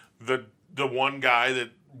out the one guy that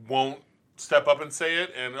won't step up and say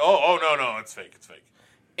it, and no, it's fake.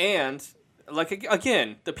 And, like,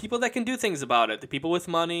 again, the people that can do things about it, the people with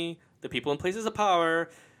money, the people in places of power,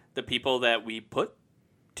 the people that we put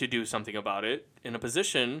to do something about it in a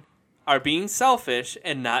position are being selfish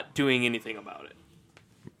and not doing anything about it.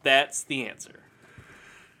 That's the answer.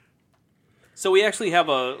 So we actually have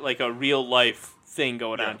a real life thing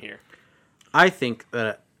going on here. I think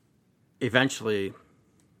that eventually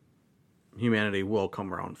humanity will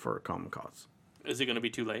come around for a common cause. Is it going to be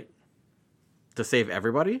too late? To save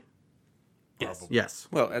everybody? Yes. Yes.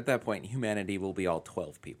 Well, at that point, humanity will be all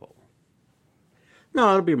 12 people, No,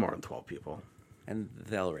 it'll be more than 12 people. and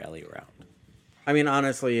they'll rally around. I mean,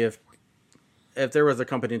 honestly, if there was a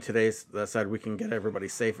company today that said we can get everybody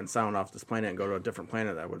safe and sound off this planet and go to a different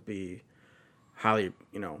planet that would be highly,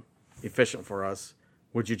 efficient for us,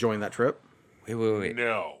 would you join that trip? Wait.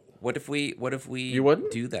 No. What if we You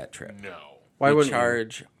wouldn't? do that trip? No. Why we wouldn't you?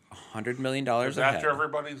 charge $100 million a head, After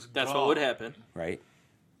everybody's That's gone. what would happen. right?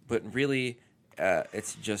 But really,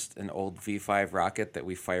 it's just an old V5 rocket that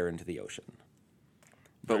we fire into the ocean.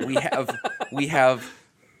 But we have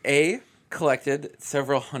A, collected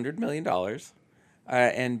several $100 million,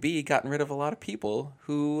 and B, gotten rid of a lot of people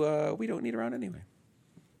who we don't need around anyway.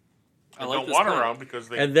 I They like don't this want plan. around because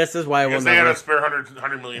they And this is why we'll because they had never. a spare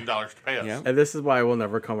 $100 million to pay us. Yeah. And this is why we'll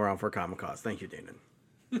never come around for a common cause. Thank you,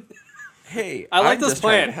 Danon. Hey, I like I'm this just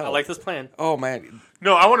trying to plan. I help. like this plan. Oh man,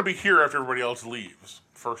 No, I want to be here after everybody else leaves.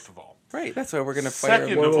 First of all, right? That's why we're gonna fire.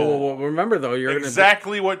 Second Whoa, of whoa, all, whoa, whoa. Remember, though, you're going to.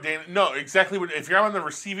 exactly what Dan. No, exactly what. If you're on the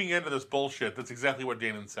receiving end of this bullshit, that's exactly what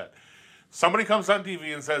Danon said. Somebody comes on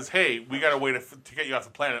TV and says, "Hey, we got a way to get you off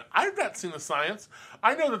the planet." I've not seen the science.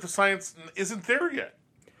 I know that the science isn't there yet.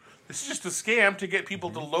 This is just a scam to get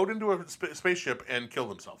people to load into a spaceship and kill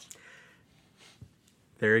themselves.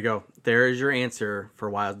 There you go. There is your answer for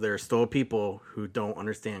why there are still people who don't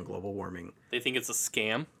understand global warming. They think it's a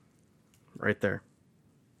scam. Right there.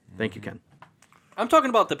 Thank you, Ken. I'm talking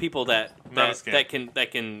about the people that Not a scam.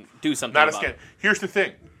 that can do something Not a about scam. it. Here's the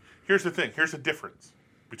thing. Here's the difference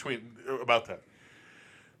about that.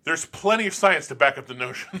 There's plenty of science to back up the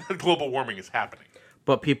notion that global warming is happening.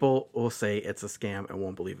 But people will say it's a scam and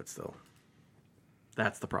won't believe it still.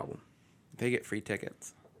 That's the problem. They get free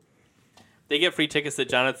tickets. They get free tickets to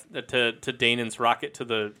to Danon's rocket to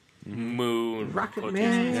the moon. Rocket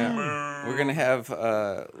quotation. Man. Yeah, we're gonna have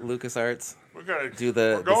LucasArts We're gonna do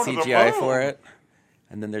the we're going to the CGI moon. for it,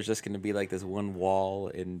 and then there's just gonna be like this one wall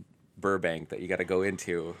in Burbank that you got to go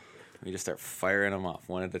into. And you just start firing them off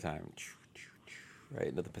one at a time, right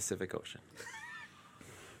into the Pacific Ocean.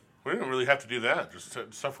 We didn't really have to do that. Just to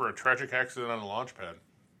suffer a tragic accident on a launch pad.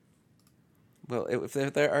 Well, if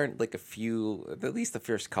there aren't like a few, at least the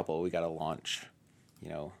first couple, we got to launch.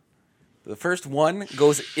 The first one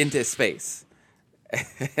goes into space,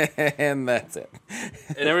 and that's it.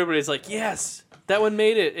 And everybody's like, "Yes, that one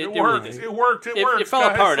made it. It really worked. did." It worked. It worked. It fell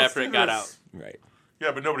guys, apart let's after do it got this. out. Right.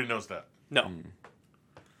 Yeah, but nobody knows that. No.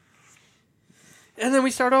 And then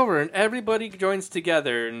we start over, and everybody joins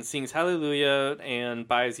together and sings Hallelujah and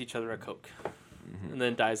buys each other a Coke, and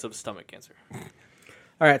then dies of stomach cancer.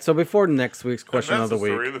 All right, so before next week's question And of that's the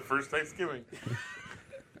the week, story of the first Thanksgiving.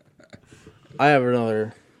 I have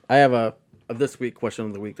a this week question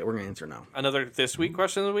of the week that we're going to answer now. Another this week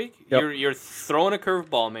question of the week. Yep. You're throwing a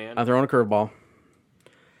curveball, man. I'm throwing a curveball.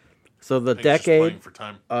 So the Thanks, just decade playing for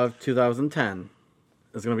time. of 2010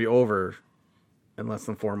 is going to be over in less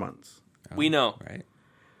than 4 months. We know. Right.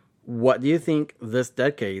 What do you think this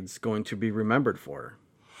decade's going to be remembered for?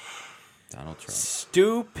 Donald Trump.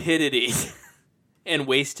 Stupidity and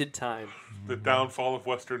wasted time. The downfall of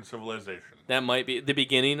Western civilization. That might be the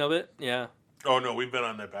beginning of it. Yeah. Oh no, we've been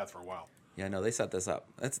on that path for a while. Yeah, no, they set this up.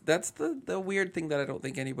 That's the weird thing that I don't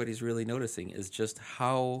think anybody's really noticing is just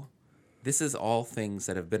how this is all things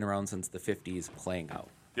that have been around since the 50s playing out.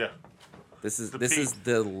 Yeah. This is peak.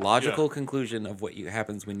 the logical conclusion of what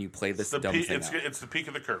happens when you play this dumb thing out. It's the peak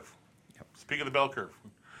of the curve. It's the peak of the bell curve.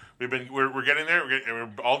 We're getting there.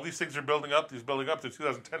 All these things are building up. These building up. The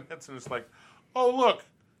 2010 hits, and it's like, oh look,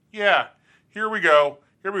 yeah, here we go.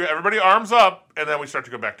 Everybody arms up, and then we start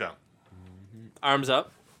to go back down. Arms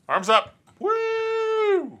up. Arms up.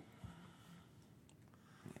 Woo!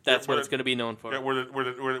 That's what it's going to be known for. Yeah, we're at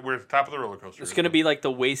the top of the roller coaster. It's going to be like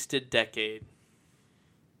the wasted decade.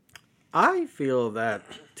 I feel that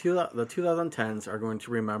the 2010s are going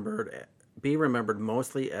to be remembered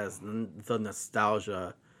mostly as the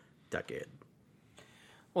nostalgia decade.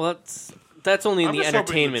 Well, that's only in I'm the just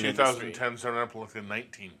hoping entertainment industry. 2010s don't up like the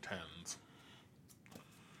 1910s.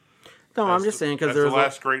 No, I'm just saying because that's there's the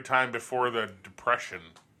last great time before the Depression.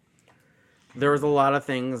 there was a lot of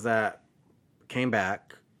things that came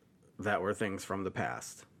back that were things from the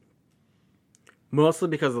past. Mostly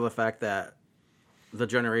because of the fact that the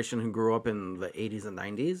generation who grew up in the 80s and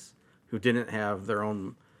 90s, who didn't have their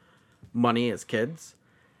own money as kids,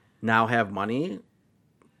 now have money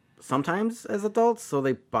sometimes as adults, so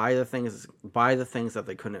they buy the things that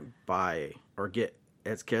they couldn't buy or get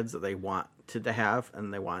as kids that they want to have,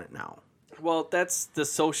 and they want it now. Well, that's the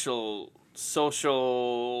social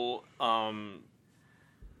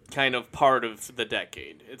kind of part of the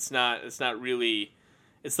decade. It's not really.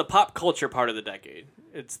 It's the pop culture part of the decade.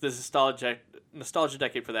 It's the nostalgia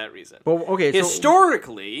decade for that reason. Well, okay,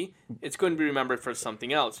 Historically, it's going to be remembered for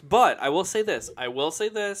something else. But I will say this.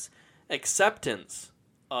 Acceptance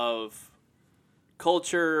of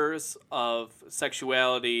cultures, of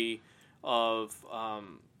sexuality, of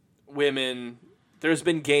women. There's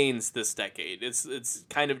been gains this decade. It's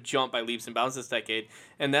kind of jumped by leaps and bounds this decade.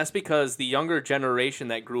 And that's because the younger generation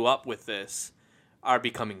that grew up with this are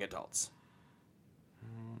becoming adults.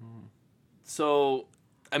 So,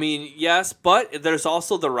 I mean, yes, but there's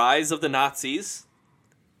also the rise of the Nazis.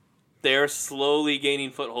 They're slowly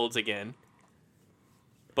gaining footholds again.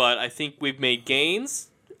 But I think we've made gains,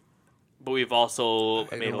 but we've also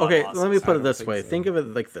made a lot of losses. Let me put it this think way. so. Think of it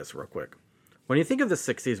like this real quick. When you think of the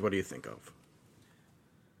 60s, what do you think of?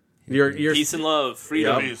 Your Peace and love,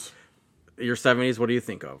 freedom. Yep. Your 70s, what do you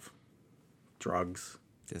think of? Drugs,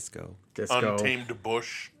 Disco. Untamed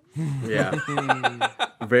bush. Yeah.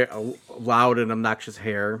 Very loud and obnoxious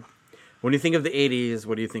hair. When you think of the 80s,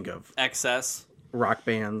 what do you think of? Excess. Rock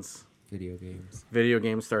bands, Video games. video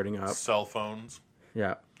games starting up. Cell phones.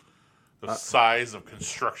 Yeah. The size of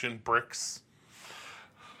construction bricks.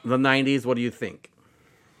 The 90s, what do you think?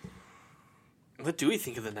 What do we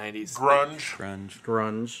think of the 90s? Grunge.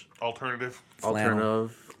 Grunge, Alternative.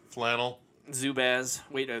 alternative. Flannel. Zubaz.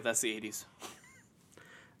 Wait, no, that's the 80s.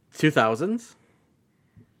 2000s?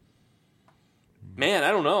 Man,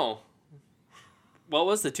 I don't know. What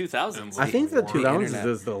was the 2000s? I think the 2000s internet.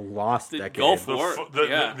 is the lost decade. Go for it.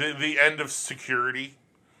 Yeah. The end of security.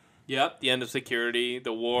 Yep, the end of security,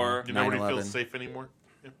 the war. Nobody 9/11. feels safe anymore.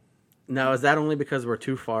 Yeah. Now, is that only because we're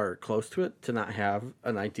too far close to it to not have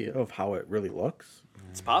an idea of how it really looks?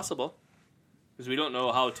 It's possible. Because we don't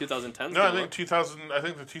know how 2010's No, I gonna think look. 2000. I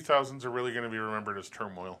think the 2000s are really going to be remembered as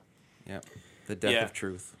turmoil. Yep. The death Yeah. of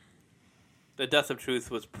truth. The death of truth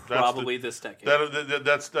was probably this decade.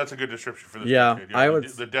 That's a good description for this. Yeah, decade. I would-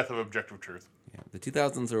 The death of objective truth. Yeah. The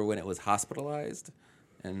 2000s were when it was hospitalized,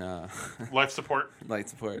 and Life support. light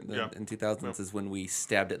support. Yeah. In 2000s is when we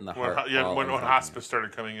stabbed it in the When, heart. yeah, while when it was hospice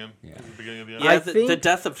started coming in. Yeah. At the beginning of the end. yeah, I the think-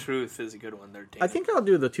 death of truth is a good one. They're I think I'll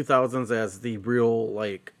do the 2000s as the real,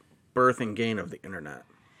 birth and gain of the internet.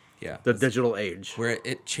 Yeah. The digital age. Where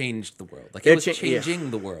it changed the world. Like It it was cha- yeah.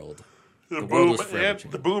 changing the world. The world boom was forever and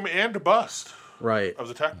changing. the boom and bust Right. of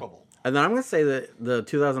the tech bubble. And then I'm going to say that the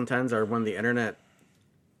 2010s are when the internet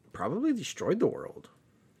probably destroyed the world.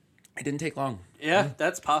 It didn't take long. Yeah,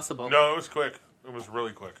 that's possible. No, it was quick. It was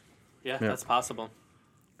really quick. Yeah, that's possible.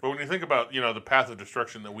 But when you think about the path of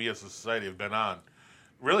destruction that we as a society have been on,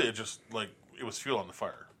 really it just it was fuel on the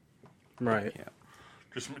fire. Right. Yeah.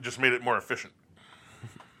 Just made it more efficient.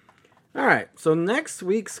 All right. So next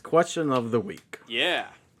week's question of the week. Yeah.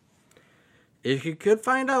 If you could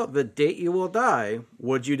find out the date you will die,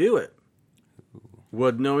 would you do it?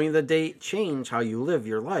 Would knowing the date change how you live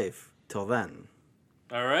your life till then?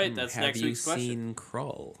 All right, that's Have next you week's question. seen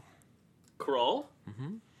Krull? Krull?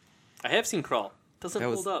 Mm-hmm. I have seen Krull. Doesn't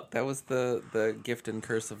hold up. That was the gift and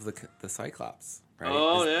curse of the Cyclops, right?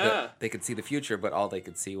 Oh, Is yeah. that they could see the future, but all they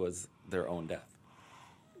could see was their own death.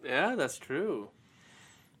 Yeah, that's true.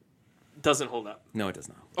 Doesn't hold up. No, it does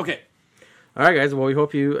not. Okay. All right, guys. Well, we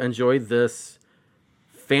hope you enjoyed this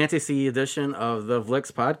fantasy edition of the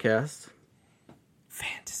Vlixx Podcast.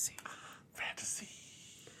 Fantasy.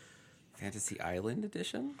 Fantasy Island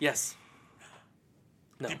edition? Yes.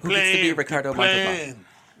 No. Who gets to be Ricardo Montalban?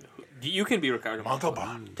 You can be Ricardo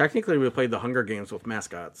Montalban. Technically, we played the Hunger Games with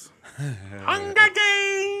mascots. Hunger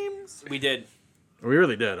Games. We did. We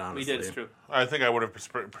really did, We honestly. did, it's true. I think I would have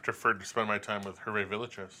preferred to spend my time with Hervé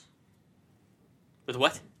Villechess. With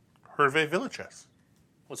what? Hervé Villechaize.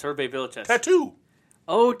 What's Hervé Villechaize? Tattoo.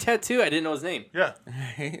 Oh, Tattoo. I didn't know his name. Yeah.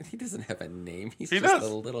 He doesn't have a name. He's He just does.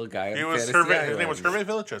 a little guy. He on was Fantasy his name was Island.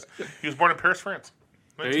 Hervé Villechaize. He was born in Paris, France.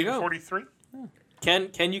 There you go. 1943.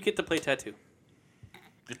 Can you get to play Tattoo?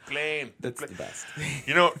 The plane. That's the best.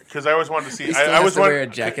 You know, because I always wanted to see. He still I has always to wear a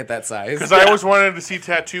wanted jacket that size. because I always wanted to see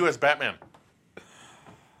Tattoo as Batman.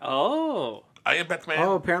 Oh. I am Batman.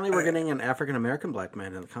 Oh, apparently we're getting an African American black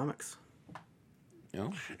man in the comics.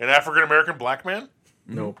 No? An African American black man.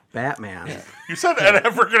 No, Batman. You said an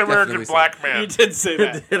African American Definitely black man. You did say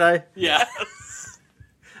that. Did I? Yeah.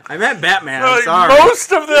 I meant Batman. Like, Sorry.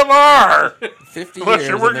 most of them are. 50 Unless years,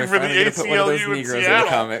 you're and working they're for the finally gonna put one of those ACLU in Negroes in Seattle. the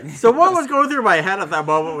comic. So what was going through my head at that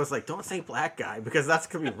moment was like, don't say black guy because that's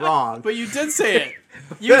gonna be wrong. But you did say it.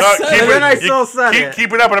 You No, said keep And it. then I you- still said keep, it.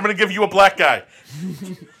 Keep it up, and I'm going to give you a black guy.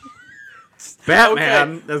 Batman.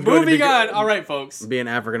 Okay. That's going to Moving on. All right, folks. Be an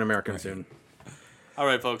African American soon. All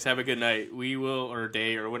right, folks. Have a good night. We will, or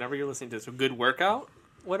day, or whenever you're listening to this. A good workout,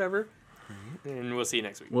 whatever. And we'll see you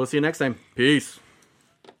next week. We'll see you next time. Peace.